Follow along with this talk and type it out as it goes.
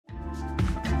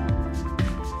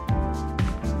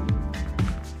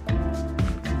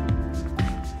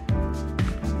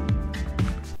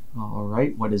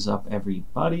Alright, what is up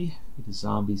everybody? It is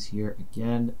Zombies here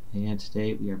again, and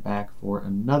today we are back for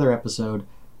another episode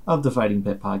of the Fighting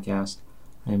Pit Podcast.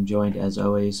 I am joined as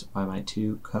always by my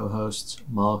two co-hosts,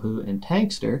 Malhu and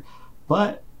Tankster,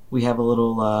 but we have a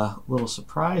little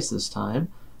surprise this time.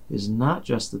 It is not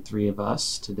just the three of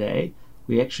us today.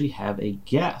 We actually have a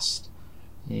guest,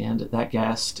 and that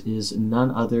guest is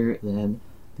none other than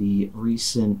the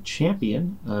recent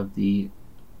champion of the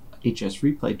HS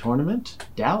Replay Tournament,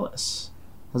 Dallas.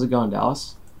 How's it going,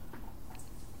 Dallas?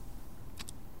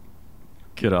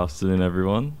 Good afternoon,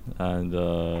 everyone, and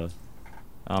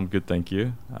I'm good, thank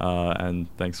you.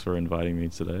 And thanks for inviting me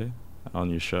today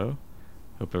on your show.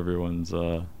 Hope everyone's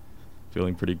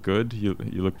feeling pretty good. You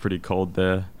look pretty cold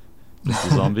there, Mr.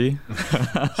 Zombie.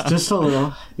 Just a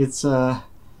little. It's I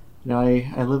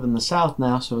live in the South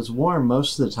now, so it's warm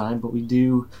most of the time, but we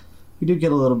do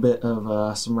get a little bit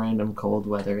of some random cold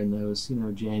weather in those,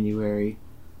 January,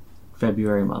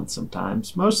 February months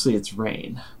sometimes. Mostly it's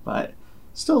rain, but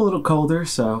still a little colder,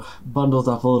 so bundled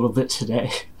up a little bit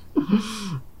today.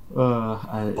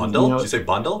 Bundle? Did you say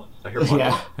bundle? I hear bundle.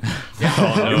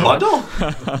 Yeah. You bundle?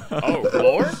 Oh,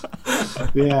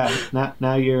 Lord? Yeah,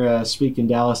 now you're speaking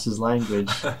Dallas's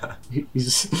language.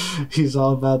 He's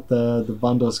all about the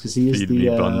bundles, because he is Feed me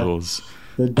bundles.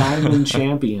 The Diamond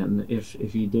Champion, if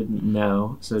you didn't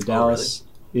know. So Dallas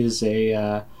is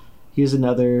he is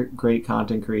another great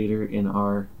content creator in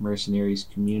our Mercenaries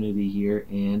community here,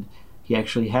 and he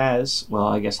actually has,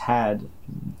 had,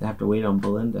 I have to wait on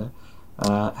Belinda,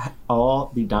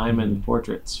 all the diamond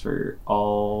portraits for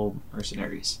all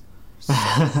Mercenaries.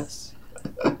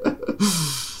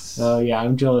 Oh yeah,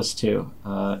 I'm jealous too.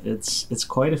 It's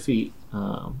quite a feat.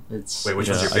 Wait, which one's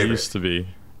your favorite? I used to be.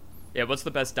 Yeah, what's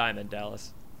the best diamond,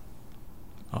 Dallas?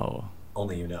 Oh.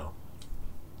 Only you know.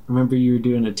 Remember you were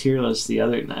doing a tier list the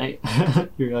other night.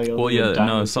 You're like, Well, yeah,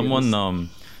 no, someone,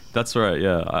 that's right,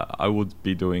 yeah, I would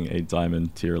be doing a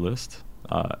diamond tier list.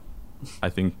 I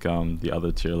think the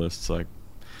other tier lists, like,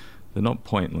 they're not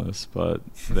pointless, but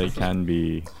they can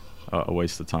be a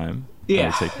waste of time.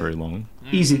 Yeah. They take very long.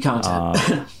 Easy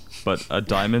content. But a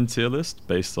diamond tier list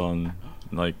based on,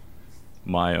 like,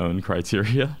 my own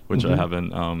criteria, which I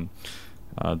haven't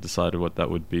decided what that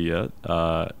would be yet.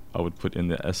 I would put in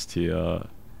the S tier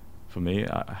for me.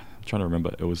 I'm trying to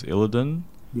remember. It was Illidan.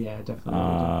 Yeah,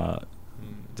 definitely.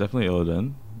 Definitely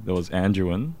Illidan. There was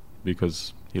Anduin,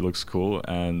 because he looks cool,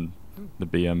 and the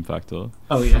BM factor.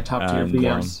 Oh yeah, top tier And,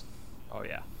 BMs. Oh,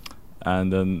 yeah.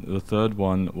 And then the third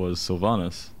one was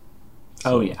Sylvanas.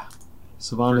 Oh yeah,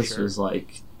 Sylvanas sure. was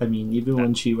like, even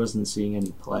when she wasn't seeing any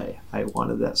play, I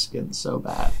wanted that skin so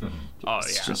bad. Oh,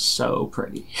 It's yeah. just so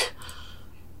pretty.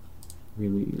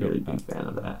 Really big fan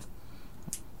of that.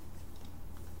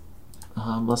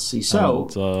 Let's see. So,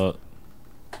 And, no,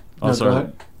 oh, sorry. go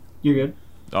ahead. You're good.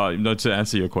 No, to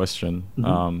answer your question,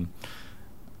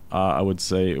 I would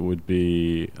say it would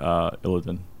be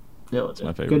Illidan. Illidan.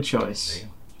 my favorite. Good choice.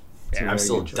 It's a I'm very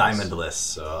still good choice. diamondless,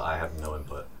 so I have no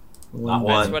input. Not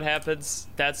That's one. what happens.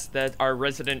 That's our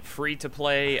resident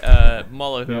free-to-play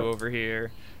Mullahu Yep. over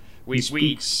here. He We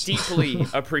speaks. deeply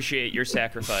appreciate your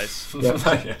sacrifice. Yep.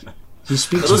 He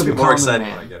speaks At for least the be more common excited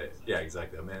man. when I get it. Yeah,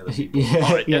 exactly. A man of the people.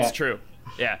 Yeah, yeah. That's true.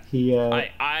 Yeah. He,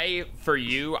 I for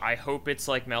you, I hope it's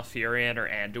like Malfurion or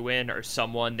Anduin or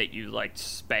someone that you like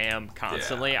spam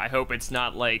constantly. Yeah. I hope it's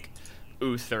not like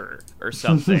Uther or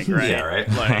something, right? Yeah, right.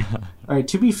 Like, all right.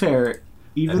 To be fair,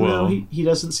 even Well- though he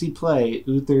doesn't see play,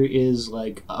 Uther is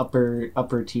like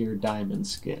upper tier diamond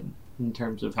skin in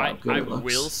terms of how good I it looks.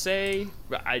 will say,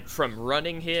 from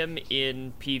running him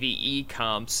in PvE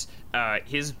comps,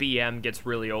 his BM gets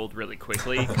really old really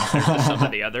quickly compared to some of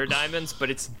the other diamonds,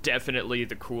 but it's definitely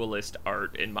the coolest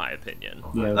art in my opinion.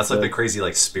 Yeah, That's like the crazy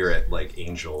spirit,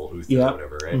 angel Uther Yeah. or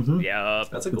whatever, right? Mhm. Yeah,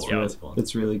 That's a cool It's, one. really, That's cool.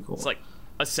 it's really cool. it's like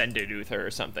Ascended Uther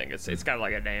or something. It's got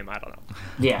like a name, I don't know.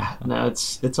 Yeah, no,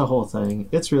 it's a whole thing.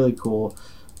 It's really cool,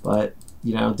 but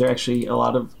there are actually a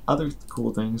lot of other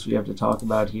cool things we have to talk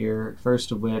about here.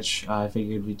 First of which, I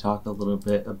figured we'd talk a little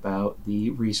bit about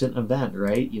the recent event,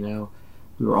 right? We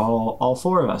were all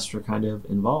four of us were kind of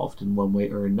involved in one way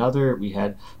or another. We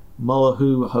had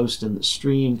Mullahu hosting the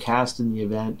stream, casting the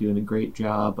event, doing a great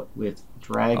job with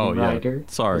Dragon Oh, yeah. Rider.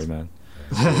 Sorry, man.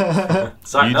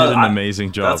 Sorry, You no, did an I-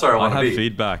 amazing job. That's where I want to have be.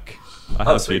 feedback. I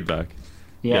Oh, have sweet. feedback.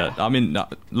 Yeah. I mean,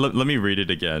 let me read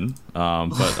it again,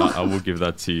 but I will give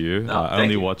that to you. No, I thank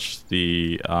only you. watched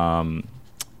the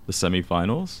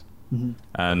semifinals, Mhm.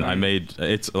 and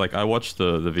I watched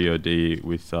the VOD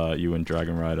with you and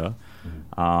Dragon Rider.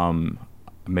 I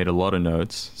made a lot of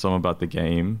notes, some about the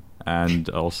game and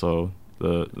also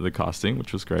the casting,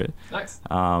 which was great. Nice.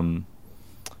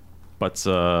 But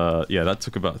yeah, that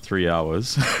took about 3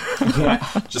 hours. Yeah.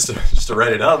 just to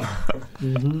write it up.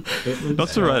 It was, Not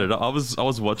to write it up. I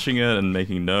was watching it and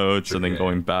making notes, Sure, and then yeah.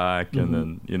 going back,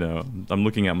 and then I'm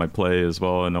looking at my play as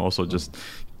well, and also just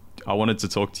I wanted to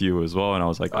talk to you as well, and I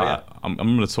was like, Oh, yeah. I'm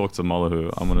going to talk to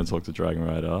Mollahu. I'm going to talk to Dragon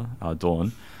Rider,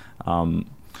 Dawn,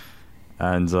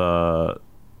 and I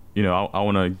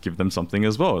want to give them something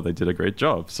as well. They did a great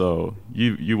job. So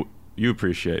you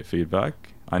appreciate feedback.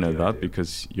 I know Yeah, I that do.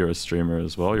 because you're a streamer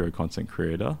as well. You're a content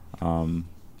creator.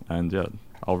 And yeah,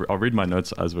 I'll read my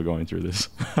notes as we're going through this.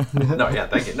 No, yeah,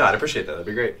 thank you. No, I'd appreciate that. That'd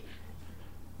be great.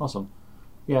 Awesome.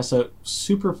 Yeah, so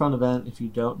super fun event. If you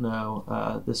don't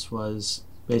know, this was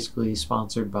basically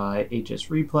sponsored by HS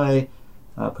Replay,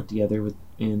 put together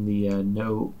in the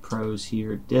No Pros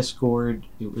Here Discord.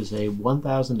 It was a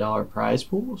 $1,000 prize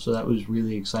pool, so that was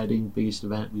really exciting. Biggest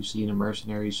event we've seen in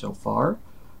Mercenaries so far.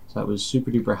 So that was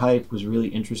super duper hype. Was a really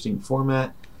interesting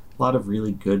format. A lot of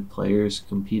really good players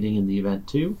competing in the event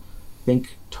too. I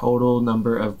think total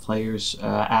number of players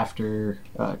after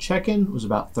check-in was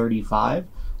about 35.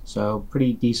 So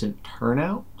pretty decent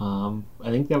turnout. I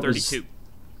think that 32. was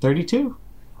 32.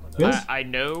 Really? I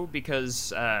know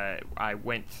because I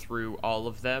went through all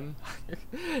of them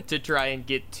to try and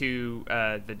get to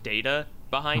the data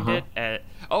behind it.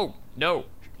 Oh, no,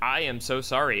 I am so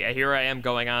sorry. Here I am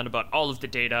going on about all of the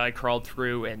data I crawled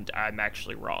through, and I'm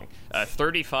actually wrong.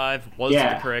 35 was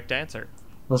the correct answer.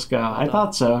 Let's go. I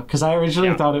thought so, because I originally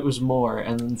Yeah. thought it was more,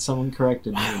 and then someone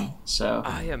corrected me. So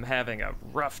I am having a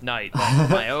rough night.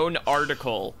 My own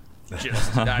article,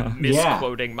 I'm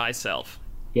misquoting myself.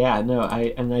 yeah, no,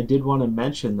 I did want to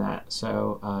mention that.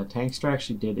 So Tankster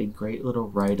actually did a great little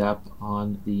write-up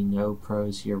on the No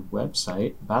Pros Here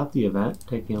website about the event,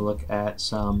 taking a look at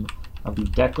some of the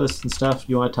deck lists and stuff.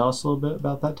 You want to tell us a little bit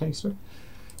about that, Tankster?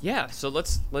 Yeah, so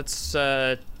let's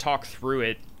talk through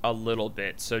it a little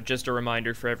bit. So just a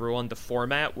reminder for everyone, the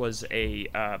format was a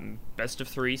best of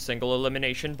 3 single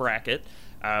elimination bracket,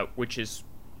 which is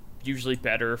usually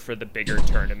better for the bigger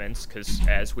tournaments, because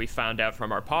as we found out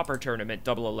from our Pauper tournament,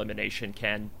 double elimination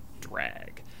can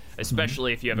drag,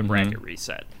 especially if you have a bracket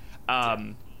reset.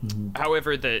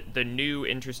 However, the new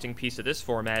interesting piece of this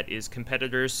format is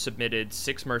competitors submitted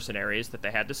 6 mercenaries that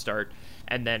they had to start,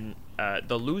 and then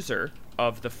the loser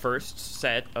of the first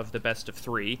set of the best of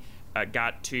 3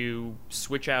 got to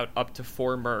switch out up to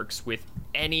 4 mercs with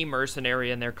any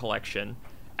mercenary in their collection,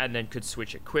 and then could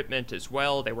switch equipment as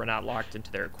well. They were not locked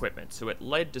into their equipment. So it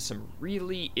led to some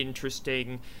really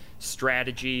interesting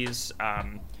strategies,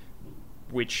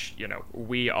 which,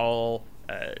 we all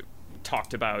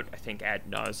talked about, I think, ad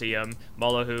nauseum.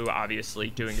 Mollahu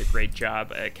obviously doing a great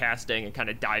job casting and kind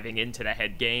of diving into the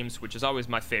head games, which is always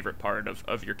my favorite part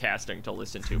of your casting to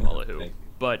listen to, Mollahu.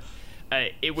 But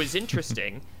it was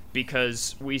interesting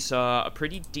because we saw a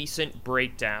pretty decent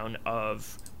breakdown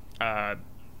of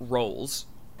roles,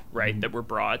 right, that were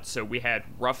brought. So we had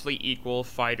roughly equal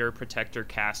fighter, protector,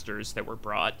 casters that were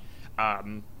brought.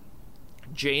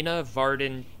 Jaina,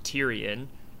 Varden, Tyrion,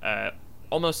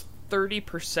 almost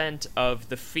 30% of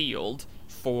the field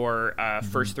for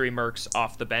first 3 mercs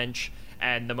off the bench,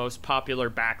 and the most popular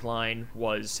backline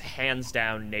was hands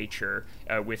down Nature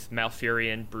with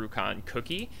Malfurion, Brucon,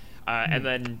 Cookie, and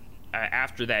then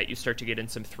after that you start to get in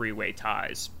some 3-way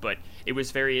ties. But it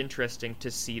was very interesting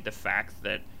to see the fact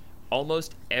that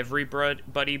almost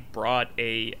everybody brought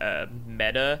a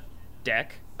meta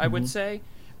deck, I would say.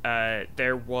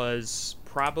 There was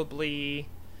probably,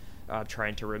 I'm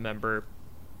trying to remember,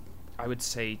 I would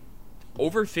say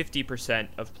over 50%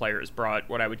 of players brought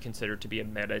what I would consider to be a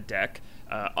meta deck.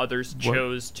 Others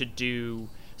chose to do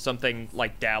something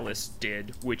like Dallas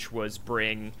did, which was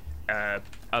bring a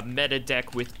meta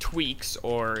deck with tweaks,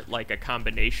 or like a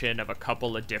combination of a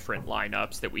couple of different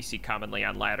lineups that we see commonly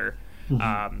on ladder.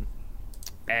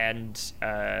 And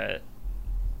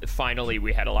finally,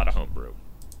 we had a lot of homebrew.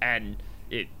 And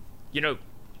it,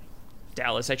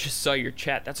 Dallas, I just saw your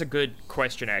chat. That's a good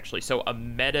question, actually. So a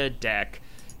meta deck,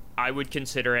 I would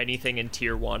consider anything in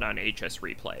Tier 1 on HS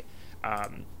Replay.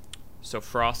 So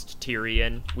Frost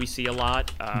Tyrion, we see a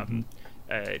lot,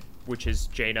 which is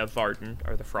Jaina, Varden,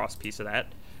 or the Frost piece of that.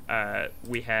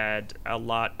 We had a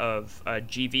lot of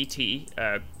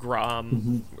GVT,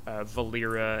 Grom,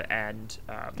 Valera, and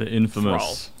The infamous.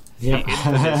 Thrall. Yeah. The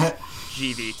infamous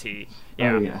GVT.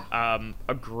 Yeah. Oh, yeah.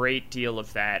 A great deal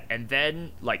of that. And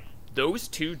then, like, those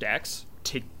 2 decks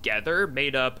together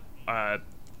made up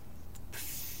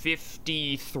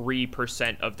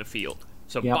 53% of the field.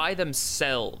 So by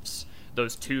themselves,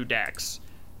 those 2 decks,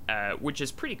 which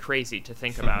is pretty crazy to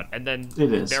think about. And then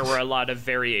there were a lot of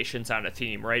variations on a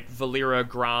theme, right? Valera,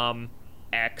 Grom,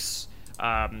 X,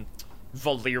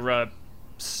 Valera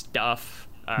stuff.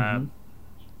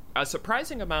 A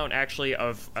surprising amount, actually,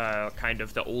 of kind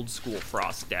of the old school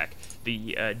Frost deck,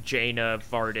 the Jaina,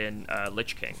 Varden,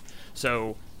 Lich King.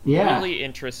 So really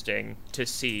interesting to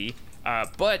see.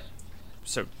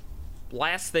 So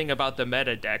last thing about the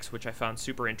meta decks, which I found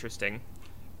super interesting,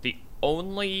 the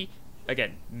only,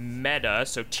 again, meta,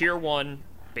 so tier 1,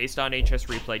 based on HS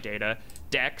replay data,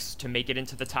 decks to make it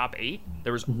into the top 8,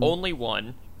 there was only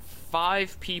one.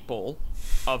 5 people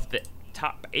of the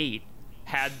top 8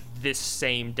 had this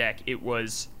same deck. It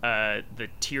was the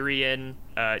Tyrion,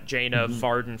 Jaina,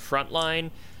 Varden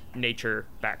frontline, Nature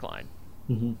backline,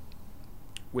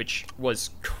 which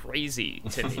was crazy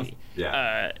to me.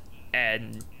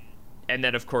 And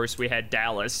then, of course, we had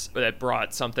Dallas that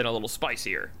brought something a little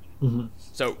spicier.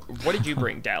 So what did you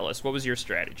bring, Dallas? What was your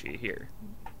strategy here?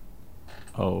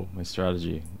 Oh, my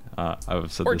strategy.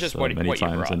 I've said or this just what many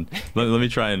times, and let me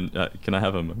try and can I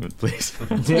have a moment, please?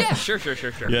 Yeah, sure.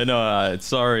 Yeah, no,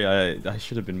 sorry, I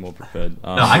should have been more prepared.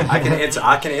 No,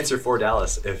 I can answer for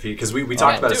Dallas if because we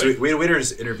talked about it. So we had a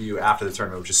winner's interview after the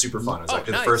tournament, which is super fun. It was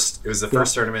nice. It was the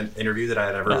first tournament interview that I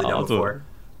had ever really done before.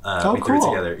 Oh, we threw it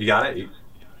cool. together. You got it.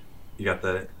 You got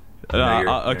the.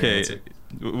 Okay.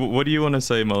 What do you want to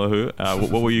say,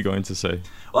 Malahu? What were you going to say?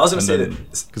 Well, I was going to say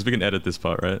that because we can edit this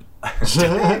part, right?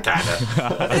 Kinda.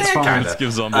 That's fine. Let's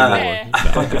give Zombie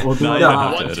more. We'll do No, it you don't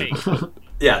now. have to One edit. take.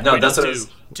 Yeah, no, Wait, that's what two, I was.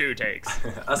 two takes.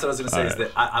 That's what I was going to say. Is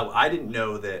Alright. that I didn't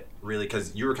know that really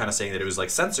because you were kind of saying that it was like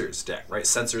Censor's deck, right?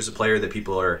 Censor's a player that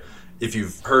people are, if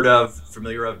you've heard of,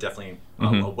 familiar of, definitely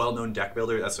a well-known deck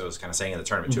builder. That's what I was kind of saying in the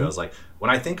tournament too. I was like, when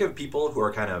I think of people who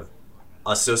are kind of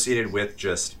associated with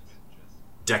just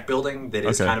deck building that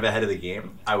is kind of ahead of the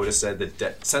game, I would have said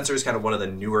that Censor is kind of one of the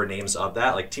newer names of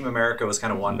that. Like Team America was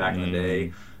kind of one back in the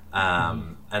day,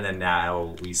 and then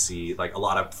now we see like a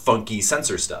lot of funky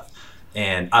Censor stuff.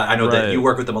 And I know that you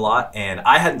work with them a lot, and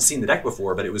I hadn't seen the deck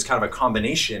before, but it was kind of a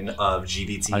combination of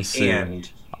GBT and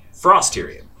Frost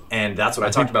Tyrion. And that's what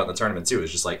I talked about in the tournament too.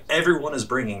 It's just like everyone is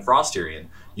bringing Frost Tyrion.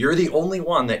 You're the only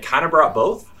one that kind of brought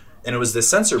both. And it was the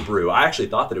Censor brew. I actually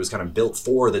thought that it was kind of built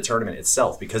for the tournament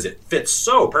itself because it fits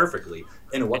so perfectly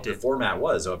into what the format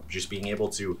was of just being able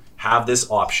to have this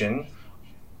option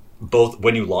both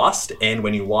when you lost and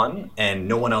when you won, and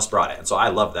no one else brought it. And so I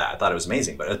love that. I thought it was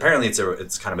amazing. But apparently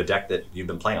it's kind of a deck that you've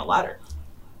been playing on ladder.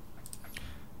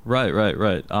 Right.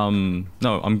 No,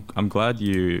 I'm glad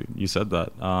you said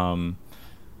that.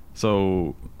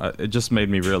 So it just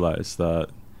made me realize that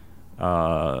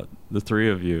the three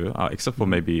of you, except for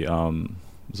maybe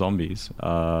zombies,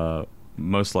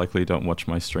 most likely don't watch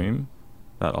my stream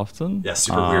that often. Yeah,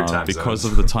 super weird time because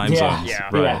zones. of the time Yeah. zones.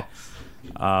 Yeah.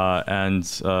 Right.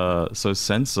 So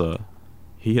Censor,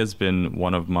 he has been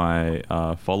one of my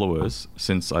followers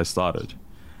since I started.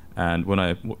 And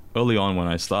early on when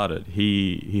I started,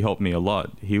 he helped me a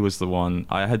lot. He was the one,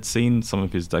 I had seen some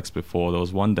of his decks before. There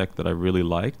was one deck that I really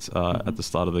liked at the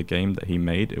start of the game that he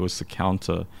made. It was to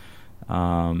counter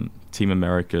Team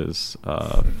America's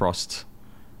Frost.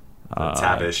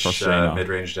 Tavish Jaina.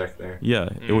 mid-range deck there. Yeah,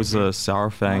 it was a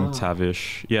Sourfang,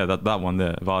 Tavish. Yeah, that one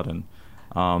there, Varden.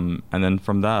 And then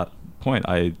from that point,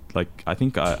 I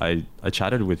think I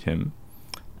chatted with him,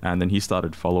 and then he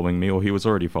started following me, or he was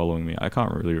already following me. I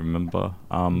can't really remember.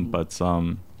 But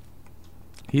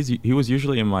he was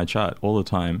usually in my chat all the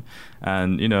time,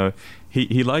 and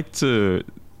he liked to.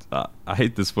 I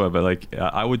hate this word, but like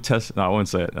I would test. No, I won't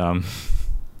say it.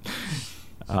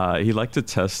 He liked to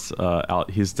test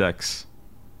out his decks.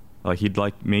 Like he'd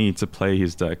like me to play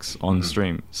his decks on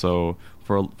stream. So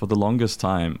for the longest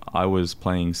time, I was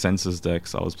playing Censor's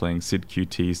decks. I was playing Sid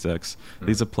QT's decks.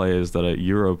 These are players that are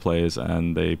Euro players,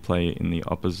 and they play in the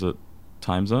opposite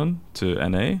time zone to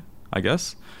NA, I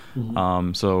guess.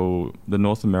 So the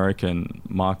North American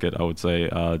market, I would say,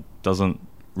 doesn't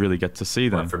really get to see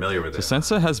them. I'm familiar with it. So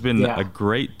Censor has been a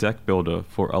great deck builder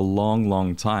for a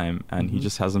long time, and he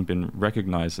just hasn't been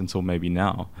recognized until maybe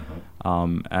now.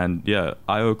 And yeah,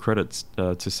 I owe credits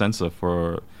to Censor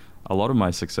for a lot of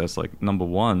my success. Like number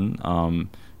one,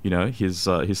 his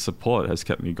support has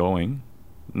kept me going.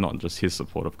 Not just his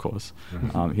support, of course,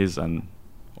 his and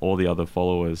all the other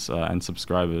followers and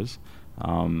subscribers.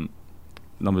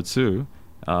 Number two,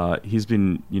 he's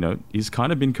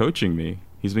kind of been coaching me.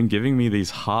 He's been giving me these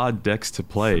hard decks to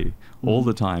play all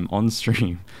the time on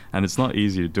stream, and it's not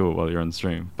easy to do it while you're on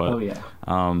stream. But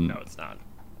No, it's not.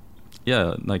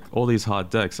 Yeah, like all these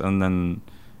hard decks, and then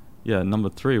number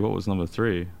three. What was number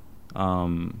three?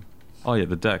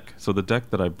 The deck. So the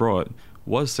deck that I brought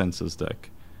was Censor's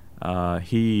deck.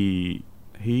 He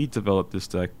developed this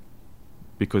deck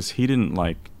because he didn't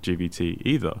like GBT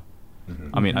either.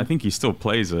 I mean, I think he still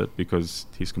plays it because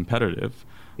he's competitive.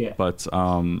 Yeah. But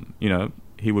you know,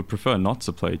 he would prefer not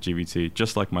to play GVT,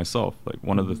 just like myself. Like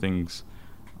one of the things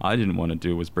I didn't want to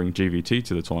do was bring GVT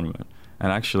to the tournament.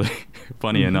 And actually,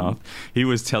 funny enough, he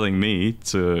was telling me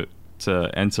to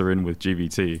enter in with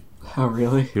GVT. Oh,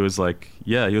 really? He was like,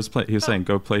 yeah, he was saying,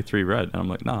 go play 3 red. And I'm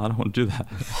like, no, I don't want to do that.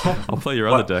 I'll play your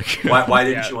other deck. Why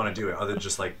didn't you want to do it? Other than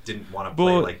just like didn't want to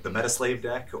play like the Metaslave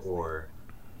deck, or?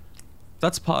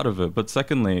 That's part of it. But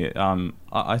secondly,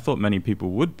 I thought many people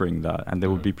would bring that and they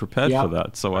would be prepared for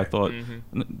that. So I thought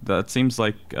that seems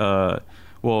like,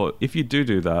 well, if you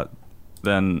do that,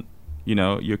 then, you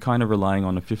know, you're kind of relying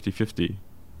on a 50-50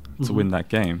 to win that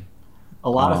game. A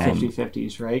lot of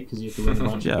 50-50s, right? Because you have to win a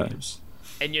bunch of games.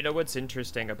 And you know what's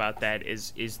interesting about that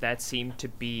is that seemed to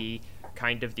be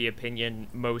kind of the opinion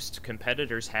most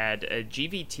competitors had.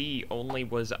 GVT only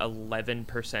was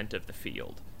 11% of the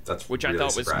field. That's which really I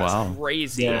thought was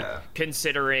crazy,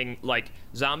 considering, like,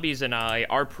 Zombies and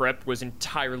our prep was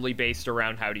entirely based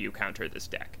around how do you counter this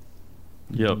deck.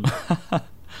 Yep.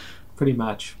 Pretty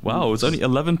much. Wow, it was only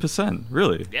 11%,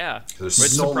 really? Yeah. There's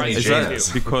so many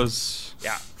Janas. Because...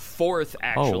 Yeah, 4th,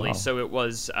 actually. Oh, wow. So it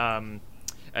was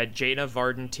Jaina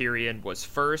Varden Tyrion was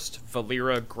 1st,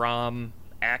 Valera Grom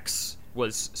X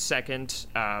was 2nd,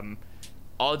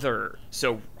 other,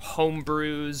 so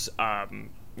homebrews,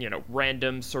 you know,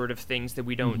 random sort of things that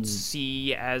we don't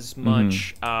see as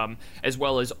much, as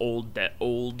well as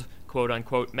old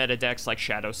quote-unquote meta decks like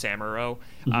Shadow Samuro,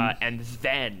 and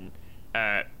then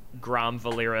Grom,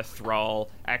 Valera, Thrall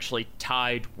actually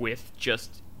tied with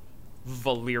just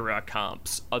Valera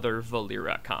comps, other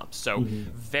Valera comps. So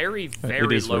very,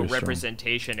 very low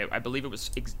representation. I believe it was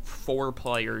 4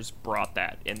 players brought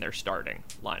that in their starting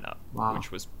lineup,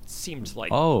 which seems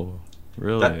like... Oh,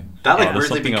 really? That like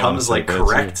weirdly becomes like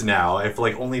correct now if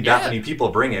like only that many people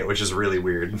bring it, which is really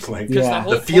weird. Like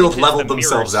the field leveled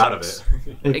themselves out of it.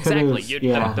 Exactly.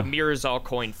 The mirror's all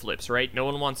coin flips, right? No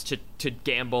one wants to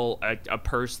gamble a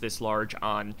purse this large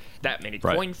on that many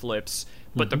coin flips,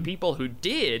 but the people who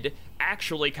did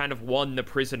actually kind of won the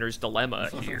prisoner's dilemma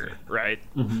here, right?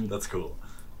 That's cool.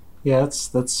 Yeah,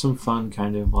 that's some fun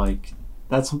kind of like...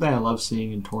 That's something I love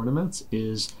seeing in tournaments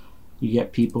is you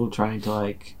get people trying to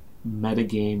like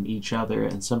metagame each other,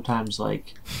 and sometimes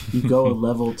like you go a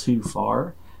level too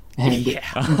far and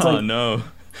it's like, no,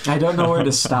 I don't know where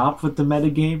to stop with the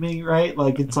metagaming, right?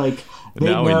 Like it's like they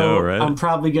know, right? I'm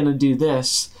probably gonna do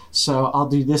this, so I'll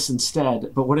do this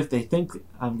instead. But what if they think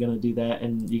I'm gonna do that,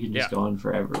 and you can just go on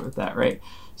forever with that, right?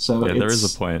 So there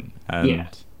is a point, and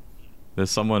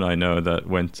there's someone I know that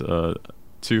went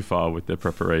too far with their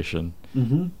preparation.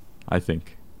 I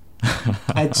think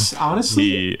it's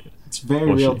honestly it's a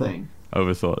very real thing.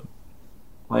 Overthought.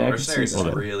 Like, Mercenaries is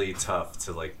really tough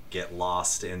to like get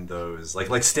lost in those like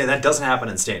that doesn't happen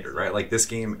in standard, right? Like this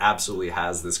game absolutely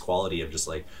has this quality of just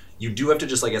like you do have to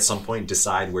just like at some point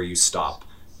decide where you stop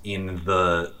in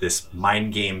this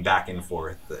mind game back and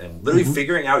forth and literally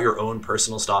figuring out your own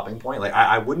personal stopping point. Like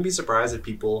I wouldn't be surprised if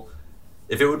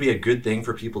it would be a good thing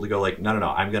for people to go like no,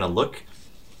 I'm gonna look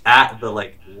at the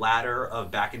like ladder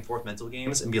of back and forth mental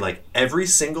games and be like every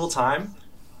single time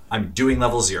I'm doing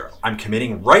level 0. I'm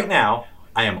committing right now.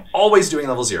 I am always doing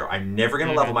level 0. I'm never going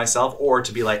to level myself, or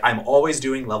to be like, I'm always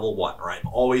doing level 1, or I'm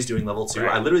always doing level 2.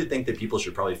 Right. I literally think that people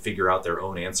should probably figure out their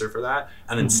own answer for that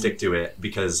and then stick to it,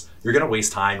 because you're going to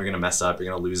waste time, you're going to mess up, you're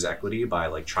going to lose equity by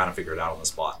like trying to figure it out on the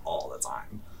spot all the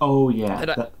time. Oh,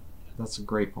 yeah. That's a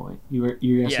great point. You were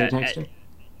going to say, Texter?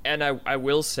 And I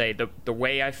will say, the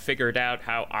way I figured out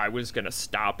how I was going to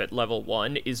stop at level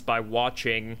 1 is by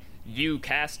watching you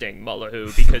casting,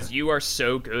 Mullahu, because you are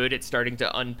so good at starting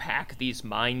to unpack these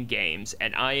mind games,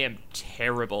 and I am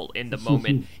terrible in the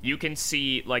moment. You can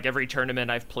see, like, every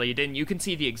tournament I've played in, you can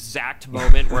see the exact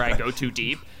moment where I go too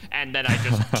deep, and then I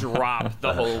just drop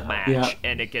the whole match,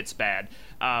 and it gets bad.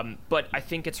 But I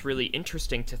think it's really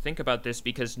interesting to think about this,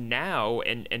 because now,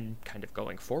 and kind of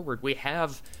going forward, we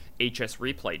have HS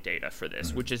replay data for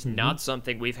this, which is not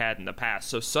something we've had in the past.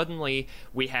 So suddenly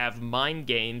we have mind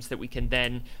games that we can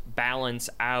then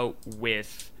balance out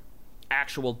with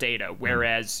actual data,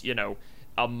 whereas, you know,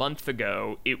 a month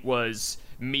ago it was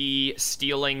me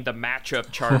stealing the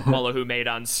matchup chart Mullahu made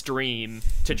on stream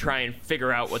to try and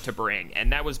figure out what to bring,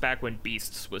 and that was back when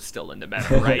Beasts was still in the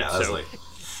meta, right? So like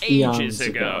ages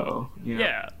ago.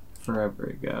 Yeah. Forever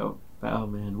ago. Oh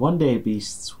man, one day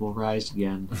Beasts will rise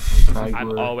again.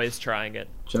 I'm always trying it.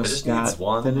 Just got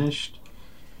finished.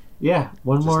 Yeah,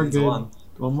 one more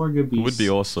good Beast. It would be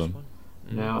awesome.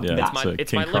 No,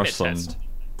 it's my limit test.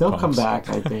 They'll come back,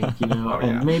 I think.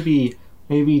 And maybe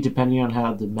maybe depending on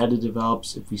how the meta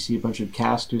develops, if we see a bunch of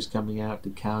casters coming out to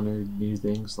counter new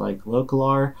things like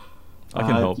Localar, I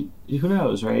can help. Who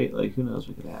knows, right? Like, who knows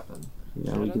what could happen?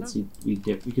 You know, we could know. see we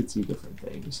could see different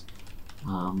things.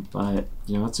 But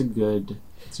you know, it's a good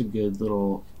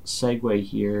little segue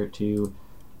here to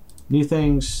new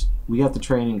things. We got the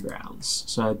training grounds,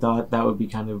 so I thought that would be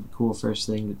kind of a cool first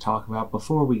thing to talk about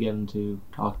before we get into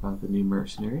talk about the new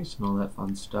mercenaries and all that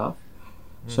fun stuff.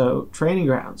 So training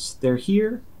grounds, they're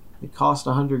here. They cost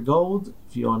 100 gold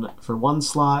if you want for one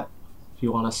slot. If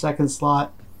you want a second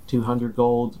slot, 200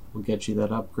 gold will get you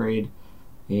that upgrade,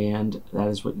 and that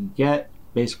is what you get.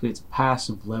 Basically, it's a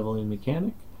passive leveling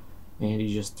mechanic, and you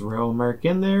just throw a merc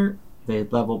in there. They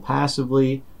level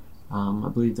passively. I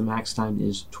believe the max time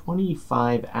is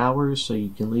 25 hours, so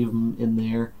you can leave them in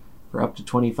there for up to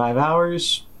 25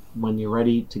 hours. When you're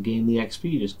ready to gain the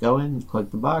XP, you just go in,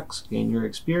 click the box, gain your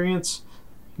experience.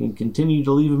 You can continue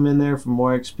to leave them in there for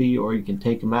more XP, or you can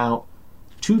take them out.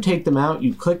 To take them out,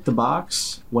 you click the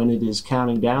box when it is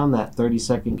counting down, that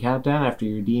 30-second countdown after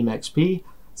you redeem XP.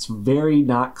 It's very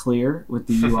not clear with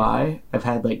the UI. I've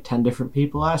had like 10 different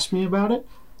people ask me about it,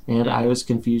 and I was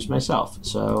confused myself.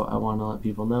 So I want to let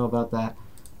people know about that.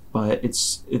 But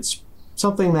it's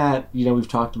something that, you know, we've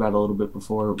talked about a little bit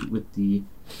before with the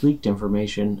leaked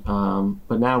information.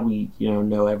 But now we, you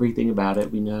know everything about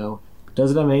it. We know it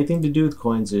doesn't have anything to do with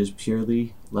coins. It is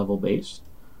purely level based.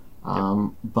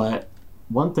 But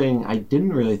one thing I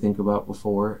didn't really think about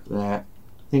before that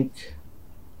I think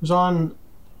was on,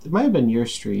 it might have been your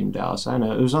stream, Dallas. I don't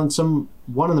know. It was on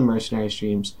one of the mercenary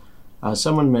streams.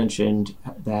 Someone mentioned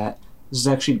that this is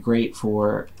actually great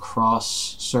for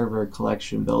cross-server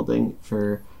collection building.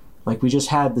 For, like, we just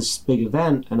had this big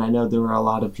event, and I know there were a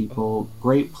lot of people,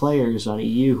 great players on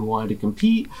EU who wanted to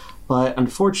compete, but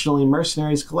unfortunately,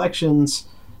 mercenaries collections,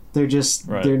 they're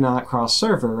not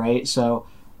cross-server, right? So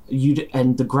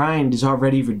and the grind is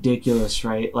already ridiculous,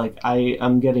 right? Like,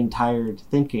 I'm getting tired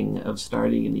thinking of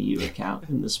starting an EU account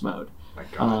in this mode. My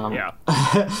God.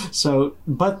 Yeah. So,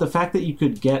 but the fact that you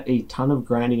could get a ton of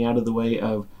grinding out of the way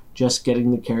of just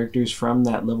getting the characters from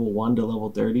that level 1 to level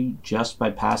 30 just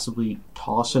by passively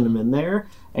tossing them in there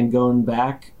and going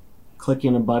back,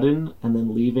 clicking a button, and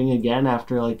then leaving again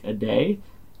after like a day,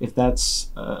 if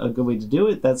that's a good way to do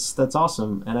it, that's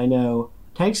awesome. And I know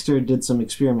Tankster did some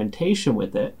experimentation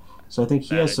with it, so I think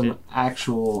he has some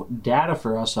actual data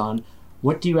for us on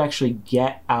what do you actually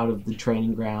get out of the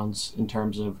training grounds in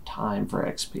terms of time for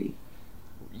XP.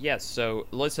 Yes, so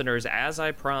listeners, as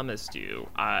I promised you,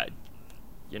 I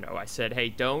said, hey,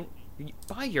 don't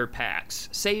buy your packs,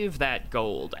 save that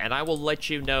gold, and I will let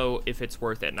you know if it's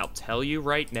worth it. And I'll tell you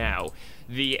right now,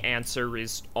 the answer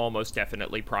is almost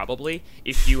definitely probably,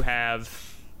 if you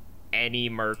have any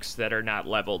mercs that are not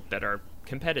leveled that are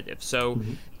competitive. So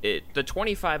the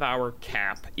 25-hour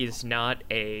cap is not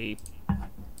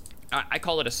I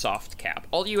call it a soft cap.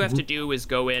 All you have to do is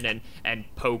go in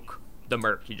and poke the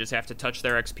merc. You just have to touch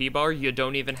their XP bar. You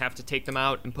don't even have to take them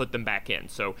out and put them back in.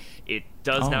 So it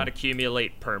does not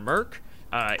accumulate per merc.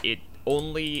 It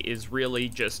only is really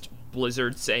just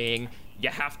Blizzard saying you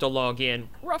have to log in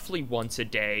roughly once a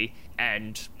day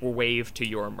and wave to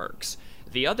your mercs.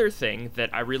 The other thing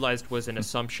that I realized was an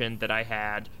assumption that I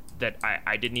had that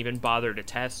I didn't even bother to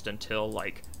test until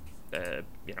like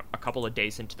a couple of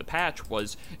days into the patch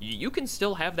was you can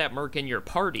still have that merc in your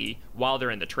party while they're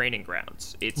in the training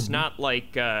grounds. It's not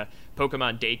like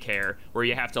Pokemon Daycare where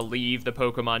you have to leave the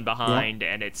Pokemon behind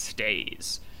and it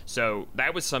stays. So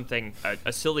that was something,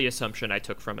 a silly assumption I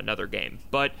took from another game.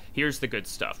 But here's the good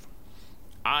stuff.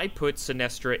 I put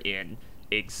Sinestra in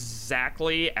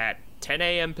exactly at 10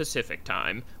 a.m. Pacific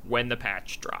time when the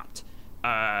patch dropped.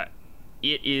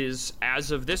 It is,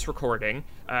 as of this recording,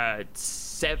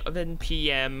 7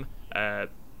 p.m.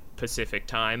 Pacific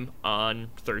time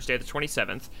on Thursday the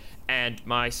 27th, and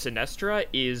my Sinestra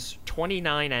is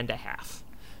 29 and a half.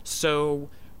 So,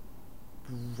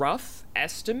 rough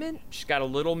estimate, she's got a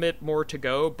little bit more to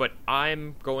go, but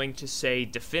I'm going to say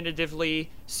definitively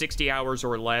 60 hours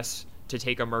or less to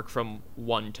take a merc from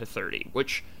 1 to 30,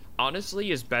 which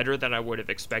honestly is better than I would have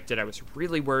expected. I was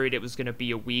really worried it was going to be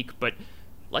a week, but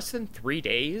less than 3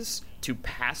 days to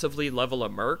passively level a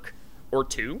merc, or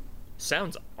 2,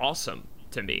 sounds awesome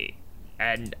to me.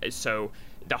 And so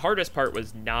the hardest part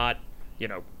was not,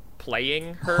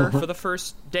 playing her for the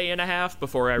first day and a half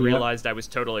before I realized I was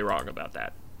totally wrong about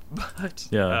that. But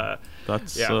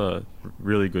that's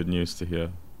really good news to hear.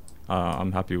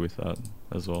 I'm happy with that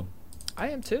as well. I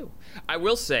am too. I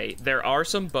will say there are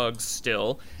some bugs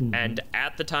still, and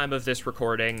at the time of this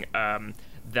recording,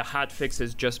 The hotfix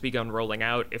has just begun rolling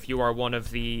out. If you are one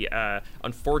of the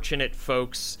unfortunate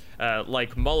folks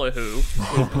like Mullahu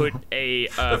who put a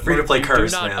free-to-play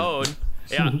curse, do not man.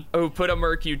 own, who put a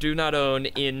merc you do not own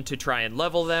in to try and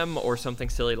level them or something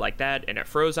silly like that, and it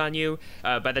froze on you,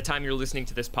 by the time you're listening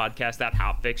to this podcast, that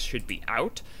hotfix should be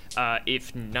out.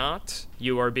 If not,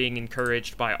 you are being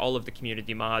encouraged by all of the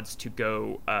community mods to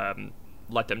go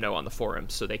let them know on the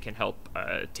forums so they can help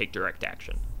take direct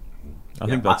action. I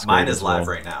think that's mine great is as live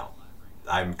well. right now.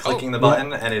 I'm clicking the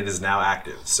button and it is now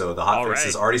active. So the hotfix right.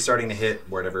 is already starting to hit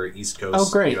whatever East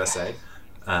Coast USA.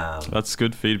 That's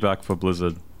good feedback for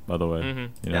Blizzard, by the way.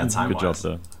 Mm-hmm. You know, good job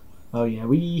there. Oh yeah,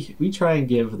 we try and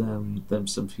give them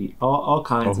some all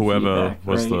kinds Or of whoever feedback,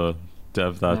 was right? the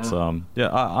dev that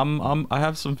I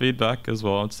have some feedback as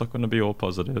well. It's not going to be all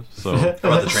positive. So About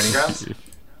the training grounds?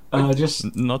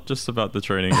 Just not just about the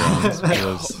training grounds.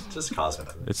 Because Just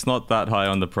cosmetic. it's not that high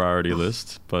on the priority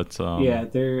list, but yeah,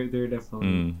 there are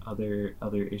definitely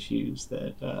other issues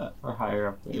that are higher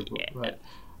up there, but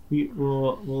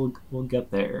we'll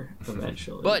get there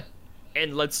eventually. But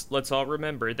and let's all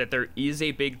remember that there is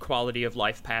a big quality of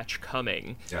life patch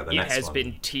coming. Yeah, the it next has one.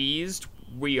 been teased.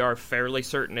 We are fairly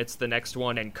certain it's the next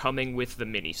one and coming with the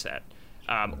mini set,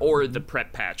 or the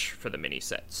prep patch for the mini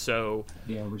set. So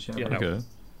yeah, whichever. you know, okay.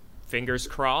 fingers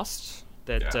crossed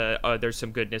that there's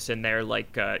some goodness in there,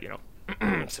 like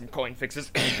some coin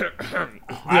fixes.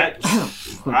 I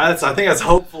think that's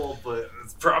hopeful, but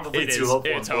it's probably It too is.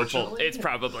 hopeful. It's hopeful. unfortunately. It's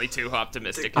probably too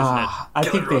optimistic, isn't it? I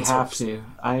think they everyone's have hopes. to.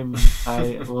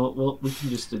 We can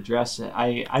just address it.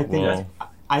 I think Well-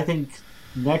 I think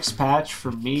next patch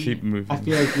for me. Keep moving. I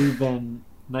feel like we've been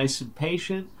nice and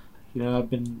patient. You know, I've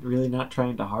been really not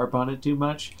trying to harp on it too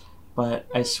much, but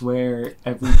I swear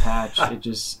every patch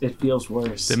it feels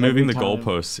worse. They're moving the every time.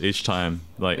 goalposts each time.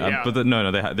 Like, Yeah. but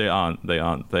they aren't.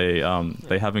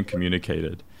 They haven't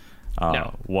communicated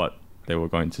No. what they were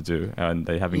going to do, and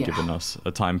they haven't Yeah. given us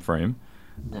a time frame.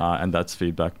 No. And that's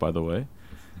feedback, by the way.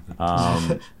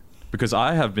 Because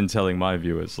I have been telling my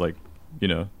viewers, like, you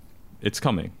know, it's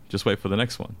coming. Just wait for the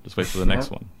next one. Just wait for the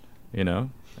next one. You know,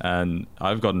 and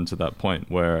I've gotten to that point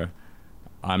where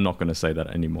I'm not going to say that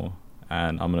anymore.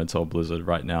 And I'm going to tell Blizzard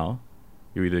right now,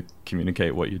 you either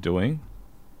communicate what you're doing,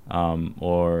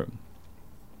 or,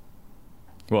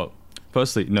 well,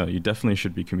 firstly, no, you definitely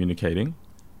should be communicating.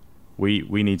 We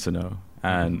need to know,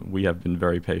 and we have been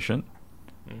very patient.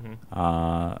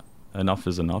 Enough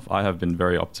is enough. I have been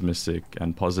very optimistic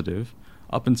and positive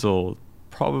up until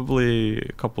probably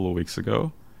a couple of weeks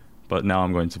ago, but now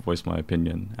I'm going to voice my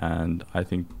opinion, and I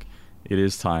think it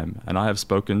is time. And I have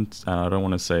spoken, and I don't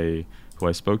want to say who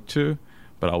I spoke to,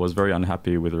 but I was very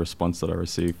unhappy with the response that I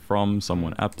received from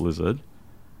someone at Blizzard,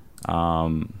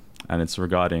 and it's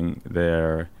regarding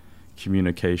their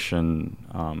communication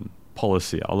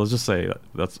policy. I'll just say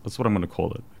that's what I'm going to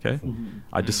call it. Okay,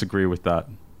 I disagree with that,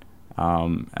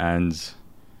 and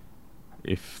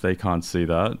if they can't see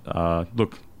that,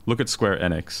 look at Square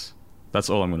Enix. That's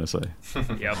all I'm going to say.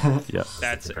 Yep. Yeah.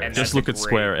 Just Look at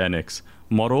Square Enix.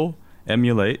 Model,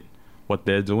 emulate what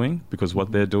they're doing, because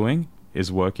what they're doing is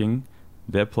working.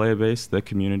 Their player base, their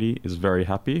community is very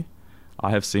happy.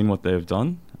 I have seen what they've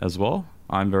done as well.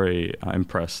 I'm very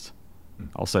impressed.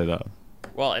 I'll say that.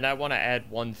 Well, and I want to add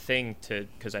one thing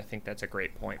because I think that's a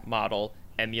great point. Model,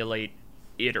 emulate,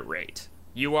 iterate.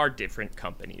 You are different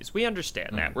companies. We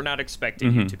understand that. We're not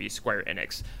expecting you to be Square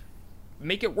Enix.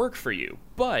 Make it work for you.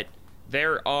 But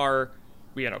there are,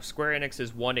 Square Enix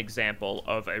is one example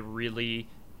of a really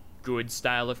good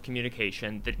style of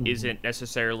communication that isn't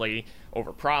necessarily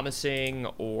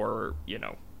overpromising or,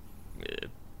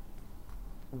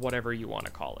 whatever you want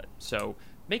to call it. So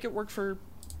make it work for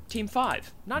Team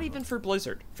 5. Not even for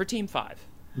Blizzard, for Team 5.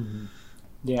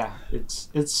 Yeah,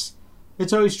 it's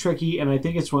always tricky, and I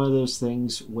think it's one of those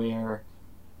things where,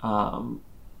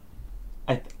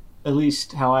 at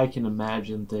least how I can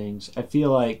imagine things, I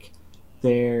feel like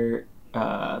they're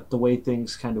the way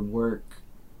things kind of work,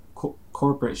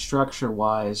 corporate structure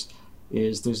wise,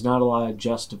 is there's not a lot of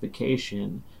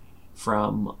justification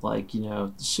from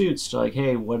the suits to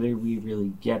hey, what are we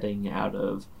really getting out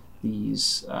of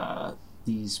these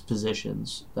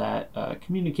positions that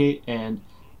communicate. And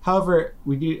however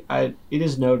it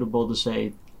is notable to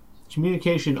say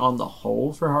communication on the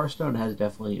whole for Hearthstone has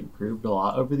definitely improved a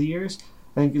lot over the years.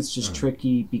 I think it's just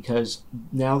tricky because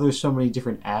now there's so many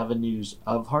different avenues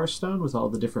of Hearthstone with all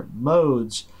the different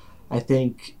modes. I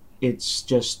think it's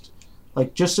just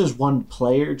as one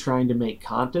player trying to make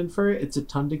content for it, it's a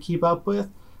ton to keep up with.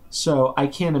 So I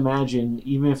can't imagine,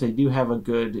 even if they do have a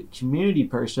good community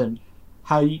person,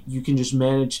 how you can just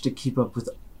manage to keep up with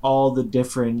all the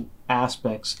different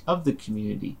aspects of the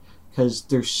community, because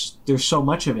there's so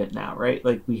much of it now, right?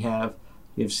 Like you have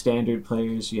standard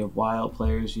players, you have wild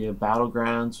players, you have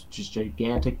battlegrounds, which is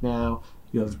gigantic now.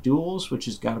 You have duels, which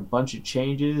has got a bunch of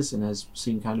changes and has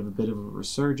seen kind of a bit of a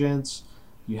resurgence.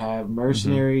 You have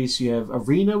Mercenaries. You have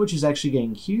Arena, which is actually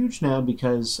getting huge now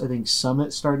because I think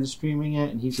Summit started streaming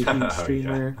it, and he's a huge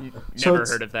streamer. Never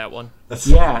heard of that one.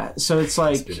 Yeah, so it's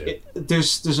like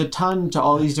there's a ton to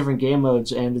all these different game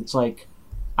modes, and it's like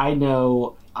I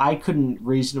know I couldn't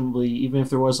reasonably, even if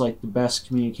there was like the best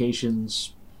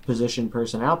communications position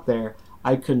person out there,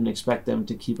 I couldn't expect them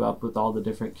to keep up with all the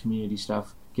different community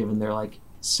stuff, given they're like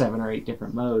 7 or 8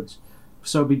 different modes.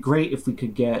 So it'd be great if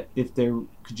there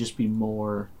could just be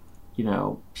more,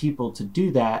 people to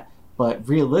do that. But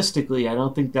realistically, I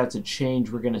don't think that's a change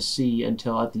we're going to see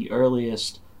until at the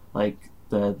earliest, like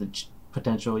the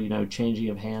potential, changing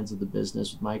of hands of the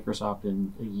business with Microsoft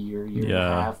in a year and a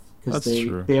half. Because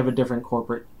they have a different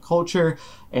corporate culture,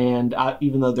 and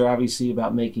even though they're obviously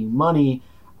about making money,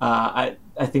 I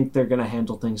think they're going to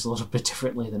handle things a little bit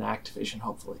differently than Activision,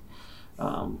 hopefully.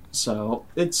 So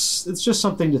it's just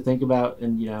something to think about,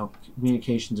 and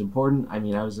communication's important. I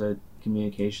mean, I was a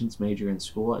communications major in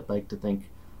school. I'd like to think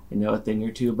I know a thing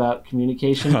or two about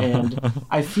communication, and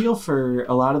I feel for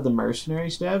a lot of the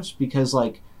Mercenaries devs, because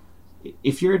like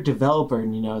if you're a developer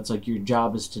and it's like your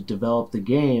job is to develop the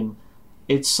game,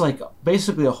 it's like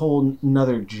basically a whole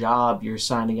nother job you're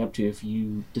signing up to if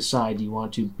you decide you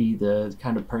want to be the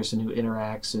kind of person who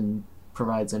interacts and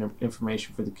provides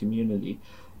information for the community.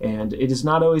 And it is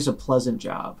not always a pleasant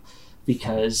job,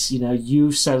 because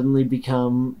you suddenly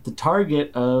become the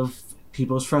target of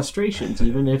people's frustrations,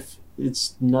 even if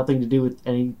it's nothing to do with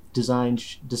any design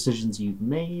decisions you've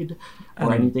made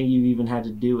or anything you've even had to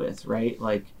do with, right?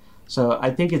 Like, so I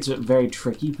think it's a very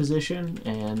tricky position,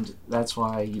 and that's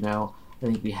why I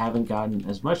think we haven't gotten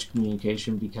as much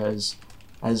communication, because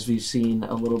as we've seen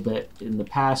a little bit in the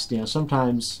past,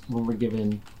 sometimes when we're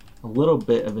given a little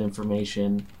bit of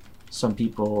information, some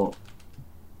people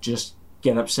just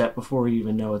get upset before we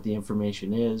even know what the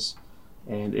information is,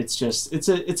 and it's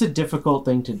a difficult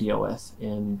thing to deal with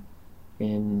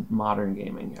in modern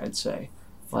gaming, I'd say.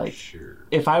 Like,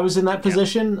 if I was in that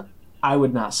position, I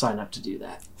would not sign up to do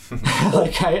that.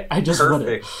 Like, I just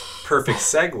wouldn't. Perfect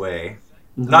segue.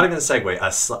 Not even a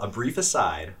segue, a brief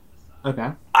aside.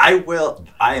 Okay. I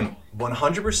am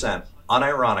 100%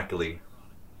 unironically,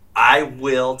 I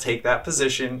will take that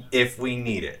position if we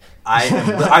need it.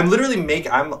 I'm literally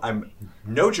I'm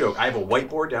no joke. I have a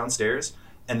whiteboard downstairs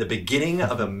and the beginning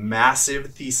of a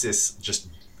massive thesis, just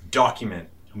document,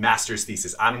 master's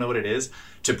thesis. I don't know what it is,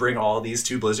 to bring all these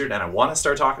to Blizzard. And I want to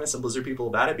start talking to some Blizzard people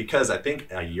about it, because I think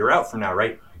a year out from now,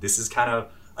 right? This is kind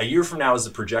of a year from now is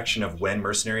the projection of when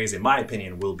Mercenaries, in my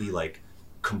opinion, will be like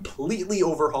completely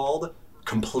overhauled,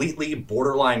 completely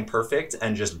borderline perfect,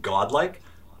 and just godlike.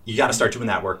 You got to start doing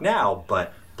that work now.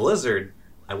 But Blizzard,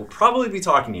 I will probably be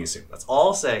talking to you soon. That's all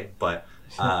I'll say. But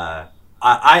I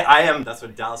am, that's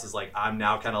what Dallas is like. I'm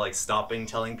now kind of like stopping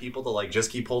telling people to like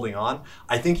just keep holding on.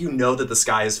 I think that the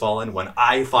sky has fallen when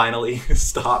I finally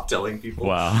stop telling people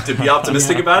to be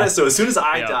optimistic about it. So as soon as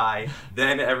I die,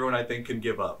 then everyone I think can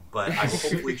give up. But I will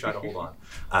hopefully try to hold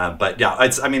on. But yeah,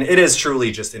 it is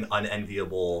truly just an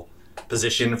unenviable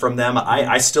position from them.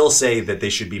 I still say that they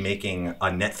should be making a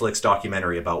Netflix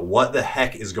documentary about what the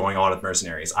heck is going on with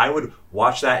Mercenaries. I would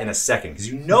watch that in a second,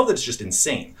 because that's just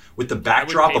insane. With the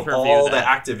backdrop of all the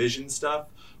Activision stuff,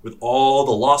 with all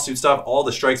the lawsuit stuff, all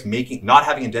the strikes, not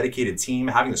having a dedicated team,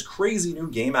 having this crazy new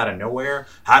game out of nowhere,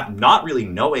 not really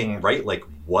knowing, right, like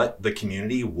what the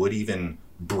community would even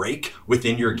break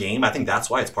within your game. I think that's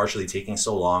why it's partially taking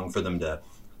so long for them to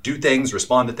do things,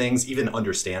 respond to things, even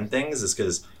understand things, is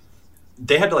because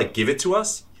they had to like give it to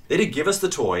us. They had to give us the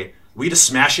toy. We had to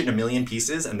smash it in a million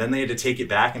pieces, and then they had to take it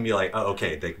back and be like, oh,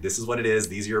 okay, this is what it is.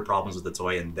 These are your problems with the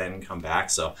toy, and then come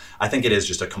back. So I think it is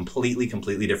just a completely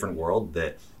different world.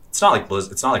 That it's not like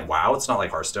Blizzard, it's not like WoW, it's not like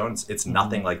Hearthstone. It's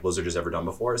nothing like Blizzard has ever done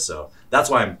before. So that's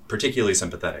why I'm particularly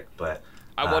sympathetic. But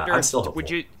I wonder, I'm still hopeful.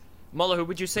 Mullahu,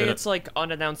 would you say it's like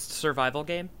unannounced survival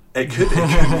game? It could be.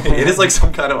 It is like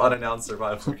some kind of unannounced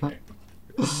survival game.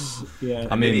 Yeah.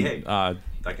 I mean,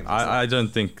 I don't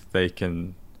think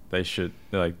they should,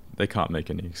 like, they can't make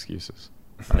any excuses.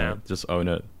 No. Just own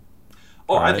it.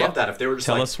 Oh, I'd love that if they were just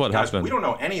tell like, us what guys, happened. we don't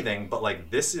know anything, but like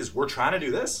we're trying to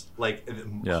do this. Like,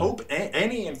 hope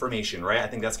any information, right? I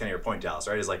think that's kind of your point, Dallas,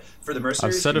 right? Is like for the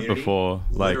Mercenaries I've said it before,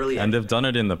 like, and they've done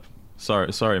it in the.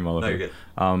 Sorry, Mulligan. No, you're good.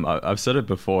 I've said it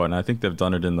before, and I think they've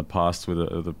done it in the past with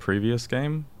the previous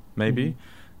game, maybe,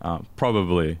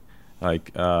 probably.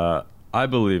 Like, I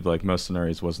believe like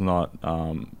Mercenaries was not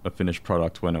a finished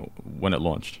product when it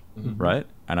launched, right?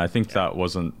 And I think that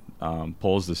wasn't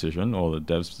Paul's decision or the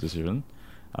devs' decision.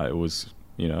 It was,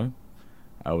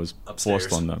 I was Upstairs.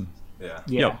 forced on them. Yeah.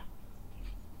 Yep.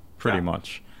 Pretty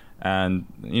much. And,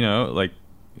 like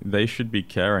they should be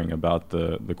caring about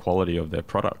the quality of their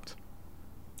product.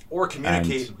 Or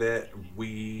communicate that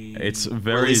we it's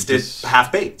very released it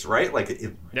half-baked, right?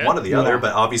 Like one or the other,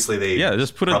 but obviously they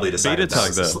just put probably a beta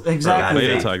tag there. Exactly.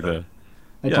 Beta tag there.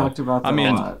 I talked about that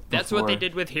a lot. That's what they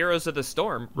did with Heroes of the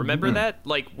Storm. Remember that?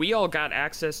 Like, we all got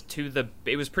access to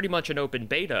it was pretty much an open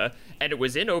beta, and it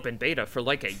was in open beta for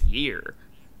like a year.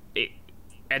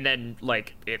 And then,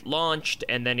 like, it launched,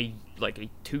 and then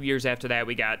 2 years after that,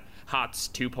 we got HOTS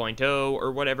 2.0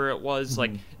 or whatever it was.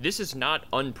 Like, this is not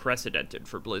unprecedented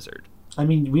for Blizzard. I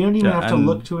mean, we don't even have to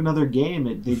look to another game.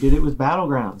 They did it with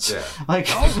Battlegrounds. Yeah. Like,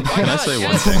 can I say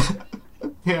one thing?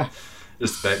 Yeah.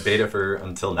 Just beta for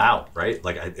until now, right?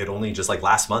 Like it only just like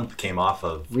last month came off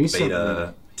of Recently.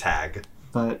 beta tag.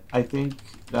 But I think,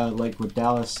 like what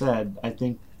Dallas said, I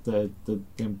think I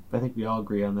think we all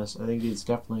agree on this. I think it's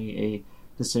definitely a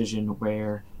decision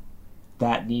where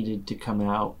that needed to come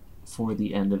out for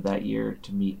the end of that year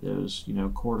to meet those,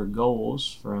 quarter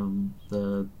goals from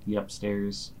the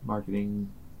upstairs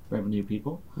marketing revenue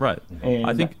people. Right.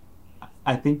 And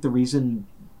I think the reason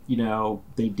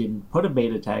they didn't put a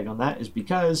beta tag on that is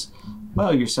because,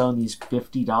 well, you're selling these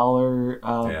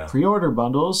 $50 pre-order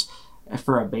bundles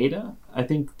for a beta. I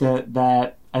think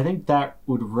that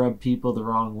would rub people the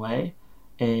wrong way,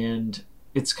 and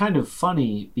it's kind of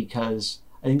funny because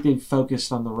I think they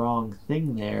focused on the wrong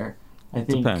thing there. I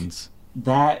think Depends.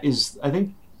 I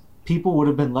think people would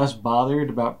have been less bothered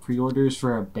about pre-orders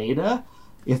for a beta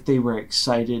if they were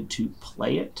excited to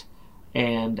play it.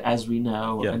 And as we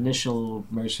know, initial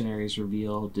Mercenaries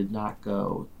reveal did not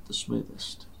go the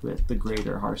smoothest with the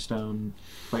greater Hearthstone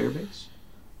player base.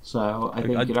 So I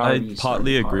think I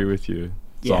partly agree with you,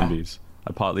 Zombies.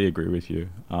 I partly agree with you.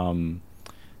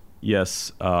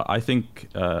 Yes, I think,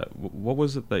 what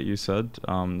was it that you said?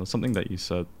 Something that you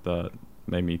said that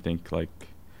made me think like,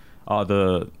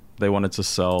 they wanted to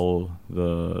sell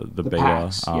the beta.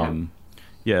 Packs,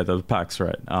 the packs,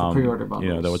 right? The pre-order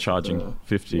bundles. They were charging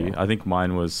 50. Yeah. I think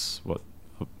mine was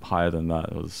higher than that.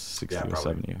 It was 60 or probably.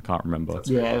 70. I can't remember. It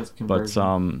was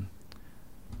conversion.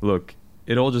 But look,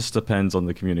 it all just depends on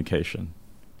the communication.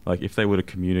 Like if they would have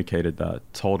communicated that,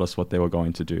 told us what they were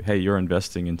going to do. Hey, you're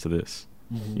investing into this.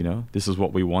 This is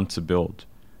what we want to build.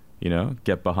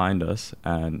 Get behind us.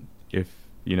 And if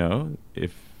they're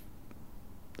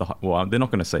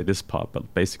not going to say this part,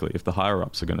 but basically if the higher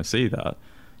ups are going to see that,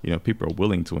 people are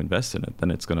willing to invest in it, then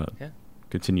it's going to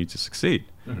continue to succeed.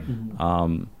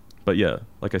 But yeah,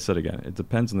 like I said again, it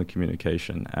depends on the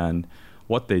communication. And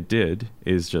what they did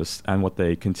is and what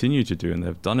they continue to do and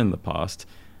they've done in the past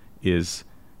is,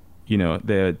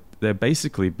 they're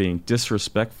basically being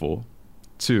disrespectful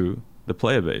to the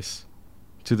player base,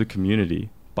 to the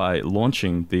community by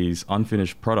launching these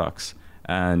unfinished products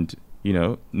and,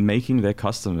 making their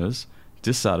customers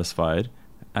dissatisfied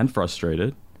and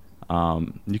frustrated.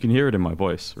 You can hear it in my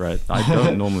voice, right? I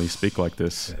don't normally speak like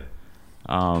this,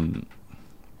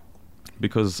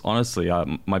 because honestly,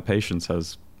 my patience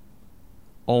has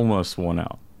almost worn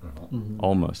out,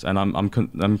 almost, and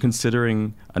I'm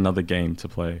considering another game to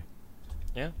play,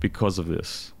 because of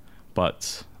this.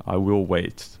 But I will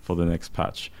wait for the next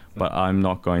patch. But I'm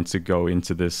not going to go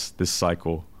into this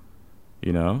cycle,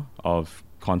 of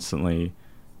constantly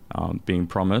being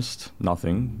promised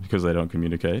nothing because they don't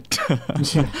communicate.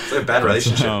 It's like a bad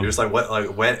relationship. You're just like, what?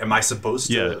 Like, when am I supposed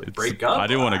to break up? I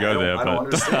didn't want to go there, I but don't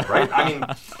understand, right?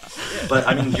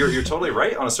 I mean, you're totally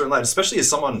right on a certain level. Especially as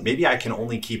someone, maybe I can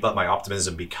only keep up my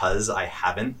optimism because I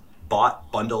haven't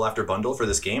bought bundle after bundle for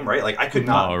this game, right? Like I could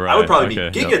not. I would probably be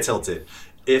giga tilted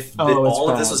if all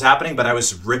of this was happening, but I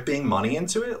was ripping money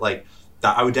into it. Like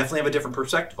I would definitely have a different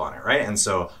perspective on it, right? And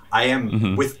so I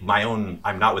am with my own.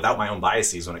 I'm not without my own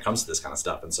biases when it comes to this kind of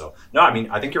stuff. And so no, I mean,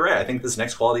 I think you're right. I think this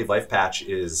next quality of life patch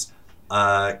is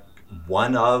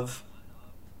one of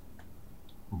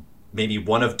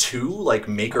two like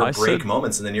make or break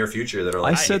moments in the near future that are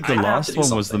like. I said the last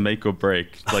one was the make or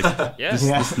break. Like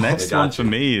this next one for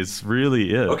me is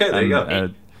really it. Okay, there you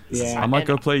go. I might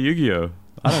go play Yu-Gi-Oh.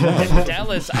 I don't know.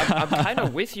 Dallas, I'm kind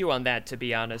of with you on that, to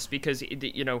be honest, because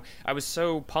I was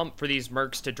so pumped for these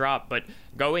mercs to drop, but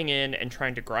going in and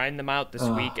trying to grind them out this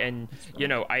week, and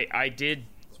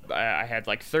I had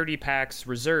like 30 packs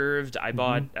reserved. I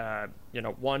bought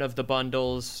one of the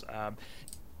bundles,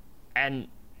 and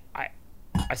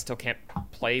I still can't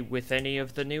play with any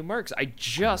of the new mercs. I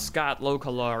just got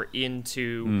Localar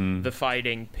into the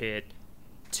fighting pit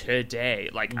today,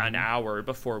 like an hour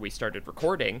before we started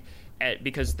recording,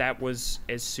 because that was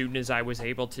as soon as I was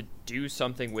able to do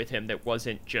something with him that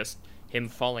wasn't just him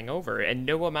falling over. And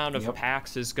no amount of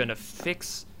packs is going to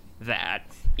fix that,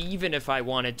 even if I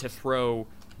wanted to throw,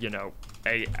 you know,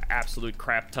 a absolute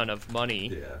crap ton of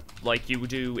money like you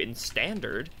do in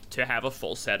standard to have a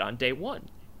full set on day one.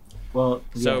 Well,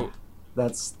 so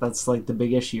that's like the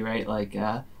big issue, right? Like,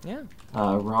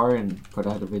 Rarin put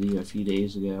out a video a few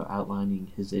days ago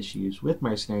outlining his issues with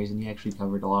Mercenaries, and he actually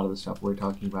covered a lot of the stuff we're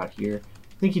talking about here.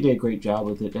 I think he did a great job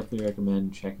with it. Definitely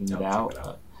recommend checking it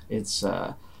out.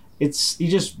 It's he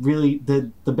just really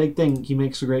the big thing, he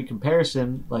makes a great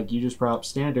comparison, like you just brought up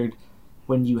standard.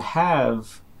 When you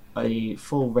have a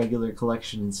full regular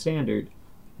collection in standard,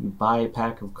 you buy a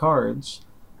pack of cards,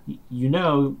 you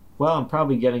know, well, I'm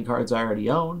probably getting cards I already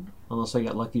own, unless I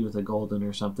get lucky with a golden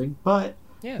or something, but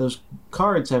those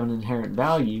cards have an inherent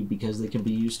value because they can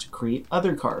be used to create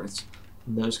other cards,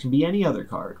 and those can be any other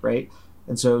card, right?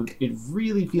 And so it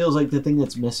really feels like the thing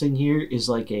that's missing here is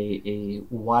like a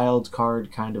wild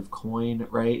card kind of coin,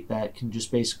 right? That can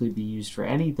just basically be used for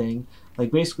anything.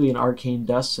 Like basically an arcane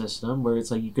dust system where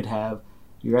it's like you could have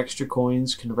your extra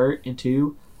coins convert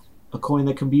into a coin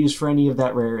that can be used for any of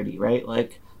that rarity, right?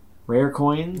 Like rare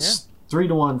coins,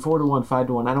 3-1, 4-1,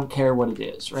 5-1, I don't care what it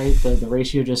is, right? The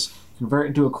ratio just convert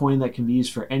into a coin that can be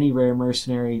used for any rare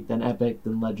mercenary, then epic,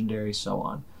 then legendary, so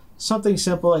on. Something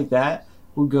simple like that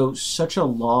would go such a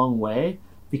long way,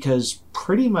 because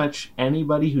pretty much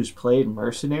anybody who's played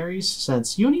Mercenaries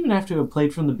since, you don't even have to have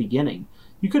played from the beginning.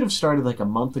 You could have started like a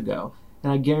month ago,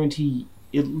 and I guarantee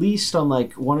at least on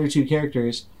like 1 or 2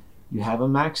 characters, you have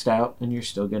them maxed out and you're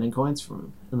still getting coins from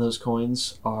them. And those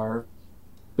coins are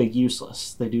big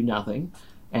useless. They do nothing.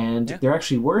 And they're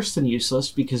actually worse than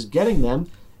useless because getting them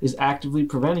is actively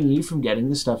preventing you from getting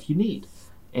the stuff you need.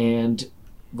 And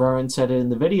Rarin said it in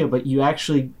the video, but you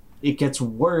actually, it gets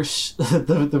worse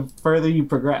the further you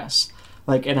progress.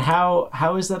 Like, and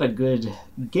how is that a good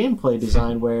gameplay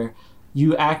design where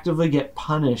you actively get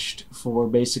punished for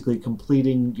basically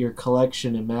completing your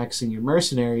collection and maxing your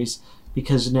mercenaries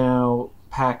because now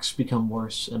packs become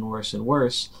worse and worse and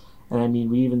worse? And I mean,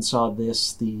 we even saw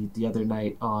this the other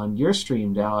night on your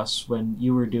stream, Dallas, when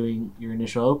you were doing your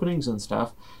initial openings and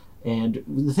stuff. And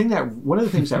one of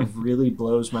the things that really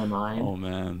blows my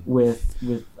mind with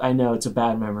I know it's a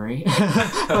bad memory,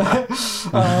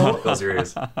 those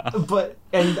areas. But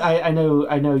and I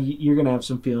know you're gonna have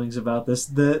some feelings about this.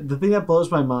 The thing that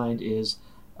blows my mind is,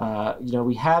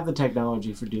 we have the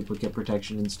technology for duplicate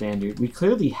protection in standard. We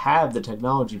clearly have the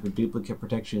technology for duplicate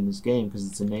protection in this game because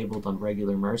it's enabled on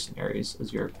regular mercenaries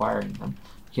as you're acquiring them.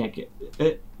 You can't get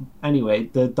it anyway.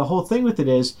 The whole thing with it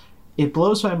is, it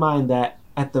blows my mind that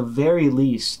at the very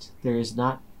least, there is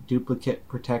not duplicate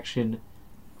protection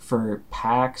for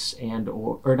packs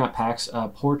or not packs,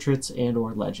 portraits and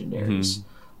or legendaries. Mm-hmm.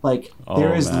 Like,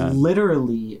 there is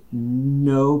literally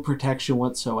no protection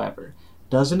whatsoever.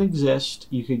 Doesn't exist.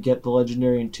 You could get the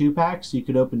legendary in 2 packs. You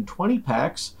could open 20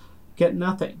 packs, get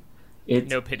nothing.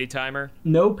 No pity timer?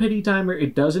 No pity timer.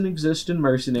 It doesn't exist in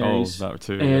Mercenaries. Oh, that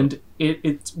too. And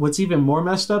it's what's even more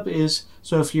messed up is,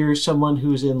 so if you're someone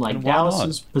who's in like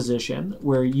Dallas's position,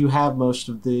 where you have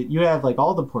like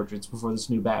all the portraits before this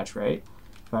new batch, right?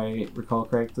 If I recall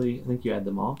correctly, I think you had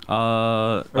them all.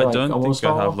 I don't think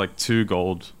I have like 2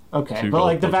 gold. Okay, but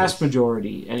like the vast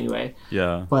majority anyway.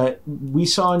 Yeah. But we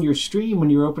saw on your stream when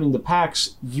you were opening the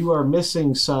packs, you are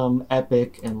missing some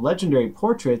epic and legendary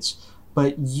portraits,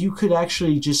 but you could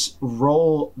actually just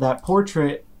roll that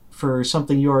portrait for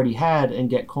something you already had and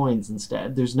get coins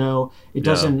instead. There's no, it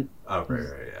doesn't,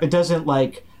 it doesn't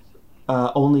like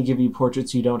only give you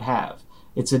portraits you don't have.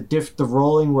 It's the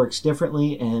rolling works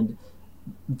differently, and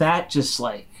that just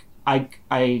like, I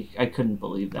couldn't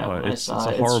believe that when I saw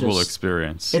it. It's a horrible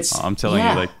experience. I'm telling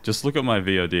you, like, just look at my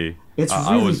VOD.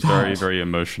 I was very, very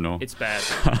emotional. It's bad.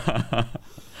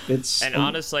 And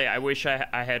honestly, I wish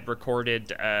I had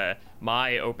recorded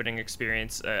my opening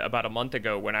experience about a month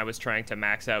ago when I was trying to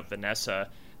max out Vanessa,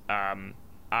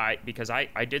 because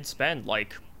I did spend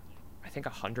like, I think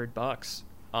 $100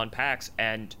 on packs,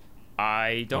 and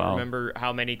I don't remember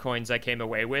how many coins I came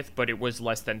away with, but it was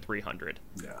less than 300.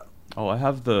 Yeah. Oh, I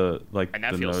have the and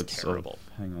that the feels notes terrible.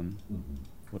 Hang on.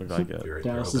 What did I get?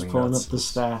 Dallas is pulling up the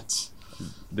stats.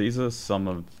 These are some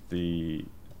of the.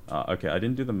 Okay, I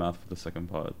didn't do the math for the second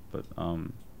part, but I'll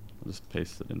just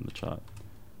paste it in the chat.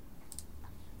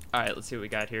 All right, let's see what we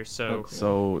got here.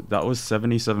 So that was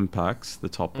 77 packs, the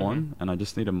top one, and I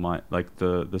just need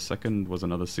the second was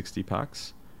another 60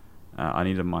 packs. I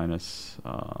need to minus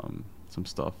some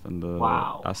stuff, and the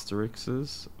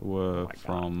asterisks were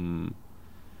from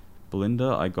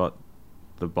Belinda, I got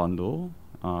the bundle.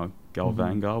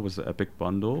 Galvangar was the epic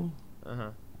bundle.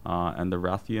 And the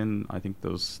Rathian, I think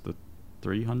those the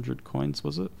 300 coins,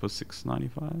 was it, for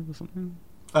 695 or something?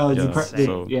 Oh,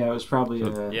 Yeah, it was probably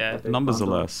a numbers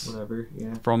bundle, are less. Whatever,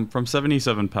 yeah. From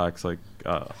 77 packs, like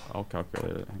I'll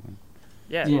calculate it. Hang on.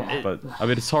 Yeah. But I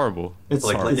mean, it's horrible. It's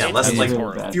like horrible. less than It's like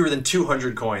really bad. fewer than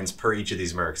 200 coins per each of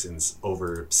these mercs in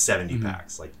over 70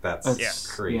 packs. Like that's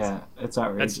crazy. Yeah, it's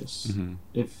outrageous.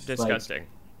 If Disgusting. Like,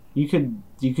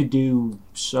 you could do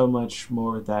so much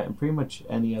more with that in pretty much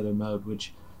any other mode,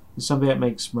 which is something that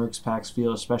makes mercs packs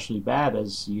feel especially bad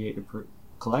as you get your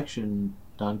collection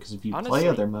done. Because if you play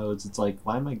other modes, it's like,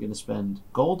 why am I going to spend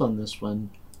gold on this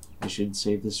one? I should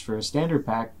save this for a standard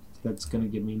pack that's going to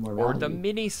give me more value. Or the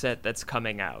mini set that's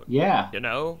coming out. Yeah. You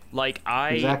know? Like,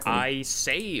 I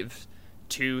saved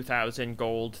 2,000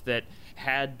 gold that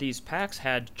had these packs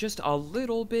had just a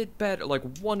little bit better, like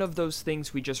one of those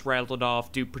things we just rattled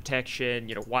off, do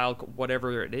protection, wild,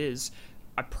 whatever it is,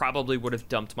 I probably would have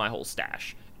dumped my whole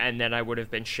stash. And then I would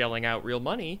have been shelling out real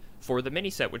money for the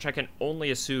mini set, which I can only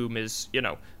assume is,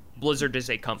 Blizzard is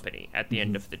a company at the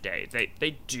end of the day.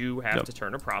 They do have to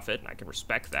turn a profit, and I can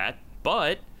respect that.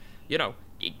 But,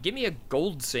 give me a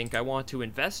gold sink I want to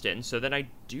invest in, so then I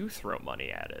do throw money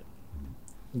at it.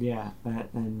 Yeah,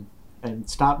 and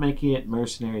stop making it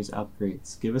Mercenaries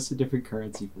upgrades. Give us a different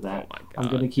currency for that. Oh my God,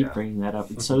 I'm going to keep bringing that up.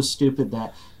 It's so stupid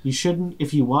that you shouldn't,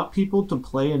 if you want people to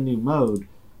play a new mode,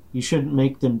 you shouldn't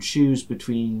make them choose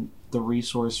between the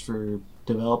resource for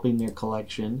developing their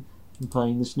collection and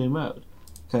playing this new mode.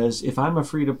 Because if I'm a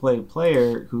free-to-play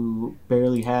player who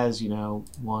barely has,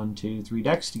 1, 2, 3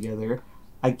 decks together,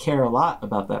 I care a lot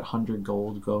about that 100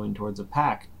 gold going towards a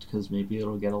pack, because maybe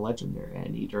it'll get a legendary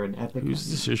Anteater, an epic. Whose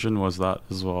decision was that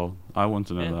as well? I want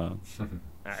to know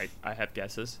that. I have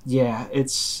guesses. Yeah,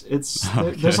 it's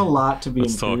okay. There's a lot to be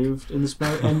improved in this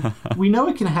mode, and we know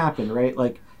it can happen, right?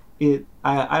 Like,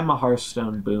 I'm a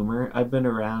Hearthstone boomer. I've been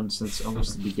around since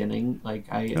almost the beginning.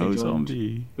 Like I joined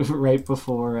zombie. right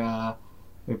before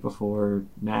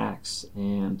Max,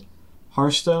 and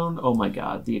Hearthstone. Oh my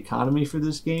God, the economy for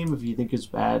this game, if you think it's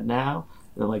bad now,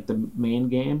 like the main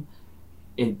game,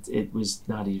 it was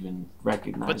not even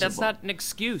recognizable. But that's not an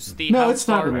excuse. It's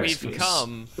not an we've excuse.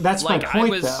 come. That's my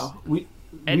point, though. We've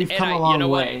come a long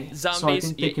way. Zombies, so I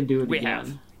think they can do it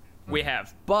again. We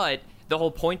have, but the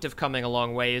whole point of coming a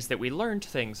long way is that we learned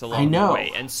things along the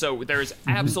way, and so there's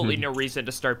absolutely no reason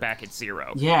to start back at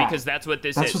zero. Yeah, because that's what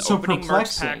this is. So opening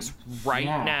merch packs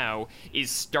now is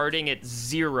starting at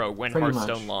 0 when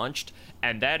Hearthstone launched,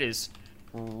 and that is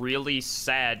really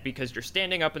sad because you're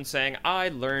standing up and saying, I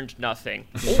learned nothing.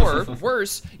 Or,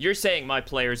 worse, you're saying my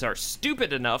players are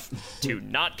stupid enough to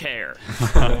not care.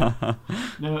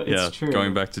 No, it's true.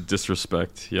 Going back to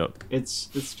disrespect, yep. It's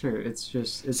true. It's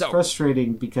just,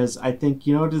 frustrating because I think,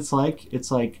 you know what it's like? It's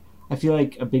like, I feel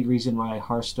like a big reason why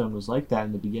Hearthstone was like that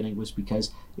in the beginning was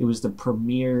because it was the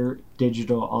premier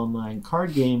digital online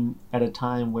card game at a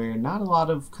time where not a lot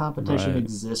of competition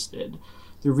existed.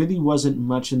 There really wasn't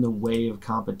much in the way of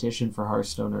competition for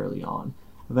Hearthstone early on.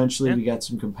 Eventually, we got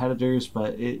some competitors,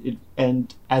 but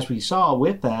and as we saw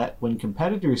with that, when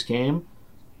competitors came,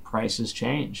 prices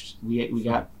changed. We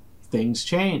got things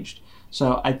changed.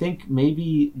 So I think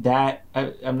maybe that,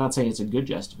 I'm not saying it's a good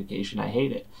justification, I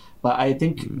hate it, but I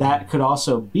think that could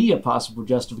also be a possible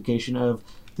justification of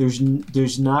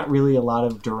there's not really a lot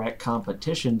of direct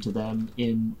competition to them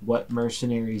in what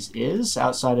Mercenaries is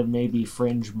outside of maybe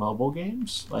fringe mobile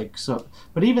games.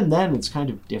 But even then, it's kind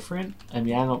of different. I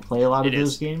mean, I don't play a lot of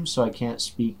those games, so I can't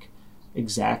speak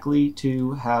exactly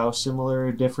to how similar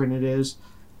or different it is.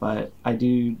 But I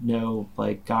do know,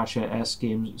 like, gacha-esque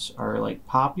games are, like,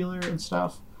 popular and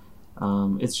stuff.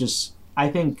 It's just, I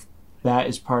think that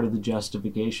is part of the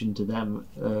justification to them,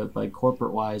 like,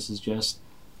 corporate-wise, is just,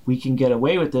 we can get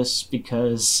away with this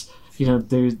because,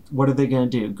 what are they going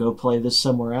to do? Go play this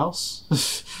somewhere else?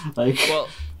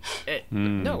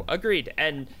 No, agreed.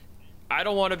 And I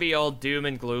don't want to be all doom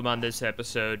and gloom on this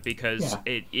episode because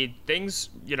there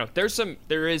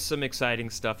is some exciting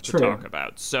stuff to talk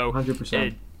about. So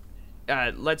 100%.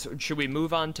 Should we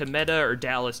move on to meta, or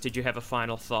Dallas, did you have a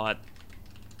final thought?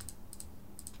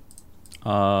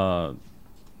 Hang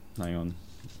on.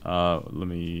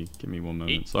 Give me 1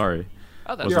 moment. Sorry.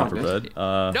 Oh, that's wasn't prepared.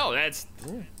 No, that's.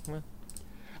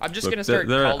 I'm just gonna start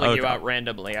calling you out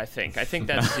randomly. I think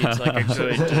that seems like a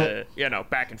good,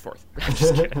 back and forth.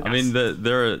 Just kidding. I mean,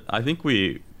 I think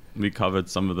we covered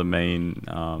some of the main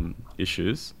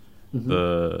issues.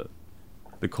 The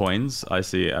coins I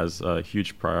see as a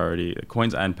huge priority.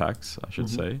 Coins and packs, I should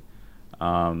say,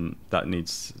 that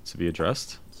needs to be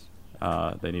addressed.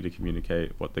 They need to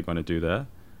communicate what they're going to do there.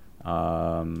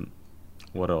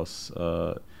 What else?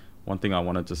 One thing I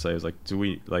wanted to say is like, do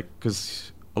we like,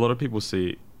 because a lot of people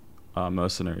see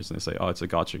Mercenaries and they say, oh, it's a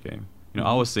gacha game. You know,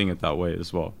 I was seeing it that way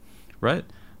as well, right?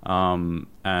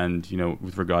 And you know,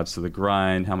 with regards to the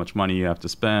grind, how much money you have to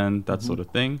spend, that sort of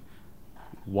thing.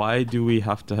 Why do we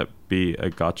have to be a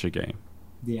gacha game?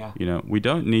 Yeah. You know, we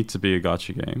don't need to be a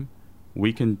gacha game.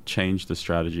 We can change the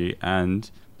strategy, and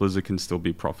Blizzard can still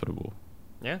be profitable.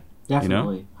 Yeah.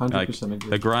 Definitely. You know? 100% agree.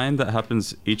 The grind that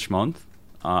happens each month,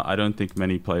 I don't think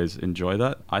many players enjoy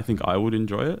that. I think I would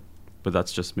enjoy it, but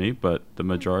that's just me. But the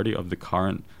majority of the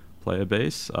current player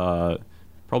base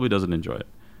probably doesn't enjoy it.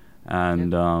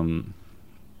 And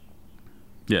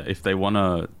yeah, if they want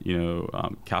to, you know,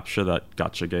 capture that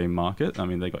gacha game market, I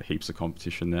mean, they got heaps of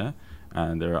competition there.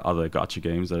 And there are other gacha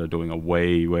games that are doing a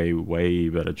way, way, way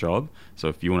better job. So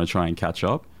if you want to try and catch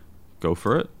up, go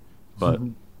for it. But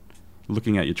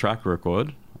looking at your track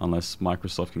record, unless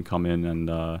Microsoft can come in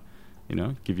and, you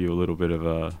know, give you a little bit of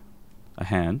a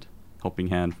helping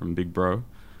hand from Big Bro,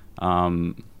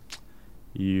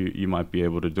 you might be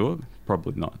able to do it.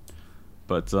 Probably not.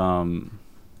 But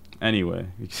anyway,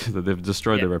 they've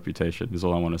destroyed their reputation, is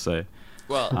all I want to say.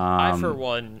 Well, I, for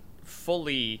one,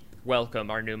 fully welcome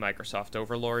our new Microsoft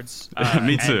overlords.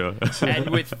 Me too.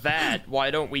 And with that, why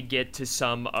don't we get to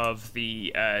some of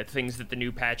the things that the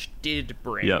new patch did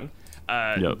bring? Yep.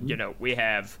 You know, we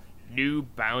have new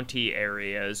bounty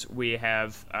areas. We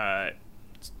have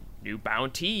new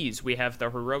bounties. We have the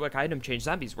heroic item change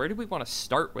zombies. Where do we want to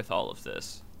start with all of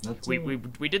this?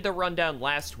 We did the rundown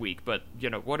last week, but, you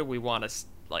know, what do we want to,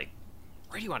 like,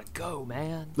 where do you want to go,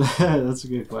 man? That's a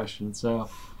good question. So,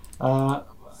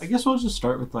 I guess we'll just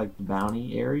start with like the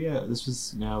bounty area. This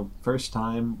was, you know, first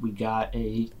time we got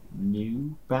a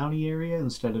new bounty area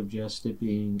instead of just it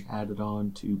being added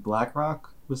on to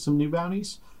Blackrock with some new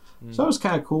bounties. So that was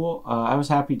kind of cool. I was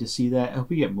happy to see that. I hope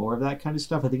we get more of that kind of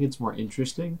stuff. I think it's more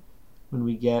interesting when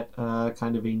we get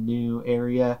kind of a new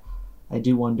area. I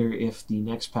do wonder if the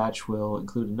next patch will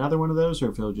include another one of those or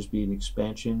if it'll just be an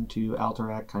expansion to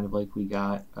Alterac, kind of like we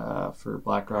got for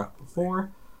Blackrock before.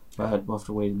 But we'll have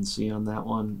to wait and see on that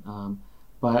one.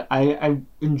 But I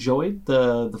enjoyed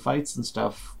the fights and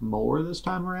stuff more this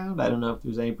time around. I don't know if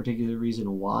there's any particular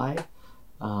reason why.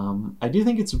 I do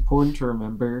think it's important to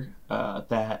remember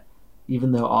that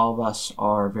even though all of us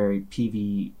are very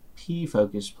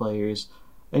PvP-focused players,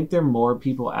 I think there are more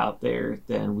people out there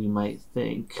than we might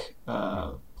think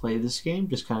play this game,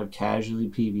 just kind of casually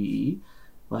PvE.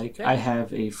 Like, I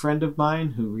have a friend of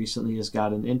mine who recently has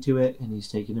gotten into it, and he's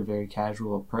taken a very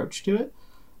casual approach to it.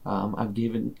 I've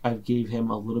gave him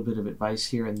a little bit of advice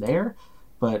here and there,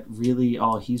 but really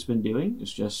all he's been doing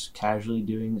is just casually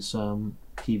doing some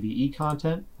PvE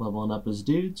content, leveling up his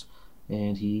dudes,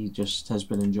 and he just has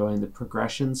been enjoying the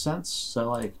progression sense.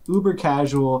 So, like, uber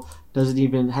casual, hasn't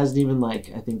even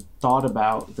like, I think, thought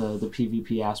about the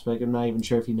PvP aspect. I'm not even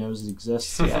sure if he knows it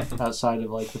exists yet, outside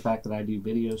of like the fact that I do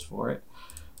videos for it.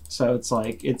 So it's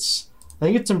like, I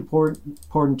think it's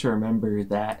important to remember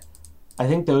that I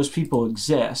think those people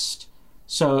exist.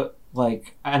 So,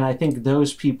 like, and I think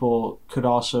those people could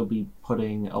also be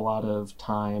putting a lot of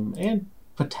time and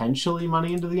potentially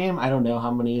money into the game. I don't know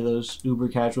how many of those uber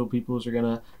casual people are going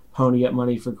to pony up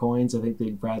money for coins. I think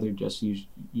they'd rather just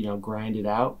grind it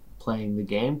out playing the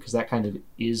game, because that kind of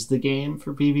is the game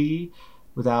for PvE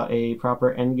without a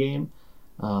proper end game.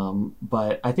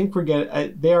 But I think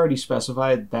they already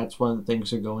specified that's one of the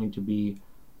things they're going to be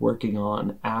working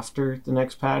on after the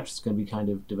next patch. It's going to be kind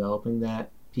of developing that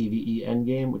PvE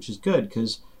endgame, which is good,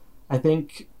 because I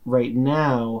think right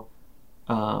now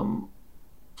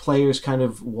players kind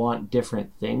of want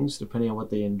different things depending on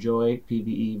what they enjoy,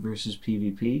 PvE versus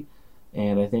PvP.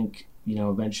 And I think, you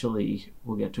know, eventually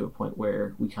we'll get to a point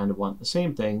where we kind of want the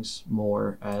same things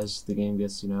more as the game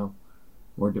gets, you know,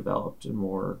 more developed and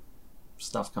more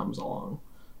stuff comes along.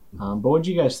 But what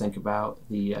do you guys think about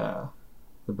the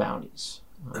bounties?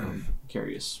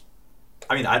 Curious.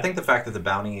 I mean, I think the fact that the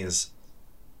bounties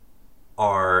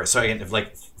are, so again, if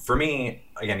like for me,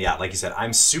 again, yeah, like you said,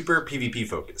 I'm super PvP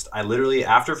focused. I literally,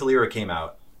 after Valera came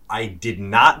out, I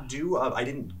didn't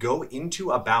go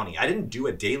into a bounty. I didn't do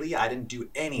a daily. I didn't do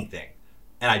anything.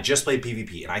 And I just played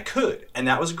PvP, and I could, and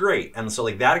that was great. And so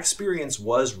like that experience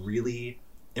was really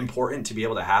important to be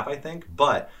able to have, I think.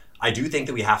 But I do think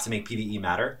that we have to make PvE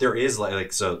matter. There is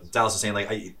like so Dallas was saying, like,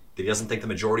 he doesn't think the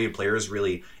majority of players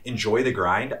really enjoy the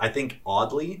grind. I think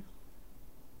oddly,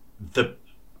 the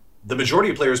majority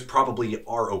of players probably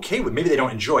are okay with, maybe they don't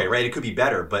enjoy it, right? It could be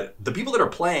better, but the people that are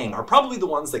playing are probably the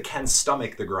ones that can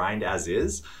stomach the grind as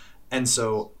is. And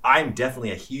so I'm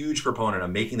definitely a huge proponent of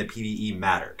making the PvE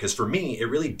matter, because for me, it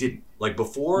really didn't. Like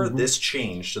before this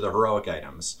change to the heroic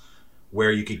items,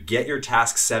 where you could get your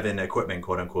task 7 equipment,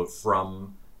 quote unquote,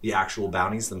 from the actual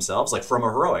bounties themselves, like from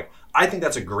a heroic, I think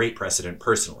that's a great precedent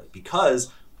personally,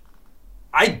 because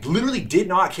I literally did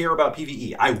not care about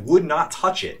PvE. I would not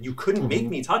touch it. You couldn't make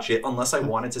me touch it unless I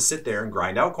wanted to sit there and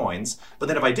grind out coins. But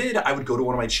then if I did, I would go to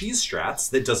one of my cheese strats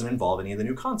that doesn't involve any of the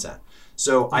new content.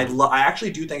 So I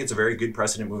actually do think it's a very good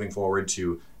precedent moving forward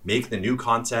to make the new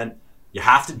content. You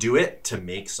have to do it to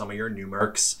make some of your new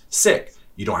mercs sick.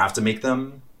 You don't have to make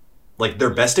them... Like,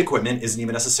 their best equipment isn't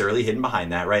even necessarily hidden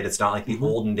behind that, right? It's not like the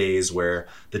olden days where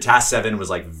the Task 7 was,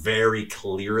 like, very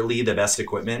clearly the best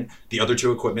equipment. The other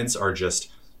 2 equipments are just,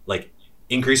 like,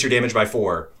 increase your damage by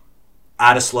 4,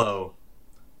 add a slow,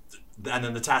 and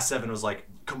then the Task 7 was, like,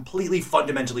 completely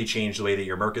fundamentally changed the way that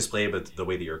your Merc is played, but the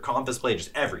way that your Comp is played, just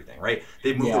everything, right?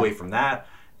 They've moved away from that,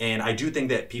 and I do think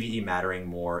that PvE mattering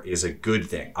more is a good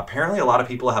thing. Apparently, a lot of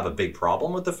people have a big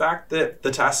problem with the fact that the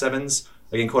Task 7s,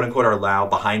 again, quote unquote, are allowed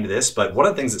behind this. But one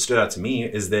of the things that stood out to me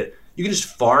is that you can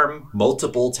just farm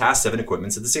multiple Task 7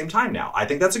 equipments at the same time now. I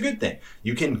think that's a good thing.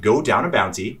 You can go down a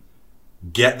bounty,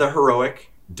 get the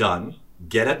heroic done,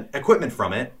 get an equipment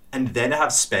from it, and then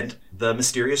have spent the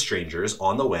mysterious strangers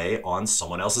on the way on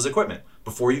someone else's equipment.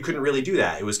 Before, you couldn't really do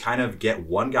that. It was kind of get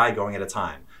one guy going at a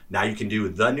time. Now you can do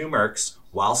the new mercs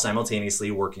while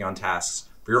simultaneously working on tasks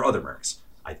for your other mercs.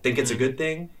 I think it's a good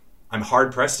thing. I'm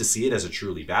hard-pressed to see it as a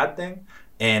truly bad thing.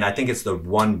 And I think it's the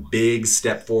one big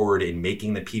step forward in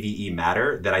making the PvE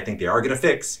matter that I think they are going to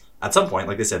fix at some point.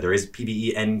 Like I said, there is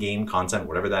PvE endgame content,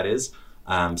 whatever that is.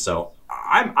 So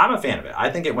I'm a fan of it. I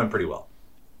think it went pretty well.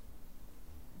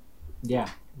 Yeah,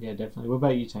 definitely. What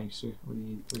about you, Tankster? What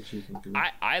did you think of it?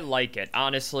 I like it.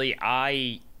 Honestly,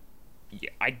 I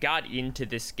got into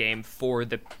this game for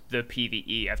the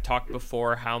PvE. I've talked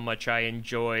before how much I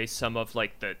enjoy some of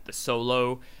like the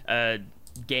solo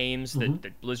games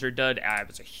that Blizzard did. I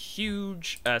was a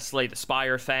huge Slay the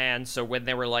Spire fan, so when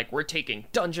they were like, we're taking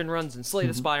dungeon runs and Slay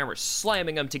the Spire and we're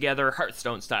slamming them together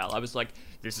Hearthstone style, I was like,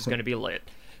 this is going to be lit.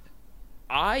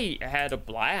 I had a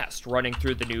blast running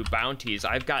through the new bounties.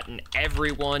 I've gotten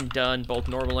everyone done, both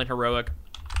normal and heroic,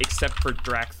 except for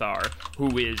Drakthar,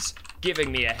 who is giving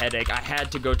me a headache. I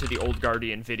had to go to the Old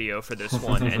Guardian video for this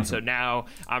one, and so now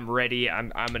I'm ready. I'm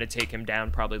going to take him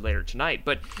down probably later tonight.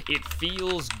 But it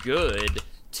feels good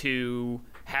to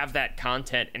have that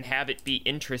content and have it be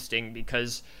interesting,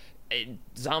 because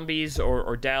zombies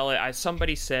or Dala,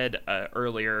 somebody said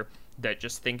earlier that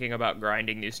just thinking about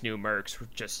grinding these new mercs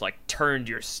just like turned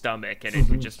your stomach, and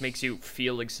it just makes you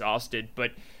feel exhausted.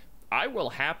 But I will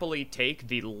happily take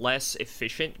the less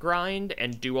efficient grind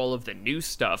and do all of the new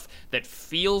stuff that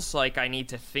feels like I need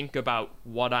to think about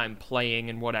what I'm playing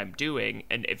and what I'm doing,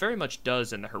 and it very much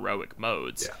does in the heroic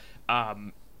modes.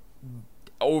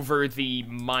 Over the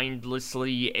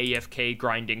mindlessly AFK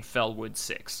grinding Fellwood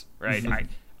 6, right?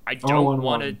 I don't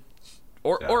want to...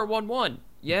 Or 1-1.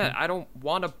 Yeah, I don't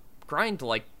want to grind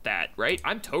like that, right?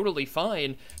 I'm totally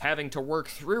fine having to work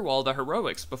through all the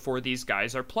heroics before these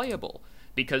guys are playable,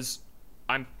 because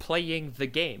I'm playing the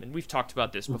game, and we've talked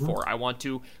about this before. I want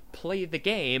to play the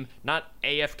game, not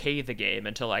AFK the game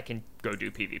until I can go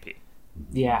do PvP.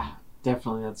 Yeah,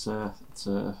 definitely. That's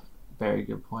a very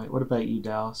good point. What about you,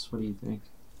 Dallas? What do you think?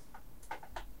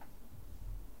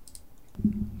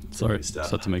 Sorry, just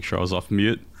had to make sure I was off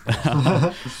mute.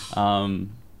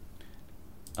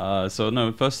 So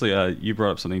no, firstly, you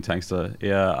brought up something, Tankster.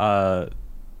 Yeah,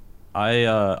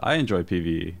 I enjoy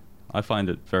PvE. I find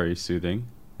it very soothing.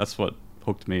 That's what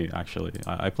hooked me, actually.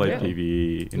 I played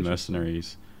PvE in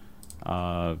Mercenaries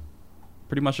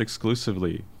pretty much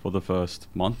exclusively for the first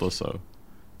month or so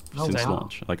since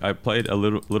launch. Like, I played a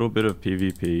little bit of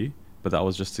PvP, but that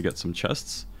was just to get some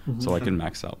chests so I can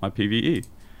max out my PvE.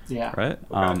 Yeah. Right?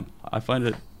 Okay. I find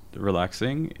it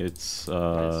relaxing. It's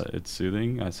it's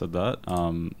soothing. I said that.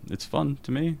 It's fun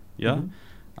to me. Yeah.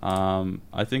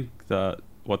 I think that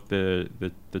what they're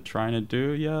trying to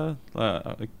do,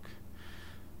 like,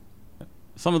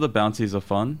 some of the bounties are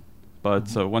fun,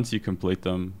 but once you complete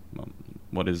them,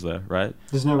 what is there, right?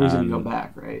 There's no reason to go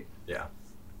back, right? Yeah.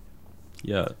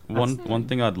 Yeah. One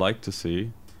thing I'd like to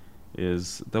see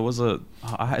is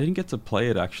I didn't get to play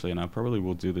it actually, and I probably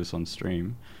will do this on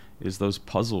stream, is those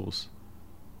puzzles.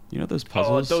 You know those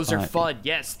puzzles? Oh, those are fun.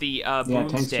 Yes, the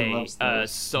Boomsday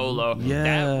solo. Yeah.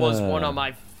 That was one of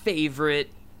my favorite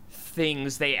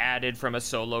things they added from a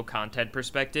solo content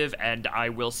perspective, and I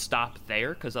will stop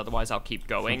there because otherwise I'll keep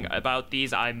going about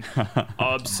these. I'm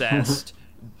obsessed.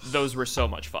 Those were so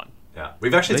much fun. Yeah,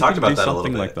 we've actually They talked can about do that a little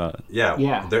something bit. like that. Yeah,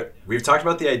 Yeah. we've talked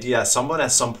about the idea. Someone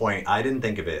at some point, I didn't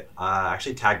think of it. I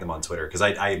actually tagged them on Twitter because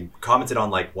I commented on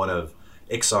like one of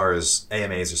Ixar's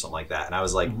AMAs or something like that, and I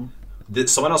was like,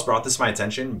 someone else brought this to my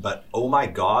attention, but oh my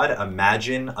god,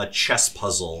 imagine a chess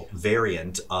puzzle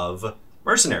variant of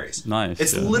Mercenaries. Nice.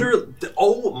 It's yeah. literally,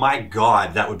 oh my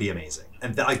god, that would be amazing.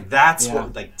 And that's Yeah.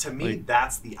 what, like, to me, Like-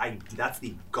 that's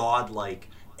the godlike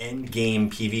end game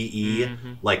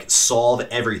PvE, like solve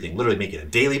everything. Literally make it a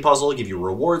daily puzzle, give you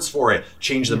rewards for it,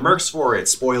 change the mercs for it,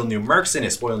 spoil new mercs in it,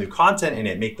 spoil new content in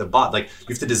it, make the bot, like, you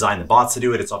have to design the bots to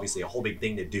do it. It's obviously a whole big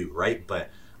thing to do, right?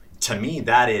 But to me,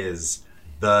 that is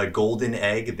the golden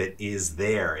egg that is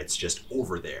there. It's just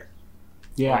over there.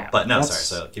 Yeah. But no, that's-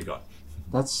 sorry, so keep going.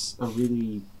 That's a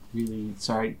really,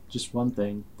 sorry, just one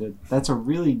thing. That's a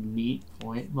really neat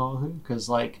point, Malahu, because,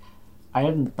 like, I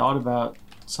hadn't thought about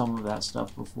some of that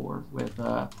stuff before with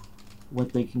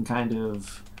what they can kind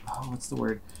of, what's the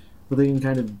word? What they can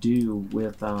kind of do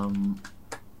with, God,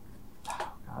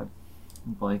 I'm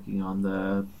blanking on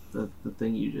the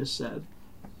thing you just said.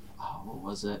 Oh, what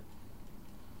was it?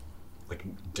 Like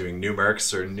doing new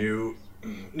mercs or new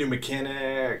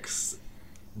mechanics.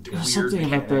 There's Weird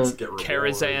something about mechanics, the get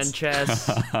rewards. Karazhan chess.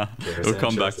 We'll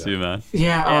come back to you, man.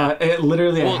 Yeah, it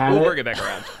literally I had We'll it. bring it back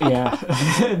around. Yeah,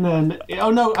 and then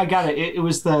no, I got it. It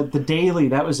was the daily.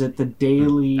 That was it. The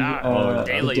daily, the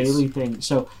dailies. daily thing.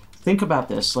 So think about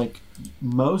this. Like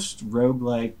most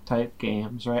roguelike type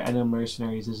games, right? I know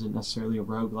Mercenaries isn't necessarily a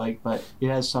roguelike, but it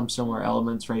has some similar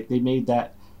elements, right? They made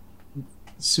that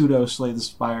pseudo Slay the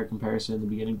Spire comparison in the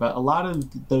beginning, but a lot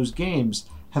of those games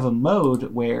have a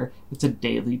mode where it's a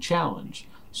daily challenge.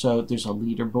 So there's a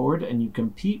leaderboard and you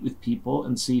compete with people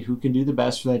and see who can do the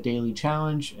best for that daily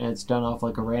challenge, and it's done off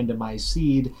like a randomized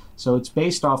seed. So it's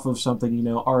based off of something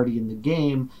already in the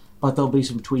game, but there'll be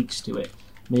some tweaks to it.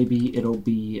 Maybe it'll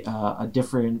be a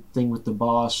different thing with the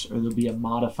boss, or there'll be a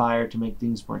modifier to make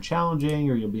things more challenging,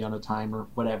 or you'll be on a timer,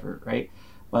 whatever, right?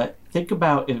 But think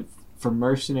about if for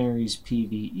Mercenaries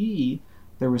PvE,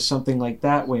 there was something like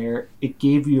that where it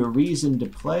gave you a reason to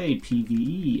play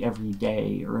PvE every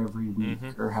day or every week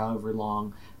or however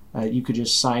long. You could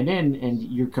just sign in and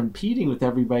you're competing with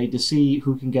everybody to see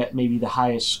who can get maybe the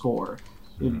highest score.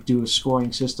 Do a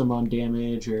scoring system on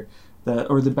damage or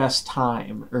the best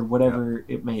time or whatever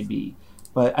it may be.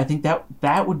 But I think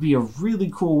that would be a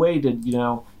really cool way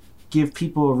to give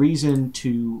people a reason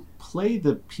to play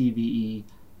the PvE,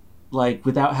 like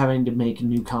without having to make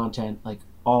new content like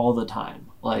all the time.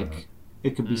 Like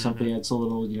it could be something that's a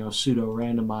little pseudo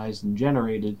randomized and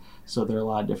generated, so there are a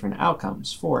lot of different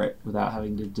outcomes for it without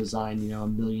having to design a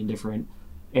million different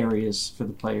areas for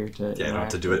the player to you don't have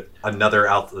interact to do with. it another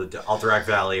Alterac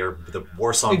Valley or the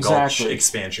Warsong Exactly. Gulch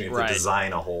expansion. You have to Right.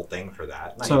 design a whole thing for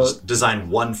that. No, So- you just design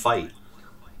one fight.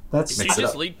 That's Mix You it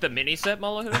just up. leaked the mini set,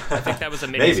 Malahu? I think that was a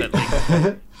mini Maybe. set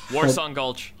leak. Warsong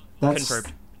Gulch.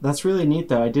 Confirmed. That's really neat,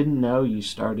 though. I didn't know you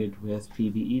started with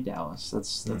PvE, Dallas.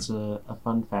 That's a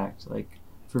fun fact. Like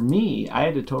for me, I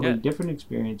had a totally Yeah. different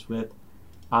experience with.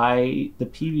 The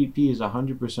PvP is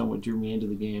 100% what drew me into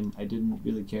the game. I didn't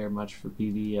really care much for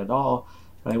PvE at all,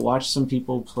 but I watched some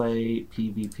people play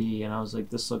PvP, and I was like,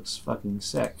 this looks fucking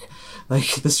sick.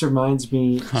 Like this reminds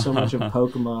me so much of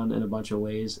Pokemon in a bunch of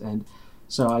ways, and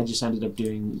so I just ended up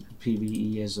doing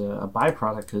PvE as a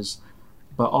byproduct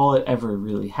but all it ever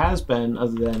really has been,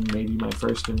 other than maybe my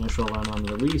first initial run on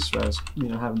release where I was,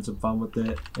 having some fun with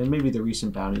it, and maybe the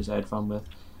recent bounties I had fun with.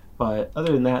 But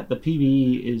other than that, the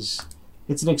PvE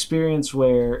it's an experience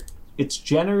where it's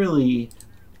generally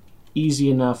easy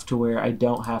enough to where I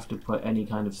don't have to put any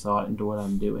kind of thought into what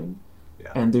I'm doing.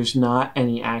 Yeah. And there's not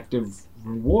any active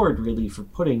reward really for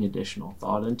putting additional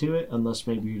thought into it, unless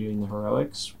maybe you're doing the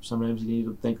heroics. Sometimes you need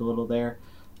to think a little there,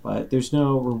 but there's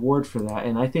no reward for that.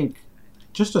 And I think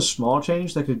just a small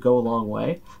change that could go a long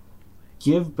way.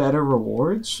 Give better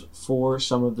rewards for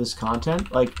some of this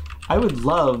content. Like, I would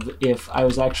love if I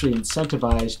was actually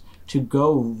incentivized to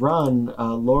go run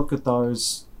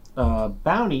Lorcathar's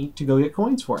bounty to go get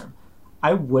coins for him.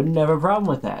 I wouldn't have a problem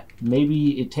with that.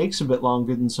 Maybe it takes a bit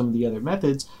longer than some of the other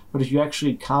methods, but if you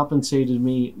actually compensated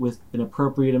me with an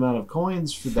appropriate amount of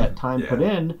coins for that time put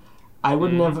in, I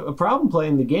wouldn't have a problem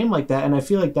playing the game like that, and I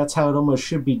feel like that's how it almost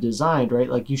should be designed, right?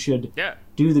 Like, you should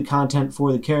do the content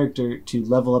for the character to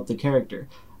level up the character.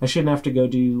 I shouldn't have to go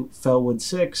do Felwood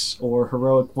 6 or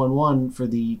Heroic 1-1 for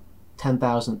the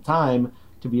 10,000th time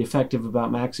to be effective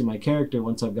about maxing my character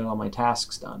once I've got all my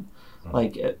tasks done.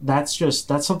 Like, that's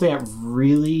something that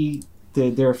really...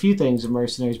 There are a few things in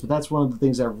Mercenaries, but that's one of the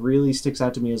things that really sticks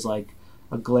out to me as, like,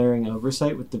 a glaring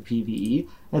oversight with the PvE.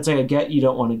 And it's like, I get you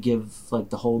don't want to give like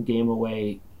the whole game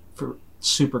away for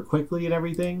super quickly and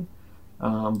everything.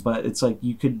 But it's like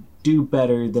you could do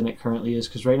better than it currently is,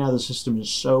 because right now the system is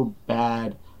so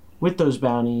bad with those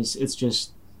bounties. It's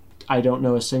just, I don't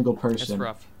know a single person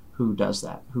who does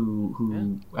that,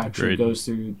 who actually goes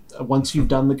through. Once you've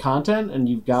done the content and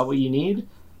you've got what you need,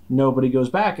 nobody goes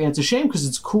back. And it's a shame because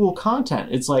it's cool content.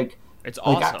 It's like, it's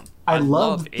awesome. I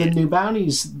love the new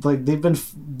bounties. Like,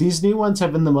 these new ones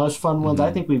have been the most fun ones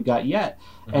I think we've got yet.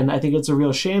 And I think it's a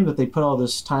real shame that they put all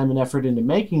this time and effort into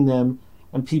making them,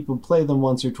 and people play them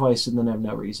once or twice and then have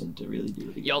no reason to really do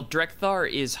it again. Yo,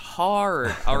 Drekthar is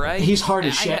hard, all right? He's hard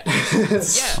as shit.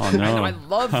 Oh, no. I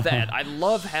love that. I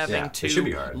love having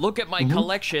to look at my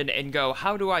collection and go,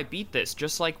 how do I beat this?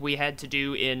 Just like we had to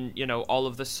do in, all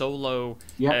of the solo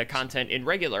content in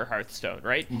regular Hearthstone,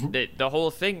 right? The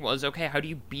whole thing was, okay, how do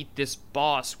you beat this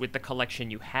boss with the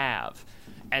collection you have?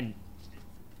 And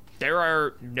there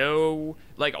are no,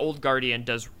 like, Old Guardian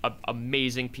does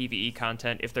amazing PvE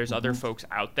content. If there's other folks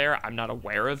out there, I'm not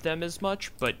aware of them as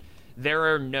much, but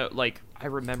there are no, like, I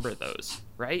remember those,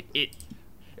 right?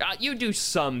 You do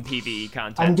some PvE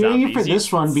content. I'm doing it for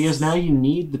this one because now you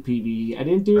need the PvE. I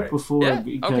didn't do it before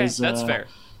because that's fair.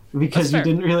 Because you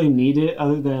didn't really need it,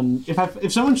 other than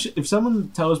if someone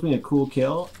tells me a cool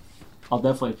kill, I'll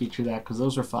definitely feature that because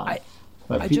those are fun.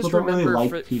 But people don't really like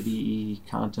PvE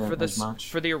content as much.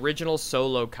 For the original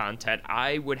solo content,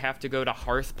 I would have to go to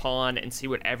Hearthpawn and see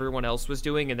what everyone else was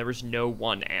doing, and there was no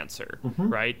one answer,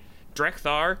 right?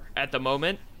 Drekthar, at the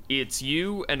moment, it's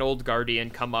you and Old Guardian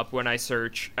come up when I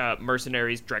search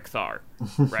Mercenaries Drekthar,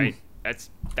 right?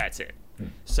 That's it.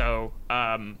 So,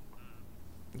 there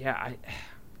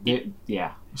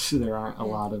aren't a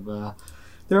lot of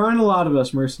there aren't a lot of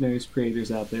us Mercenaries creators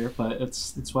out there, but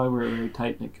it's why we're a very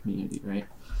tight-knit community, right?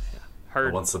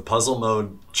 Once the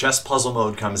chess puzzle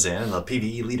mode comes in, and the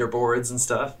PvE leaderboards and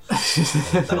stuff,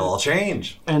 that'll all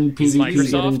change. And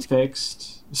PvE's getting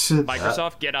fixed.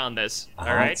 Microsoft, get on this, all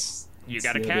right? You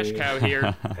got a cash cow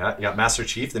here. Yeah, you got Master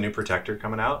Chief, the new Protector,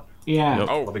 coming out. Yeah. Yep.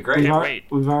 Oh, that'll be great.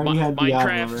 We've already had Minecraft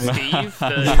Diablo, right? Steve,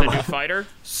 the new fighter,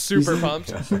 super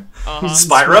pumped. Spyro?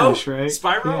 Spanish, right?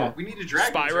 Spyro? Yeah. We need a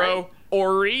dragon. Spyro,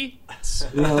 Ori.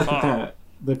 The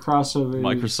crossover.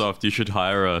 Microsoft, you should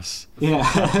hire us.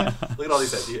 Yeah. Look at all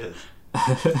these ideas.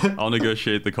 I'll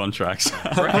negotiate the contracts.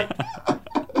 Right.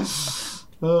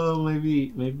 Oh, maybe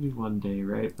one day,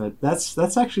 right? But that's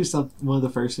actually one of the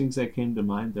first things that came to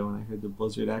mind, though, when I heard the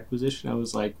Blizzard acquisition. I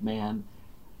was like, man,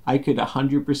 I could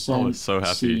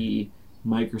 100% see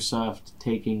Microsoft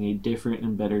taking a different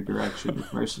and better direction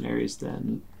with Mercenaries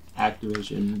than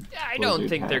Activision. I don't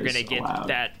think they're going to get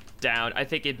that down. I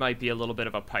think it might be a little bit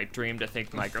of a pipe dream to think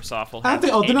Microsoft will have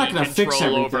they're not going to fix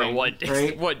everything over what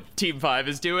right? what Team 5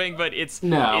 is doing, but it's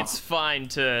fine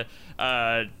to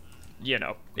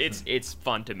it's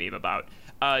fun to meme about.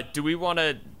 Do we want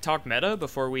to talk meta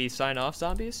before we sign off,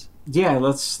 zombies? Yeah,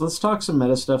 let's talk some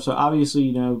meta stuff. So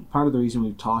obviously, part of the reason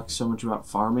we've talked so much about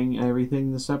farming and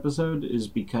everything this episode is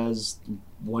because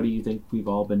what do you think we've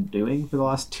all been doing for the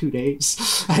last 2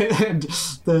 days? And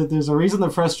there's a reason the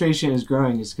frustration is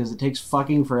growing is because it takes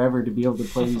fucking forever to be able to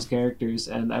play these characters,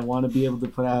 and I want to be able to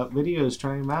put out videos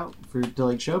trying them out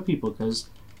to show people, because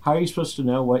how are you supposed to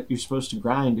know what you're supposed to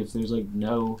grind if there's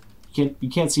you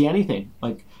can't see anything?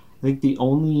 Like, I think the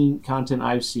only content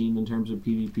I've seen in terms of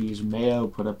PvP is Mayo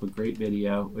put up a great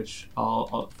video, which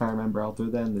if I remember, I'll throw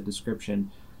that in the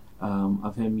description,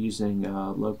 of him using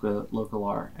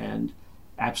Localar and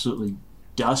absolutely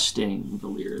dusting the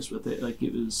Leers with it. Like,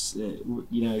 it was,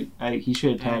 he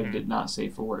should have tagged it not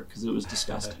safe for work because it was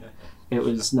disgusting. It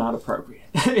was not appropriate.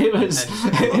 It was.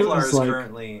 Localar is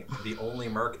currently the only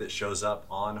merc that shows up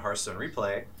on Hearthstone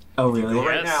Replay. Oh, really? You go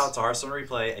right now to Hearthstone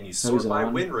Replay and you sort by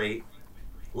win rate.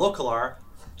 Localar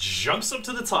jumps up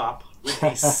to the top with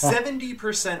a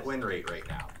 70% win rate right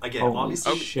now. Again,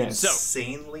 obviously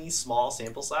insanely small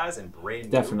sample size and brand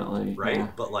new. Definitely, right? Yeah.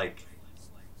 But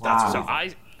that's so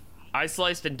I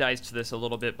sliced and diced this a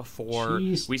little bit before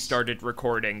we started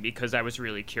recording because I was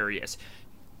really curious.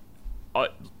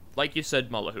 Like you said,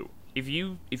 Mullahu, if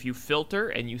you filter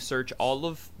and you search all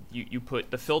of you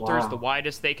put the filters the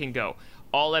widest they can go.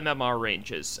 All MMR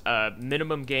ranges,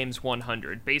 minimum games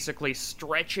 100, basically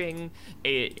stretching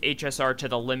HSR to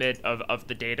the limit of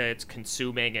the data it's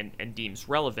consuming and deems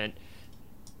relevant.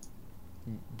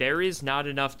 There is not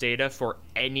enough data for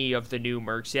any of the new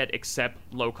mercs yet except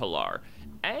Localar.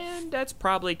 And that's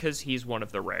probably because he's one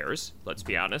of the rares, let's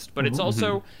be honest. But it's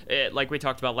also, like we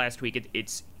talked about last week,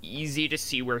 it's easy to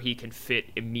see where he can fit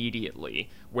immediately,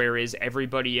 whereas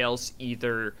everybody else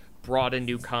either brought a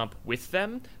new comp with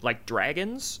them, like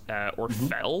Dragons or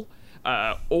Fell,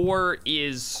 or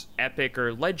is epic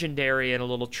or legendary and a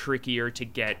little trickier to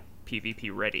get PvP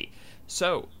ready.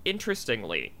 So,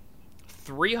 interestingly,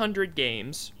 300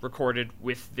 games recorded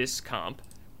with this comp.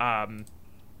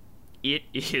 It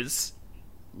is,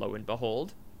 lo and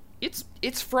behold, it's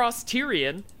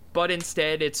Frosterian, but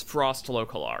instead it's Frost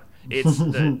Localar. It's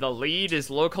the lead is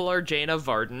Localar Jaina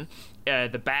Varden.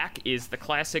 The back is the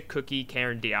classic cookie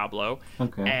Karen Diablo.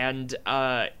 Okay. And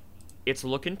it's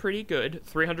looking pretty good.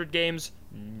 300 games,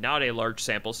 not a large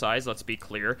sample size, let's be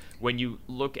clear. When you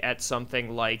look at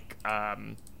something like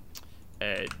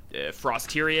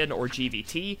Frosterian or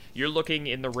GVT, you're looking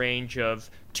in the range of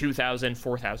 2,000,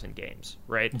 4,000 games,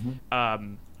 right?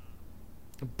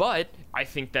 But I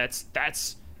think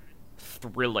that's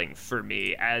thrilling for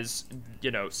me as,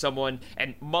 someone,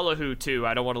 and Mullahu too,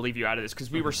 I don't want to leave you out of this,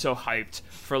 because we were so hyped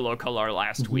for Localar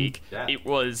last week. Yeah. It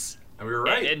was... And we were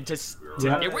right.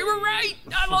 We were right.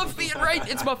 I love being right.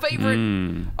 It's my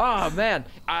favorite. Oh man,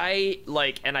 I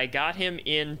got him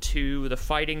into the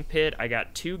fighting pit. I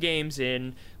got 2 games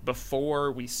in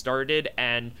before we started,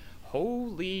 and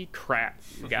holy crap,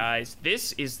 you guys!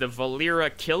 This is the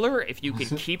Valera killer if you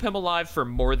can keep him alive for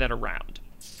more than a round.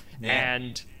 Man.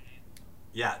 And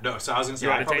yeah, no. So I was gonna say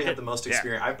I probably had the most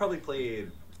experience. I've probably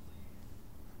played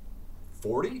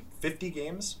 40, 50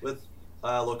 games with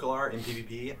Localar in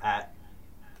PvP at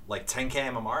like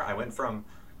 10k MMR. I went from,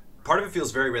 part of it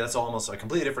feels very weird. That's almost a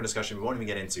completely different discussion we won't even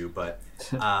get into, but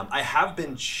I have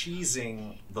been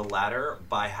cheesing the ladder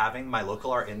by having my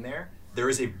Localar in there. There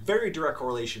is a very direct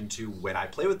correlation to when I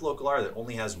play with Localar that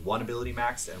only has 1 ability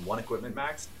maxed and 1 equipment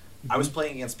maxed. I was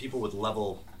playing against people with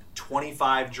level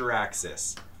 25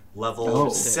 Jiraxis,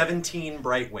 level 17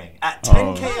 Brightwing at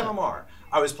 10k MMR.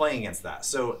 I was playing against that.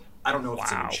 So I don't know if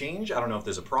it's a new change. I don't know if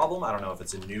there's a problem. I don't know if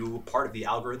it's a new part of the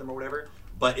algorithm or whatever.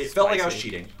 But it felt like I was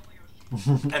cheating.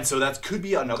 And so that could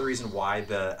be another reason why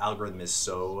the algorithm is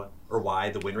why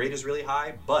the win rate is really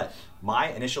high. But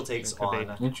my initial takes on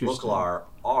Localar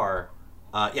are,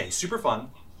 he's super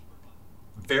fun.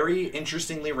 Very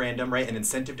interestingly random, right? An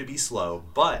incentive to be slow.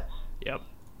 But... Yep.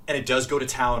 And it does go to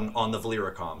town on the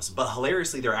Valera comms. But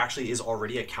hilariously, there actually is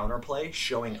already a counterplay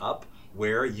showing up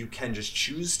where you can just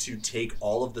choose to take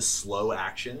all of the slow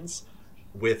actions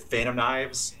with Phantom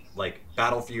Knives, like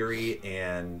Battle Fury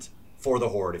and For the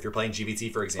Horde. If you're playing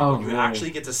GVT, for example, you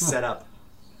actually get to set up.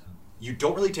 You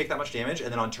don't really take that much damage,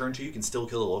 and then on turn 2, you can still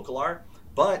kill the Localar.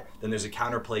 But then there's a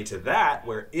counterplay to that,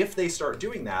 where if they start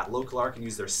doing that, Localar can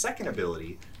use their second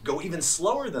ability, go even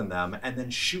slower than them, and then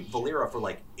shoot Valera for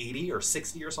like 80 or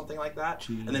 60 or something like that.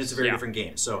 Jeez. And then it's a very different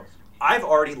game. So I've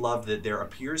already loved that there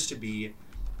appears to be...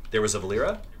 There was a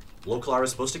Valera. Localar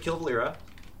was supposed to kill Valera.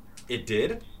 It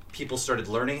did. People started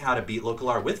learning how to beat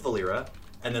Localar with Valera.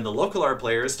 And then the Localar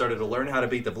players started to learn how to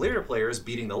beat the Valera players,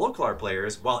 beating the Localar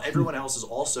players, while everyone else is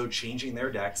also changing their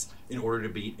decks in order to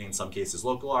beat, in some cases,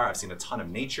 Localar. I've seen a ton of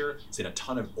Nature, seen a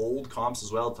ton of old comps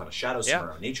as well, a ton of Shadow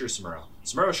Samuro, Nature Samuro.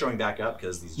 Samuro showing back up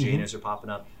because these Jainas are popping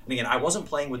up. And again, I wasn't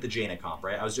playing with the Jaina comp,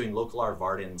 right? I was doing Localar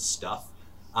Varden stuff.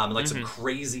 Some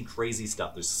crazy, crazy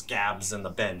stuff. There's scabs on the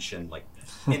bench and like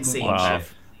insane shit.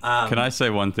 Can I say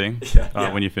one thing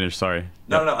when you finish? Sorry.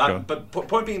 No. But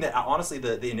point being that honestly,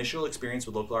 the initial experience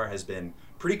with Localar has been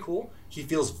pretty cool. He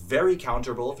feels very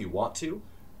counterable if you want to,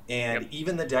 and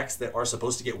even the decks that are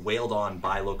supposed to get wailed on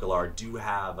by Localar do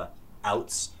have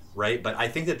outs, right? But I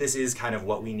think that this is kind of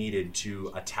what we needed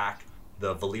to attack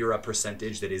the Valera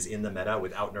percentage that is in the meta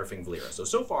without nerfing Valera.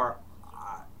 So far,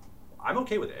 I'm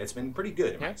okay with it. It's been pretty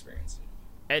good in my experience.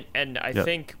 And I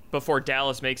think before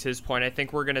Dallas makes his point, I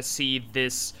think we're going to see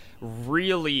this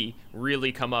really,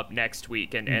 really come up next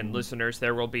week. And listeners,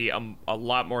 there will be a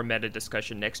lot more meta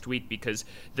discussion next week because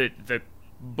the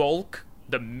bulk,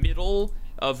 the middle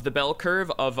of the bell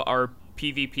curve of our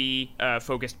PvP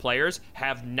focused players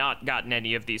have not gotten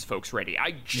any of these folks ready.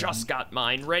 I just got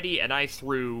mine ready, and I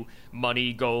threw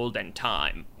money, gold, and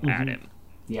time at him.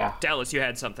 Yeah. Dallas, you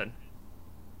had something.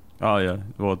 Oh, yeah.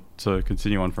 Well, to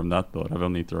continue on from that thought, I've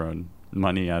only thrown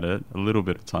money at it, a little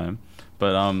bit of time.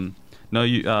 But, no,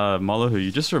 Mullahu,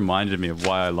 you just reminded me of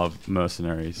why I love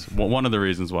Mercenaries. One of the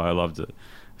reasons why I loved it.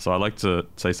 So I'd like to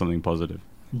say something positive.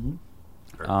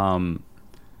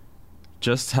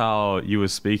 Just how you were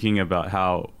speaking about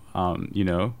how,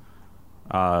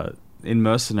 in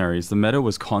Mercenaries, the meta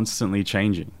was constantly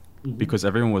changing because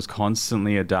everyone was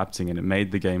constantly adapting, and it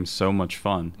made the game so much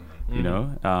fun, you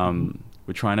know?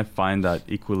 We're trying to find that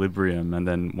equilibrium, and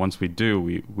then once we do,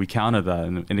 we counter that,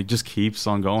 and it just keeps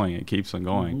on going. It keeps on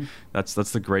going. That's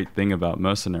the great thing about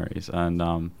Mercenaries. And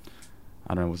I don't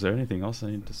know. Was there anything else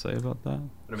I need to say about that?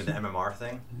 I mean, the MMR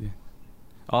thing. Yeah.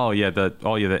 The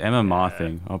MMR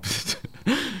thing.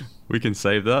 We can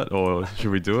save that, or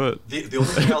should we do it? The only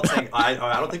thing I'll take, I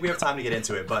don't think we have time to get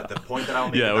into it, but the point that I'll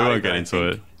make Yeah, we won't get into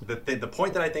it. The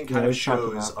point that I think kind of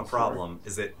shows a problem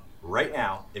is that right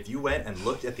now, if you went and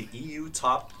looked at the EU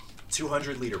top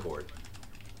 200 leaderboard,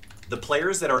 the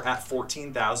players that are at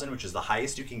 14,000, which is the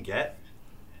highest you can get,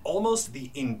 almost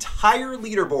the entire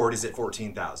leaderboard is at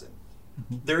 14,000.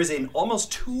 There is an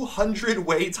almost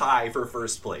 200-way tie for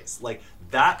first place. Like,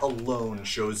 that alone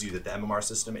shows you that the MMR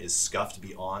system is scuffed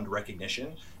beyond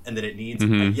recognition and that it needs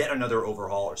yet another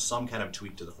overhaul or some kind of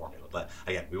tweak to the formula. But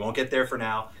again, we won't get there for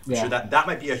now. I'm sure that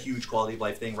might be a huge quality of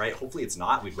life thing, right? Hopefully it's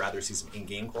not. We'd rather see some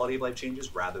in-game quality of life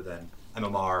changes rather than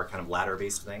MMR kind of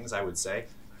ladder-based things, I would say.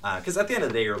 Because at the end of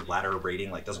the day, your ladder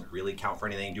rating doesn't really count for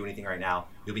anything, do anything right now.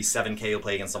 You'll be 7K, you'll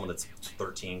play against someone that's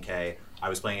 13K. I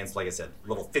was playing against, like I said,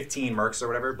 level 15 mercs or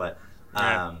whatever, but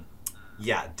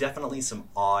yeah, definitely some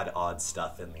odd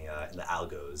stuff in the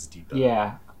algos deep.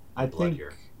 Yeah, I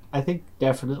think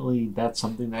definitely that's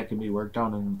something that can be worked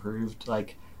on and improved.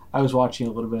 Like, I was watching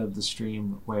a little bit of the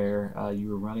stream where you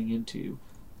were running into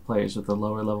players with the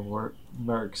lower level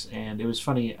mercs, and it was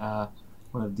funny.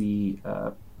 One of the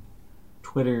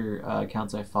Twitter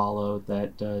accounts I follow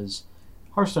that does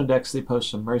Hearthstone decks, they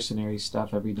post some Mercenaries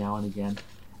stuff every now and again.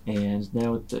 And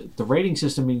now with the rating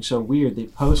system being so weird, they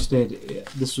posted,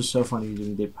 this was so funny to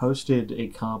me, they posted a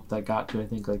comp that got to, I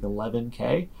think, like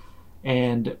 11K,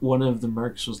 and one of the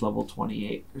mercs was level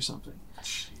 28 or something.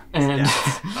 Jeez, and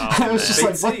I was just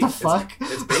like, what the fuck?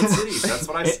 It's Bait City. That's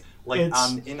what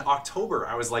in October,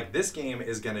 I was like, this game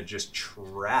is going to just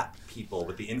trap people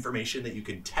with the information that you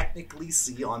can technically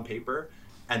see on paper,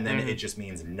 and then it just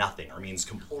means nothing or means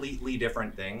completely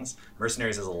different things.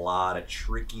 Mercenaries has a lot of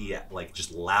tricky,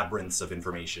 just labyrinths of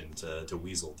information to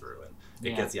weasel through, and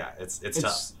it gets it's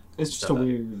tough. It's just a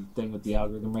weird thing with the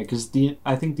algorithm, right? Because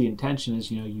I think the intention is,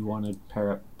 you want to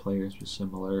pair up players with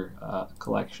similar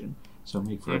collection, so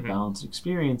make for a balanced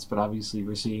experience. But obviously,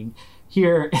 we're seeing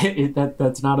here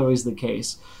that's not always the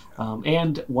case.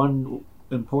 And one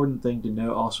important thing to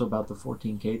know also about the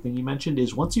 14K thing you mentioned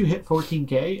is once you hit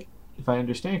 14K, if I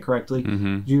understand correctly,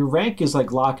 your rank is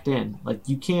locked in. Like,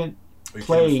 you can't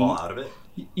play. You can't fall out of it.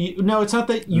 No, it's not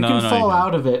that you can fall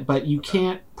out of it, but you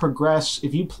can't progress.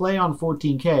 If you play on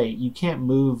 14K, you can't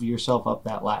move yourself up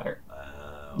that ladder.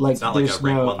 It's not there's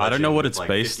no. I don't know what it's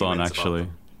based on, actually.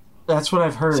 That's what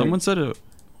I've heard. Someone said it.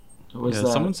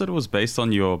 Someone said it was based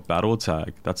on your battle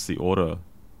tag. That's the order.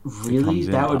 Really?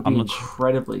 That would be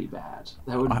incredibly bad.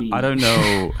 That would be. I don't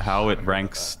know how it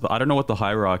ranks. I don't know what the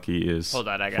hierarchy is for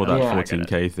that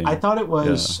 14K thing. I thought it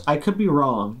was. Yeah. I could be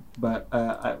wrong, but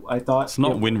I thought it's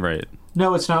not win rate.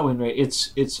 No, it's not win rate.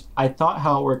 It's. I thought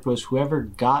how it worked was whoever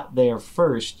got there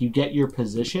first, you get your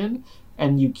position,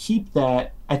 and you keep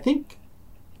that. I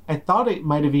thought it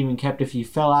might have even kept if you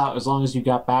fell out as long as you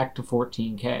got back to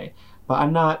 14K. But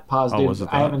I'm not positive.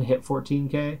 I haven't hit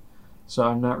 14K. So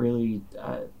I'm not really.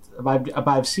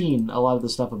 I've seen a lot of the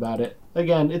stuff about it.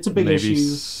 Again, it's a big issue. Maybe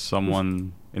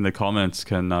someone in the comments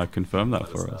can confirm that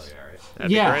for us.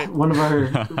 Yeah, one of our.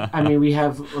 I mean, we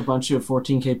have a bunch of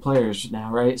 14K players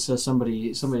now, right? So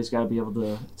somebody's got to be able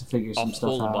to figure some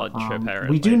stuff out. Apparently.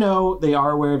 We do know they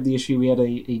are aware of the issue. We had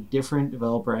a different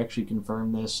developer actually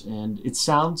confirm this, and it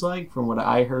sounds like, from what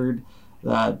I heard,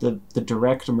 the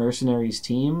direct Mercenaries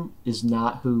team is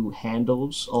not who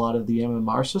handles a lot of the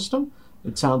MMR system.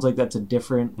 It sounds like that's a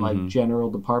different general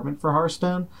department for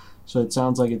Hearthstone. So it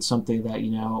sounds like it's something that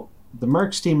the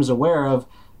Mercs team is aware of,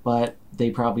 but they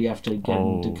probably have to get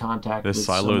into contact with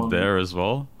someone there as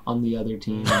well on the other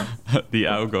team. The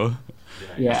algo.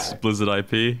 Yeah. Blizzard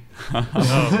IP.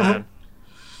 Oh man.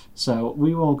 So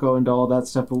we won't go into all that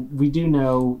stuff, but we do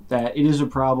know that it is a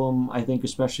problem. I think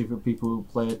especially for people who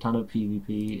play a ton of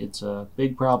PvP, it's a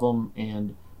big problem,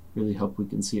 and really hope we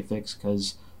can see it fixed,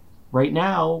 because right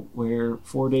now we're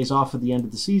 4 days off of the end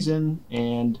of the season,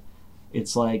 and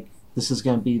it's like this is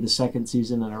going to be the second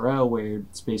season in a row where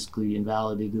it's basically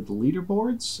invalidated the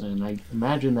leaderboards, and I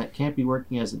imagine that can't be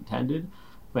working as intended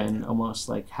when almost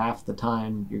half the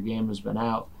time your game has been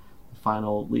out, the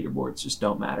final leaderboards just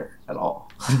don't matter at all.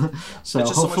 So it's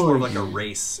just so much more like a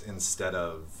race instead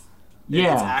of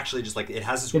it's actually just it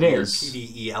has this weird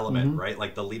PvE element, right?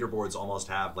 Like the leaderboards almost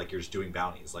have you're just doing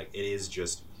bounties. It is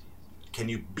just, can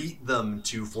you beat them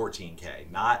to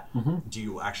 14K? Not do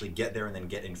you actually get there and then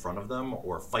get in front of them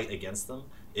or fight against them?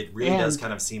 It really does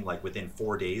kind of seem like within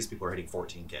 4 days people are hitting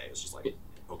 14K. It's just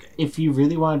okay. If you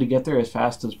really wanted to get there as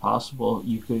fast as possible,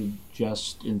 you could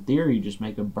just, in theory, just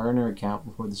make a burner account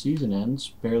before the season ends,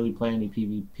 barely play any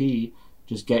PvP,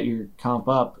 just get your comp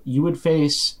up. You would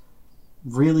face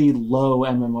really low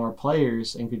MMR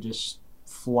players and could just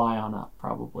fly on up,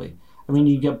 probably. I mean,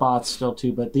 you get bots still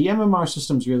too, but the MMR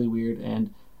system's really weird,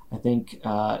 and I think,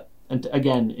 and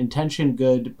again, intention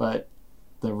good, but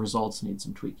the results need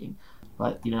some tweaking.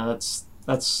 But, you know,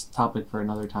 that's topic for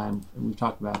another time, and we've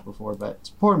talked about it before, but it's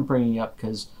important bringing it up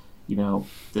because, you know,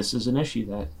 this is an issue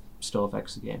that still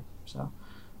affects the game. So,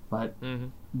 but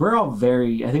we're all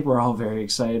very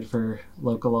excited for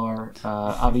Local R.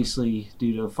 Obviously,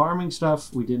 due to farming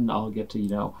stuff, we didn't all get to, you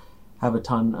know, have a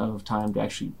ton of time to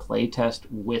actually play test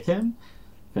with him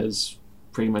because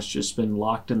pretty much just been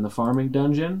locked in the farming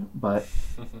dungeon, but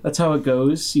that's how it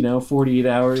goes, you know, 48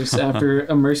 hours after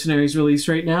a Mercenaries release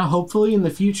right now. Hopefully in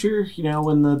the future, you know,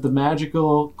 when the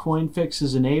magical coin fix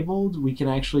is enabled, we can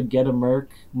actually get a Merc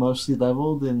mostly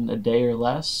leveled in a day or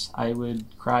less. I would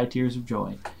cry tears of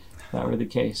joy. If that were the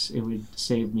case, it would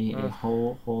save me a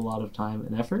whole lot of time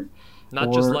and effort.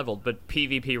 Not just leveled, but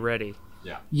PvP ready.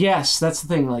 Yeah. Yes, that's the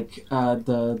thing. Like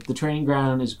the training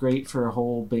ground is great for a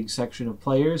whole big section of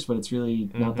players, but it's really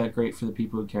not that great for the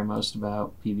people who care most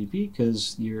about PvP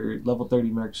because your level 30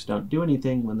 mercs don't do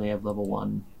anything when they have level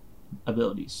 1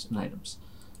 abilities and items.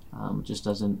 It just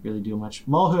doesn't really do much.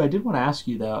 Mulhu, I did want to ask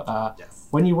you though, Yes.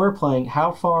 when you were playing,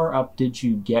 how far up did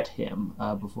you get him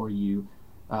before you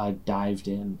dived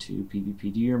into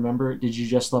PvP? Do you remember? Did you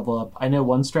just level up? I know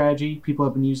one strategy people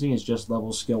have been using is just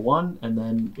level skill 1, and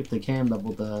then if they can,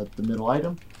 level the middle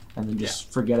item, and then just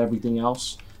forget everything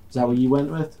else. Is that what you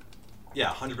went with? Yeah,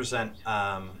 100%.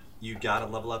 You gotta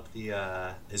level up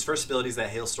the his first ability is that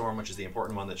Hailstorm, which is the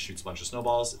important one that shoots a bunch of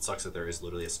snowballs. It sucks that there is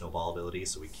literally a snowball ability,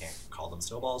 so we can't call them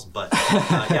snowballs. But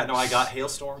I got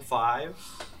Hailstorm 5,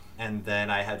 and then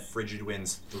I had Frigid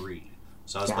Winds 3.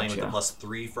 So I was playing with the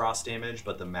 +3 frost damage,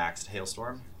 but the maxed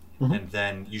Hailstorm. And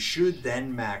then you should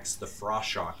then max the Frost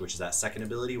Shock, which is that second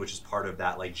ability, which is part of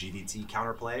that like GDT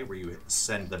counterplay, where you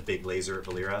send the big laser at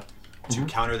Valera to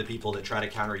counter the people that try to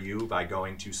counter you by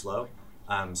going too slow.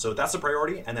 So that's a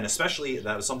priority. And then especially,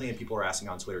 that was something that people are asking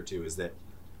on Twitter too, is that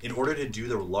in order to do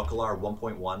the Localar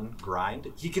 1.1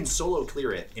 grind, he can solo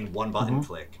clear it in one button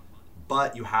click,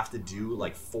 but you have to do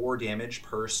like 4 damage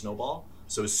per snowball.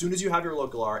 So as soon as you have your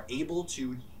Localar able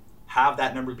to have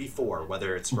that number be 4,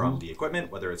 whether it's from the equipment,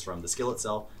 whether it's from the skill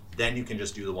itself, then you can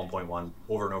just do the 1.1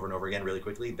 over and over and over again really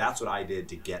quickly. That's what I did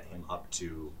to get him up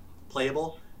to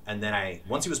playable. And then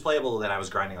once he was playable, then I was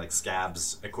grinding like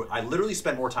Scabs. I literally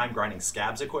spent more time grinding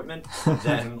Scabs equipment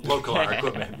than Localar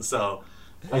equipment. So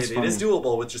it is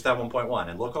doable with just that 1.1.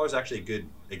 And Localar is actually a good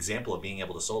example of being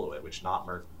able to solo it, which not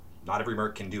every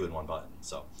Merc can do in one button.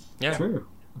 So yeah. True.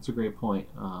 That's a great point.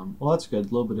 Well, that's good. A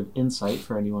little bit of insight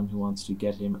for anyone who wants to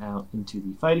get him out into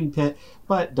the fighting pit,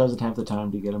 but doesn't have the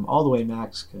time to get him all the way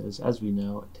max because, as we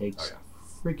know, it takes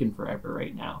freaking forever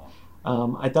right now.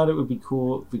 I thought it would be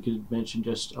cool if we could mention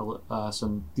just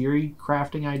some theory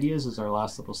crafting ideas as our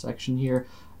last little section here.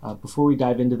 Before we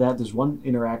dive into that, there's one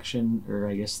interaction, or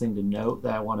I guess thing to note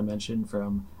that I want to mention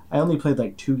from... I only played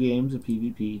like 2 games of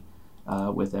PvP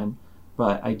with him,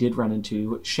 but I did run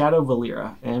into Shadow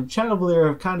Valera. And Shadow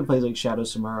Valera kind of plays like Shadow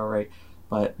Samuro, right?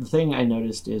 But the thing I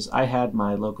noticed is I had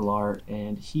my Localar,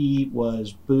 and he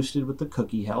was boosted with the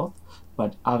cookie health,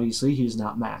 but obviously he's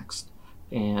not maxed.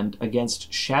 And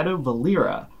against Shadow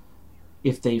Valera,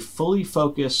 if they fully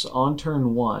focus on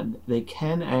turn 1, they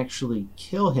can actually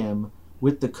kill him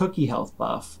with the cookie health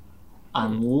buff,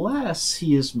 unless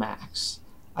he is maxed.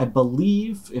 I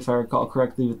believe, if I recall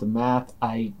correctly with the math,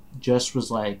 I just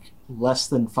was like less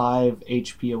than 5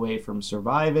 HP away from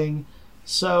surviving.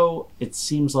 So it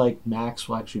seems like max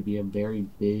will actually be a very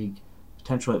big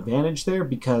potential advantage there,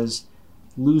 because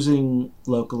losing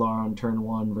Localar on turn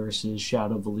 1 versus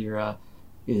Shadow Valera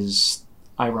is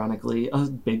ironically a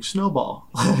big snowball,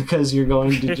 because you're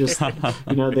going to just,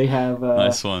 they have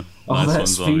nice one. all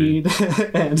Nice that one,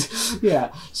 speed. And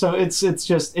yeah, so it's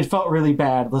just, it felt really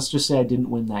bad. Let's just say I didn't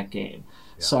win that game.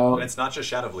 Yeah. So and it's not just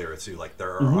Shadow Valera too. Like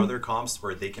there are other comps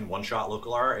where they can one-shot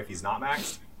Localar if he's not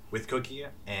maxed with Cookie,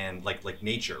 and like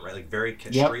Nature, right? Like very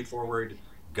straightforward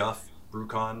Guff,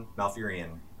 Brucon,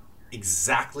 Malfurion,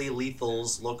 exactly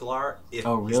lethals Localar if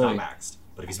he's not maxed.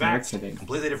 But if he's maxed,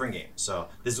 completely different game. So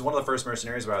this is one of the first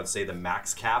Mercenaries where I would say the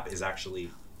max cap is actually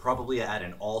probably at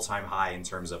an all-time high in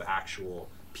terms of actual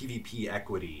PvP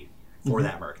equity for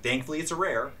that Merc. Thankfully, it's a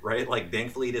rare, right? Like,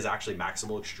 thankfully, it is actually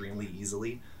maxable extremely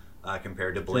easily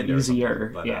compared to Blind or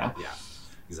something. But, yeah,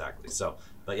 exactly. So,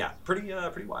 but yeah, pretty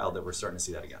wild that we're starting to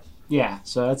see that again. Yeah,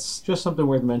 so that's just something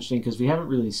worth mentioning, because we haven't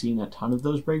really seen a ton of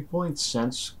those breakpoints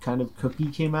since kind of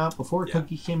Cookie came out. Before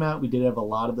Cookie came out, we did have a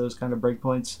lot of those kind of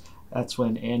breakpoints. That's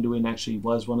when Anduin actually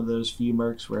was one of those few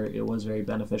Mercs where it was very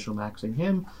beneficial maxing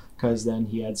him, because then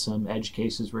he had some edge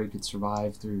cases where he could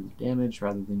survive through damage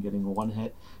rather than getting a one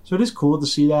hit. So it is cool to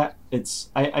see that.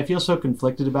 I feel so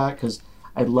conflicted about it because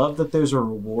I love that there's a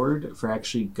reward for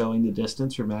actually going the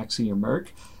distance for maxing your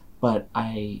merc, but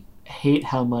I hate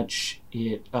how much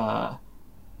it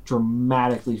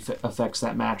dramatically affects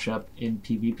that matchup in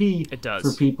PvP. It does.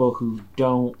 For people who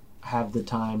don't have the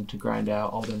time to grind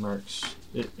out all their mercs.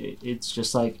 It's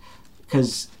just like,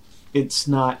 because it's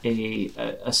not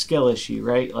a skill issue,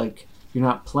 right? Like, you're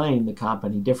not playing the comp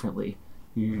any differently.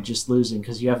 You're just losing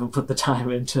because you haven't put the time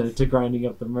into grinding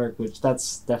up the merc, which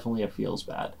that's definitely feels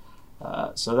bad.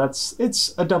 So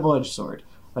it's a double-edged sword.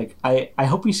 Like, I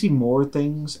hope we see more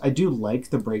things. I do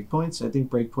like the breakpoints. I think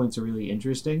breakpoints are really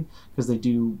interesting because they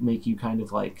do make you kind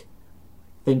of like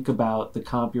think about the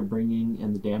comp you're bringing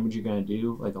and the damage you're going to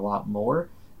do like a lot more.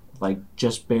 Like,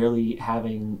 just barely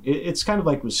having it's kind of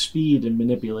like with speed and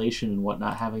manipulation and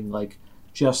whatnot, having like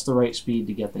just the right speed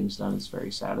to get things done is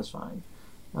very satisfying.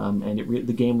 And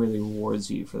the game really rewards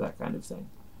you for that kind of thing,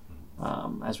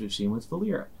 as we've seen with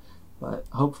Valera. But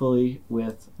hopefully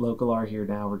with Local R here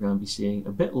now, we're going to be seeing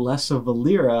a bit less of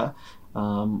Valera.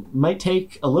 Might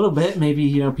take a little bit.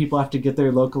 Maybe, people have to get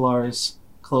their Local Rs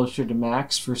closer to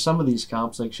max for some of these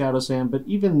comps like Shadow Sand, but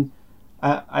even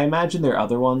I imagine there are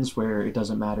other ones where it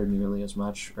doesn't matter nearly as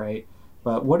much, right?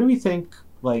 But what do we think?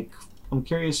 Like, I'm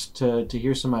curious to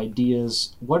hear some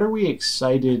ideas. What are we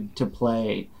excited to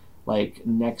play like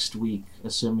next week,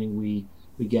 assuming we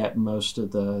get most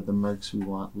of the mercs we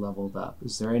want leveled up?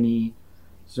 Is there any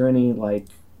like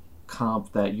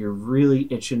comp that you're really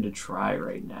itching to try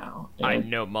right now? And I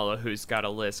know Mullahu got a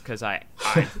list because I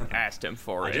asked him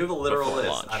for it. I do have a literal list.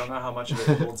 Launch. I don't know how much of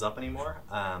it holds up anymore.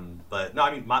 But no,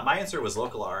 I mean, my answer was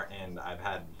Local R, and I've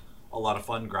had a lot of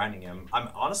fun grinding him. I'm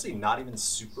honestly not even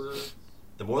super...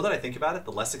 The more that I think about it,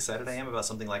 the less excited I am about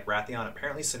something like Wrathion.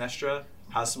 Apparently Sinestra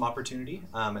has some opportunity.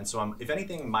 And so if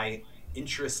anything, my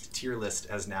interest tier list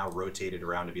has now rotated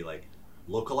around to be like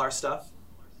Local R stuff,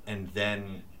 and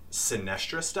then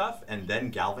Sinestra stuff, and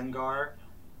then Galvangar,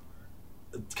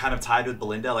 kind of tied with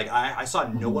Belinda. Like, I saw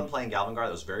no one playing Galvangar.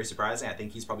 That was very surprising. I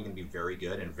think he's probably going to be very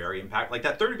good and very impactful. Like,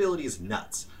 that third ability is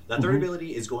nuts. That third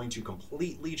ability is going to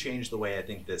completely change the way I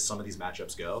think that some of these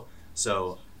matchups go.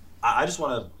 So I just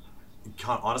want to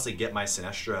honestly get my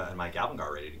Sinestra and my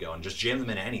Galvangar ready to go and just jam them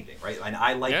into anything, right? And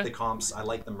I like the comps. I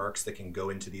like the mercs that can go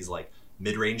into these like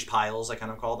mid-range piles, I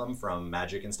kind of call them, from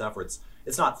Magic and stuff, where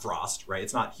it's not Frost, right?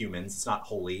 It's not humans. It's not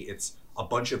Holy. It's a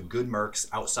bunch of good mercs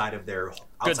outside of their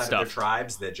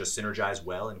tribes that just synergize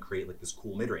well and create like this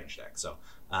cool mid-range deck. So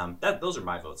those are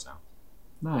my votes now.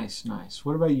 Nice.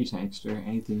 What about you, Tankster?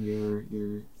 Anything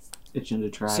you're itching to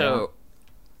try So out?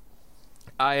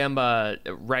 I am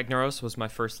Ragnaros was my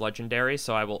first legendary,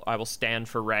 so I will stand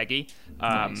for Raggy.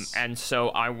 Nice. And so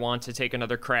I want to take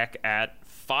another crack at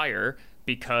Fire,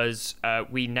 because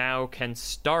we now can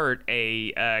start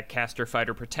a caster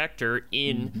fighter protector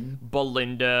in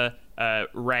Belinda,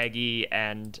 Raggy,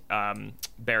 and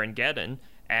Baron Geddon.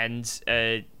 And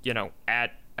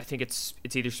at I think it's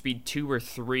either speed 2 or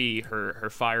 3 her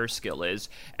fire skill is,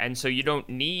 and so you don't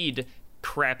need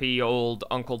crappy old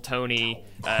Uncle Tony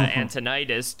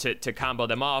Antonitis to combo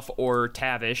them off, or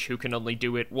Tavish, who can only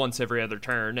do it once every other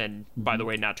turn, and by the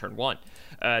way, not turn 1.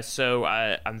 So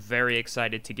I'm very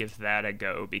excited to give that a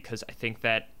go, because I think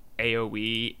that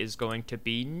AoE is going to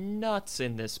be nuts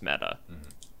in this meta.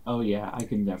 Oh yeah, I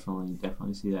can definitely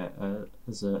see that.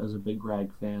 As a big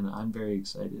Rag fan, I'm very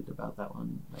excited about that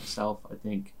one myself. I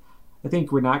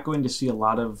think we're not going to see a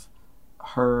lot of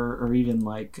her, or even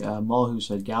like Mulhu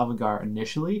said, Galvangar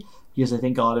initially, because I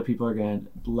think a lot of people are going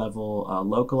to level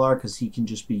Local R because he can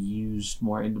just be used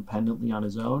more independently on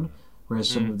his own, whereas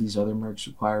some of these other mercs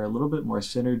require a little bit more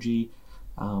synergy.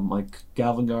 Like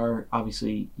Galvangar,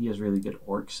 obviously he has really good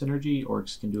Orc synergy.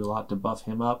 Orcs can do a lot to buff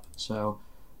him up, so,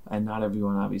 and not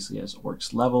everyone obviously has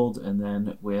Orcs leveled. And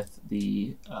then with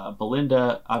the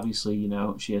Belinda, obviously,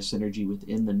 she has synergy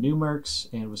within the new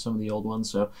mercs and with some of the old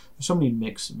ones, so there's so many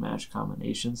mix and match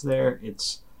combinations there. I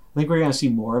think we're going to see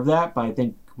more of that, but I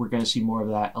think we're going to see more of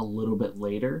that a little bit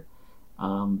later,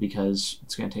 because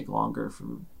it's going to take longer for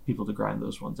people to grind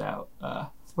those ones out.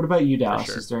 What about you, Dallas?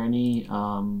 Sure. Is there any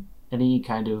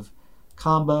kind of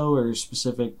combo or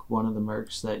specific one of the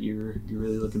mercs that you're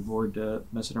really looking forward to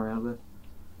messing around with?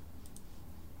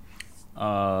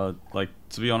 To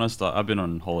be honest, I've been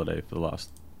on holiday for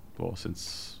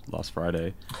since last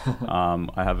Friday.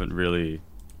 I haven't really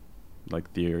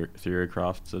theory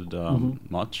crafted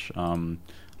much. I'm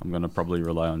gonna probably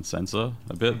rely on Sensor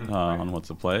a bit on what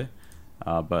to play.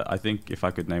 But I think if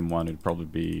I could name one, it'd probably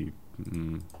be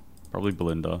probably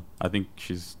Belinda. I think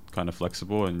she's kind of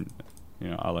flexible and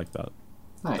I like that.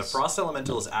 Nice. The Frost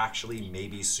Elemental is actually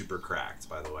maybe super cracked,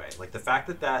 by the way. Like the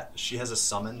fact that she has a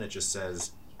summon that just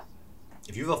says,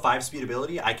 if you have a 5-speed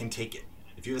ability, I can take it.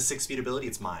 If you have a 6-speed ability,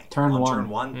 it's mine. Turn On one. turn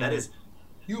one, that is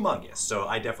humongous. So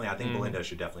I think Belinda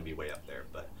should definitely be way up there.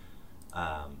 But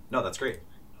no, that's great.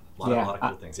 A lot of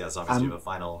cool things. Yeah, so obviously you have a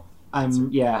final answer.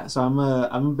 So I'm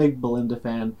a big Belinda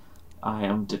fan. I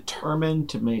am determined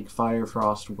to make Fire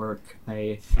Frost work.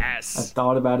 I've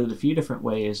thought about it a few different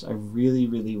ways. I really,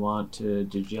 really want to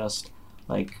just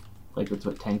like with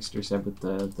what Tankster said with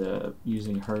the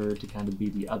using her to kind of be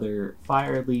the other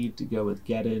fire lead, to go with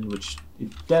Geddon, which it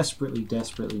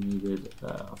desperately needed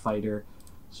a fighter.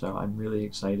 So I'm really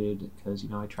excited because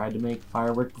I tried to make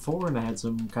firework before and I had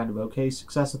some kind of okay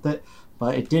success with it,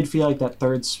 but it did feel like that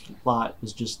third slot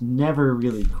was just never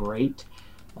really great.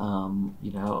 Funnily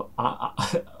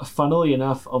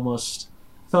enough, I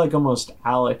felt like almost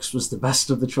Alex was the best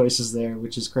of the choices there,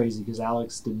 which is crazy because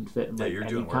Alex didn't fit in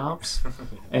any comps.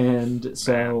 And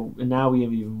so and now we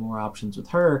have even more options with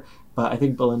her, but I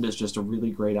think Belinda is just a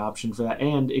really great option for that,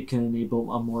 and it can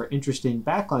enable a more interesting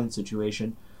backline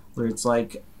situation where it's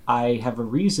like I have a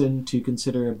reason to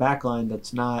consider a backline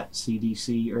that's not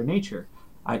CDC or nature.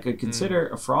 I could consider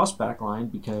a Frost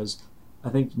backline because I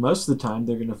think most of the time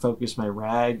they're going to focus my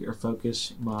Rag or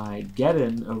focus my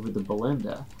Geddon over the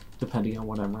Belinda, depending on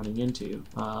what I'm running into.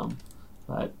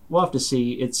 But we'll have to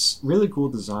see. It's really cool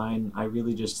design. I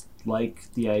really just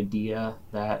like the idea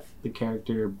that the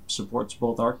character supports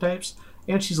both archetypes,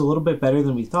 and she's a little bit better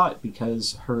than we thought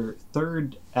because her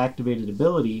third activated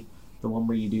ability, the one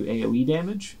where you do AoE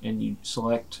damage and you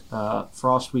select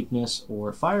Frost weakness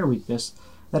or Fire weakness,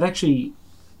 that actually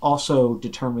also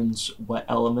determines what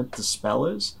element the spell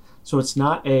is. So it's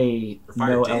not a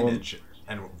fire damage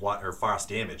or frost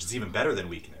damage. It's even better than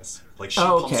weakness. Like she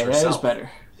pumps herself. That is better.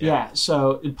 Yeah,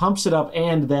 so it pumps it up,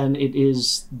 and then it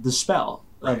is the spell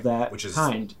of that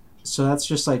kind. So that's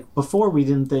just like before we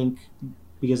didn't think,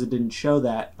 because it didn't show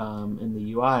that in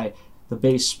the UI, the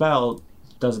base spell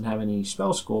doesn't have any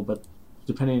spell school, but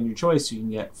depending on your choice, you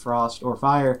can get frost or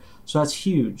fire. So that's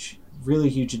huge, really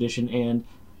huge addition, and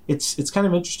it's kind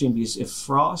of interesting because if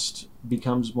Frost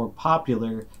becomes more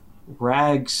popular,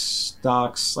 Rag's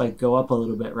stocks go up a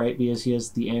little bit, right? Because he has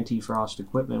the anti-Frost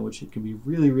equipment, which it can be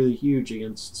really, really huge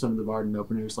against some of the Varden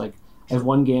openers. I've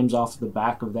won games off the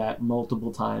back of that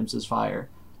multiple times as Fire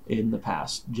in the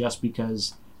past, just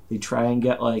because they try and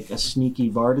get a sneaky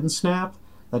Varden snap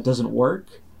that doesn't work,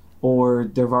 or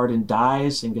their Varden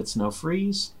dies and gets no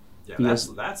freeze. Yeah,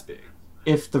 that's big.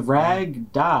 If the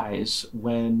Rag dies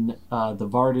when the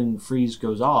Varden freeze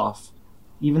goes off,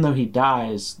 even though he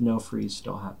dies, no freeze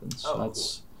still happens. So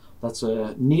that's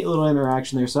a neat little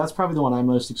interaction there. So that's probably the one I'm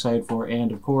most excited for.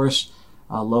 And of course,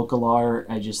 Localar,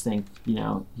 I just think,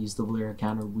 he's the Valyria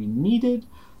counter we needed.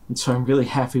 And so I'm really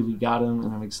happy we got him,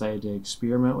 and I'm excited to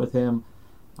experiment with him.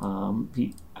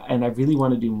 And I really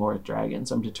want to do more with dragons.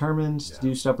 I'm determined to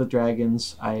do stuff with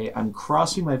dragons. I'm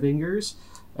crossing my fingers,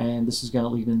 and this is going to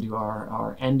lead into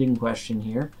our ending question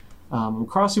here. I'm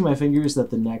crossing my fingers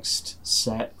that the next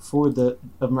set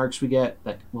of mercs we get,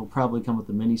 that will probably come with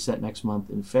the mini set next month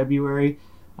in February,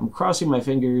 I'm crossing my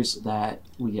fingers that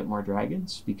we get more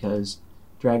dragons, because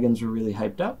dragons were really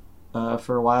hyped up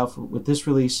for a while with this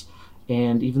release.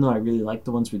 And even though I really like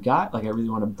the ones we got, I really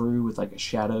want to brew with a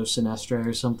Shadow Sinestra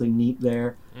or something neat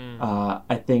there.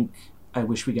 I think I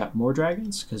wish we got more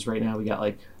dragons, because right now we got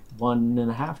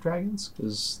 1.5 dragons,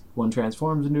 because one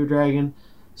transforms into a dragon.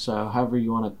 So however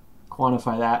you want to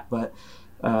quantify that, but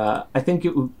I think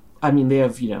it would. They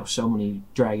have so many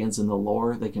dragons in the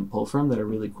lore they can pull from that are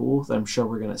really cool, that I'm sure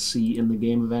we're going to see in the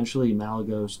game eventually.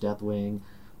 Malagos, Deathwing,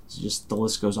 just the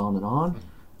list goes on and on.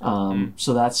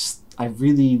 So I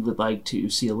really would like to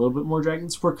see a little bit more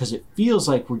dragon support, because it feels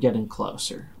like we're getting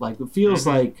closer. It feels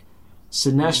like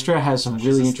Sinestra has some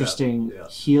really interesting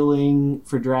healing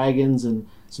for dragons and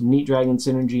some neat dragon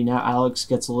synergy. Now Alex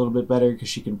gets a little bit better because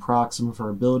she can proc some of her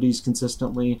abilities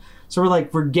consistently. So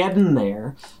we're getting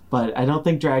there, but I don't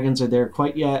think dragons are there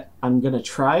quite yet. I'm gonna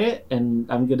try it, and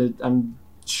I'm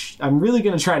really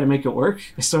gonna try to make it work.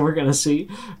 So we're gonna see,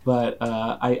 but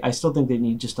I still think they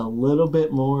need just a little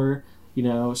bit more,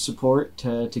 support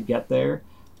to get there.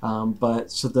 But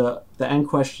so the end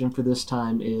question for this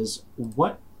time is,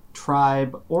 what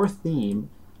tribe or theme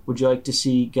would you like to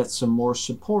see get some more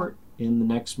support in the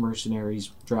next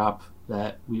Mercenaries drop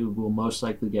that we will most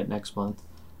likely get next month,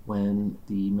 when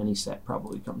the mini set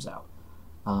probably comes out?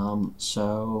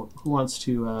 So who wants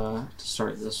to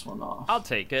start this one off? I'll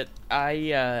take it.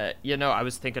 I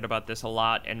was thinking about this a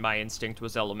lot, and my instinct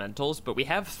was elementals, but we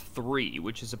have 3,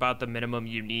 which is about the minimum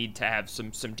you need to have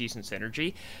some decent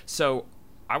synergy. So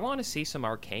I want to see some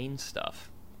arcane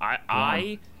stuff.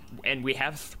 And we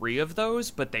have 3 of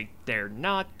those, but they're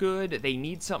not good. They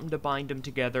need something to bind them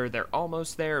together. They're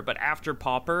almost there, but after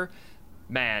Pauper,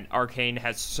 man, arcane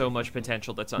has so much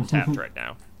potential that's untapped right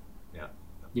now.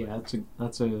 Yeah,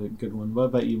 that's a good one. What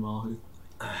about you, Mahu?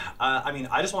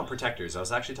 I just want protectors. I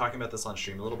was actually talking about this on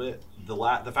stream a little bit.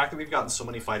 The fact that we've gotten so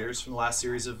many fighters from the last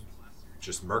series of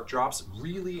just merc drops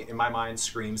really, in my mind,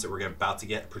 screams that we're about to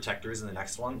get protectors in the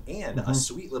next one, and a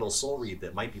sweet little soul read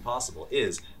that might be possible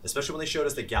is, especially when they showed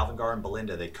us that Galvangar and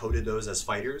Belinda, they coded those as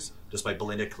fighters, despite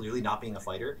Belinda clearly not being a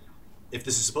fighter. If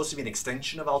this is supposed to be an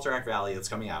extension of Alterac Valley that's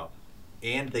coming out,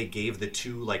 and they gave the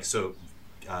 2,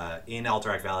 in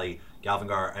Alterac Valley,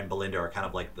 Galvangar and Belinda are kind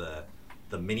of like the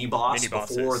mini boss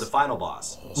before the final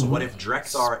boss. So what if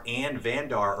Drexar and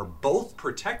Vandar are both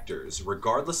protectors,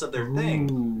 regardless of their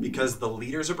thing? Because the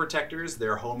leaders are protectors,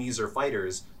 their homies are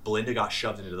fighters. Belinda got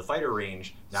shoved into the fighter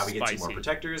range. Now we get 2 more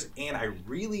protectors, and I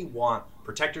really want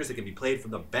protectors that can be played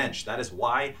from the bench. That is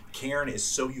why Cairn is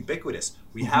so ubiquitous.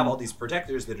 We have all these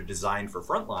protectors that are designed for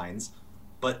front lines,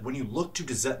 but when you look to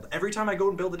design, every time I go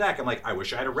and build a deck, I'm like, I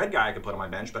wish I had a red guy I could put on my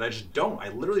bench, but I just don't. I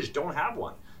literally just don't have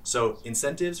one. So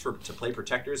incentives to play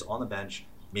protectors on the bench,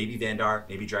 maybe Vandar,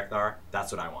 maybe Drekthar.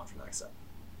 That's what I want from the next set.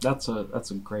 That's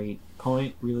a great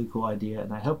point. Really cool idea,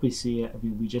 and I hope we see it. I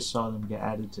mean, we just saw them get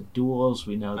added to duels.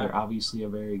 We know they're obviously a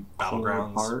very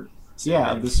core part,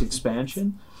 of this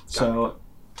expansion. So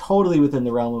totally within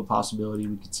the realm of possibility,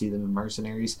 we could see them in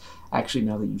Mercenaries. Actually,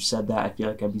 now that you've said that, I feel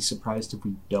like I'd be surprised if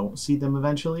we don't see them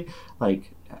eventually.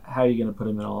 Like, how are you going to put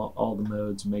them in all the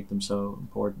modes and make them so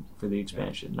important for the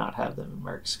expansion, not have them in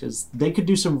Mercs? Because they could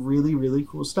do some really, really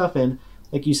cool stuff. And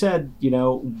like you said,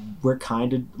 we're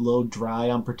kind of a little dry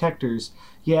on protectors.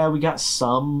 Yeah, we got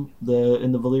some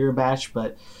in the Valyria batch,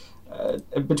 but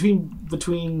between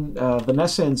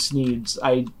Vanessa and Sneeds,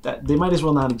 they might as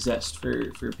well not exist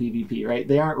for PvP, right?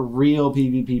 They aren't real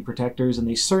PvP protectors, and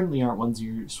they certainly aren't ones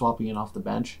you're swapping in off the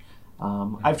bench.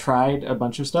 I've tried a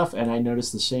bunch of stuff, and I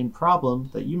noticed the same problem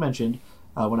that you mentioned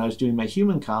when I was doing my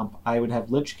human comp. I would have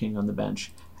Lich King on the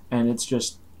bench, and it's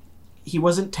just, he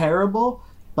wasn't terrible,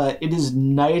 but it is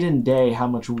night and day how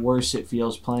much worse it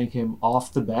feels playing him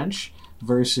off the bench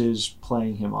versus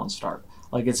playing him on start.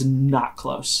 Like, it's not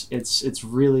close. It's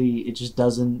really, it just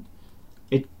doesn't,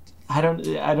 I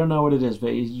don't know what it is, but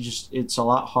it's a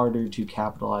lot harder to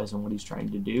capitalize on what he's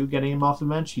trying to do. Getting him off the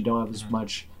bench, you don't have as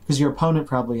much, because your opponent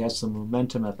probably has some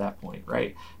momentum at that point,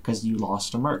 right? Because you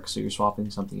lost a Merc, so you're swapping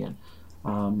something in.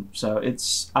 So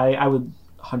I would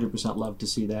 100% love to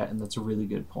see that, and that's a really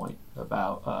good point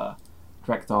about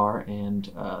Drekthar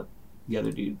and the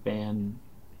other dude,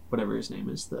 whatever his name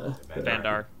is,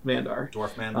 Vandar.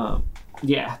 Dwarf man.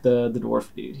 Yeah, the dwarf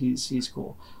dude. He's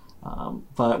cool.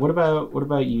 But what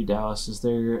about you, Dallas? Is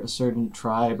there a certain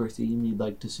tribe or theme you'd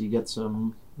like to see get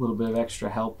some little bit of extra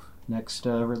help next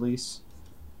release?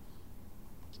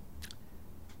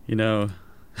 Thanks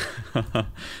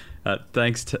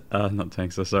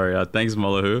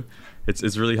Molahu.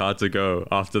 It's really hard to go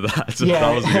after that. So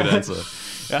that was a good answer.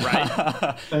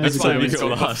 Right. That's why I was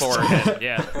going beforehand.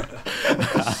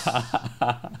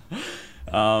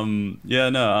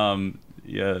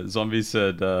 Zombie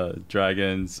said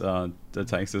dragons. The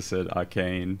Tankster said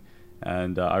arcane,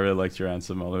 and I really liked your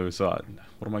answer, Molahu. So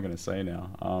what am I going to say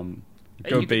now?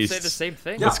 Go beasts. Say the same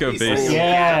thing. Let's go beasts.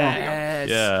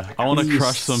 Yeah. I want to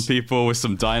crush some people with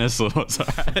some dinosaurs.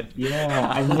 Right? Yeah,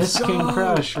 I miss King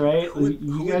Crush, right?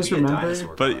 You guys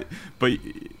remember? But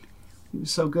he was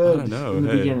so good in the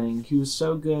beginning. He was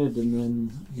so good, and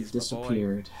then he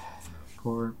disappeared.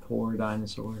 Poor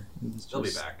dinosaur. He'll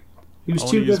be back. He was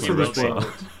too good for this world.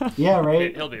 Yeah,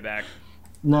 right? He'll be back.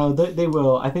 No, they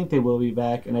will. I think they will be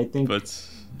back, and I think but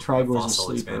Trigor's a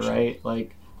sleeper, right?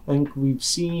 Like, I think we've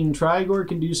seen Trigor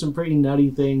can do some pretty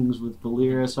nutty things with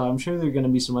Valyria, so I'm sure there are going to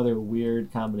be some other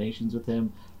weird combinations with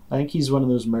him. I think he's one of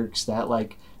those mercs that,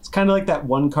 like, it's kind of like that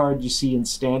one card you see in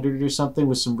Standard or something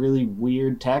with some really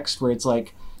weird text where it's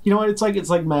like, you know what, it's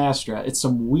like Maestra. It's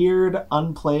some weird,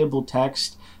 unplayable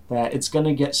text that it's going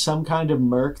to get some kind of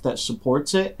merc that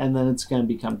supports it, and then it's going to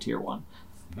become tier 1.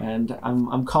 And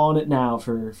I'm calling it now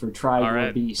for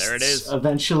Trigor Beasts. There it is.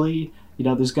 Eventually,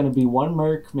 there's going to be one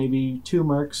merc, maybe 2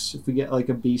 mercs if we get like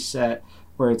a beast set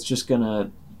where it's just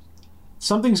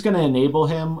something's going to enable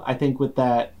him, I think, with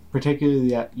that,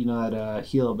 particularly that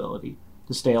heal ability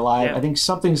to stay alive. Yeah. I think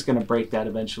something's going to break that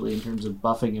eventually in terms of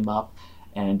buffing him up.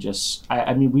 and just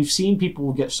I mean, we've seen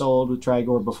people get soloed with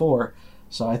Trigor before,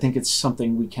 so I think it's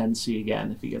something we can see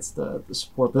again if he gets the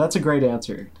support. But that's a great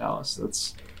answer, Dallas.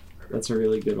 That's a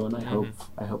really good one.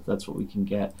 I hope that's what we can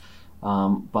get.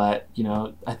 But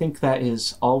I think that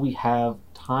is all we have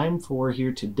time for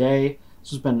here today. This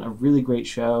has been a really great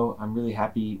show. I'm really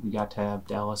happy we got to have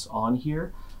Dallas on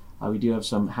here. We do have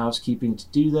some housekeeping to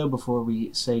do, though, before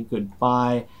we say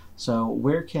goodbye. So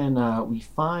where can we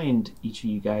find each of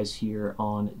you guys here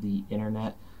on the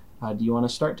internet? Do you want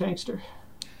to start, Tankster?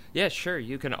 Yeah, sure.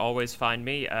 You can always find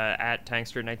me at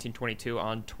Tankster1922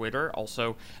 on Twitter.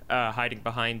 Also, hiding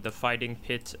behind the Fighting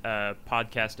Pit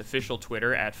podcast official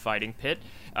Twitter at Fighting Pit.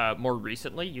 More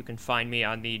recently, you can find me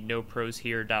on the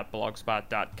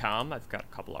noproshere.blogspot.com. I've got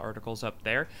a couple of articles up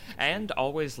there. And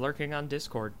always lurking on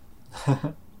Discord.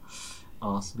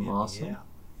 Awesome.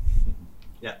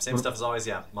 Yeah, same stuff as always.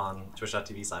 Yeah, I'm on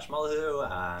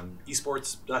twitch.tv/Mullahu,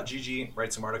 esports.gg,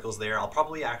 write some articles there. I'll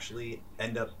probably actually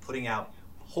end up putting out,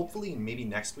 hopefully maybe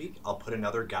next week, I'll put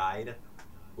another guide,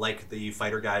 like the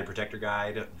fighter guide, protector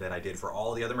guide that I did for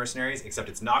all the other mercenaries, except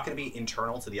it's not going to be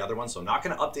internal to the other ones, so I'm not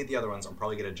going to update the other ones. I'm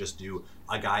probably going to just do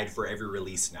a guide for every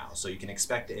release now. So you can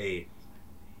expect a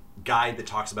guide that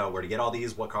talks about where to get all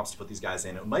these, what comps to put these guys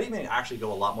in. It might even actually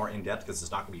go a lot more in depth because it's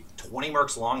not going to be 20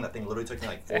 mercs long. That thing literally took me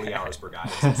like 40 hours per guide.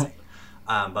 It's insane.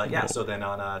 But yeah, so then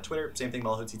on Twitter, same thing,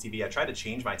 Mullahu TTV. I tried to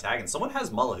change my tag and someone has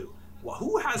Mullahu. Well,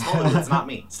 who has Mullahu? It's not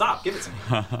me. Stop, give it to me.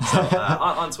 So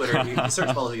on Twitter, you search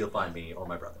Mullahu, you'll find me or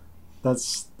my brother.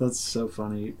 That's so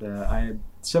funny. I had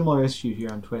similar issue here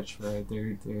on Twitch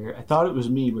where I thought it was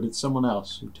me, but it's someone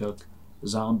else who took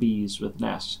zombies with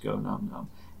nests. Go nom nom.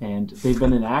 And they've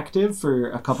been inactive for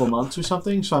a couple months or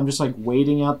something, so I'm just like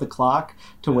waiting out the clock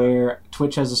to where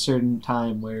Twitch has a certain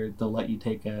time where they'll let you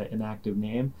take an inactive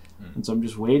name. And so I'm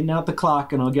just waiting out the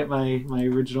clock and I'll get my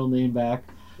original name back.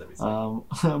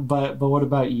 But what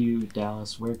about you,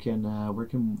 Dallas? Where can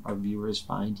our viewers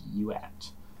find you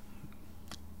at?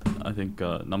 I think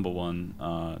number one,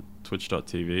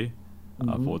 twitch.tv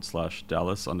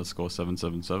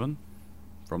 /Dallas_777.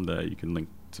 From there you can link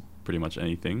to pretty much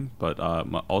anything. But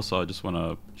also I just want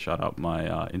to shout out my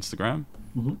Instagram,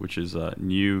 which is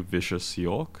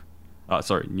new.vicious.york.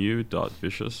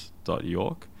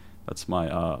 new.vicious.york. That's my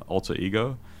alter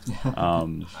ego.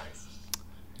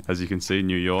 As you can see,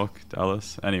 New York,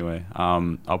 Dallas. Anyway,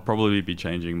 I'll probably be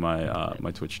changing my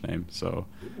my Twitch name. So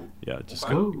yeah, just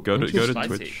go to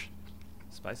Twitch.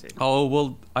 Spicy. Oh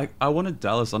well, I wanted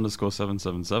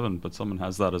Dallas_777, but someone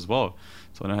has that as well.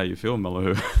 So I know how you feel,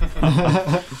 Mullahu.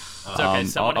 It's okay.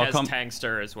 Someone has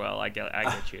Tankster as well. I get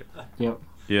you. Yep.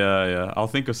 Yeah. I'll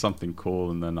think of something cool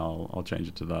and then I'll change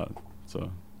it to that.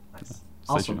 So. Nice.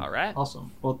 Awesome. All right.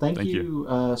 Awesome. Well, thank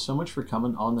you so much for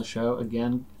coming on the show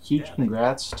again. Huge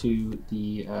congrats to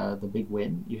the big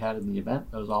win you had in the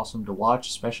event. That was awesome to watch,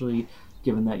 especially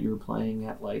given that you were playing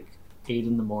at like 8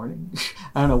 in the morning.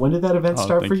 I don't know, when did that event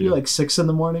start for you? Like 6 in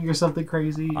the morning or something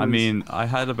crazy? I mean, I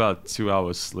had about 2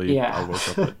 hours sleep. Yeah. I woke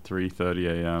up at 3:30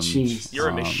 a.m. Jeez. You're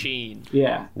a machine.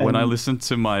 Yeah. When I listened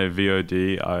to my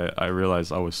VOD, I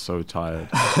realized I was so tired.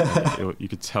 You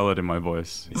could tell it in my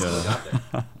voice.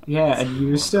 Yeah. Yeah, and you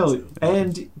were still,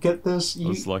 and get this, I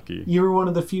was lucky. You were one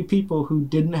of the few people who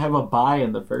didn't have a bye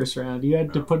in the first round. You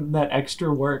had to put in that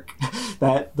extra work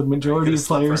that the majority of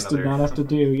players did not have to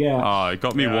do. Yeah. Oh, it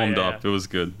got me warmed up. It was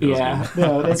good. It was good.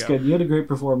 No, that's good. You had a great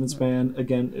performance, man.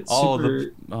 Again, it's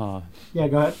super. Yeah,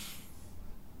 go ahead.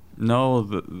 No,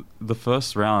 the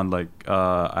first round, like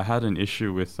I had an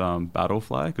issue with Battle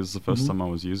Flag because it's the first time I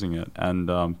was using it, and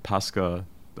Pasca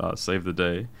saved the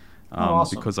day.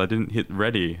 Awesome. Because I didn't hit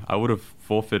ready. I would have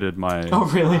forfeited my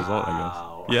result,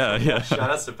 I guess. Yeah. Shout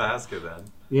out to Pasca then.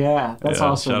 Yeah, that's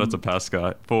awesome. Shout out to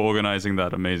Pasca for organizing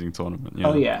that amazing tournament.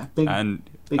 Oh yeah, big, and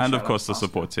of course the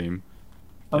support team.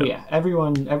 Oh yeah,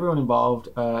 everyone involved.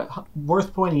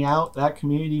 Worth pointing out, that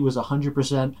community was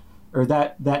 100%, or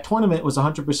that tournament was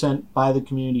 100% by the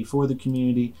community, for the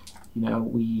community. You know,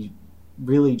 we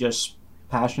really just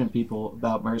passionate people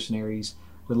about Mercenaries.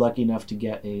 We're lucky enough to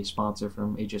get a sponsor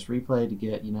from HS Replay to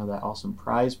get, that awesome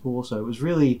prize pool. So it was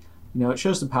really, it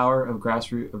shows the power of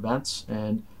grassroots events,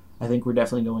 and I think we're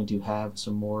definitely going to have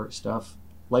some more stuff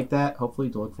like that, hopefully,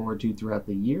 to look forward to throughout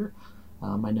the year.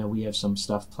 I know we have some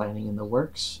stuff planning in the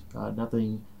works.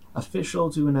 Nothing official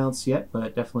to announce yet,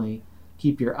 but definitely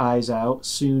keep your eyes out.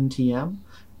 Soon, TM.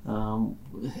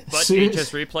 But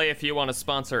HS Replay, if you want to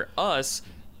sponsor us,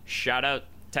 shout out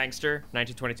Tankster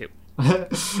 1922.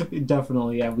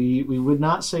 Definitely, yeah. We would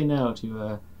not say no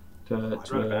to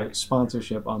a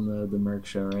sponsorship on the Merc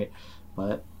Show, right?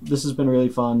 But this has been really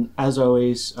fun. As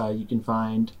always, you can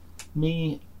find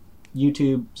me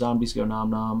YouTube, Zombies Go Nom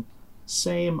Nom.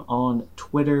 Same on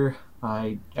Twitter.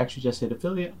 I actually just hit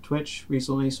affiliate on Twitch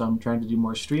recently, so I'm trying to do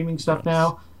more streaming stuff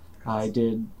now. I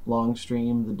did long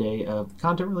stream the day of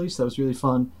content release. That was really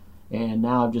fun. And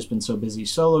now I've just been so busy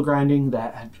solo grinding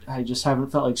that I just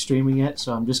haven't felt like streaming it.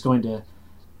 So I'm just going to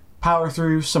power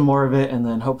through some more of it and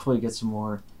then hopefully get some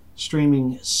more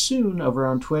streaming soon over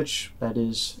on Twitch. That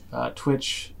is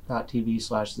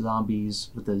twitch.tv/zombies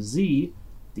with a Z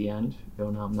at the end. Go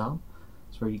Nom Nom.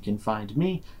 That's where you can find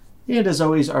me. And as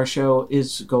always, our show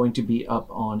is going to be up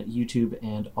on YouTube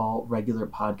and all regular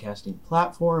podcasting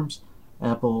platforms.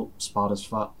 Apple,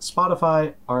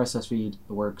 Spotify, RSS feed,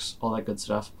 the works, all that good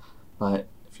stuff. But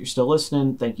if you're still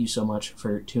listening, thank you so much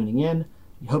for tuning in.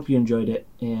 We hope you enjoyed it.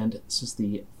 And this is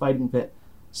the Fighting Pit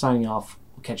signing off.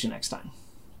 We'll catch you next time.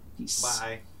 Peace.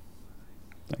 Bye.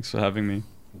 Thanks for having me.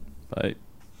 Bye.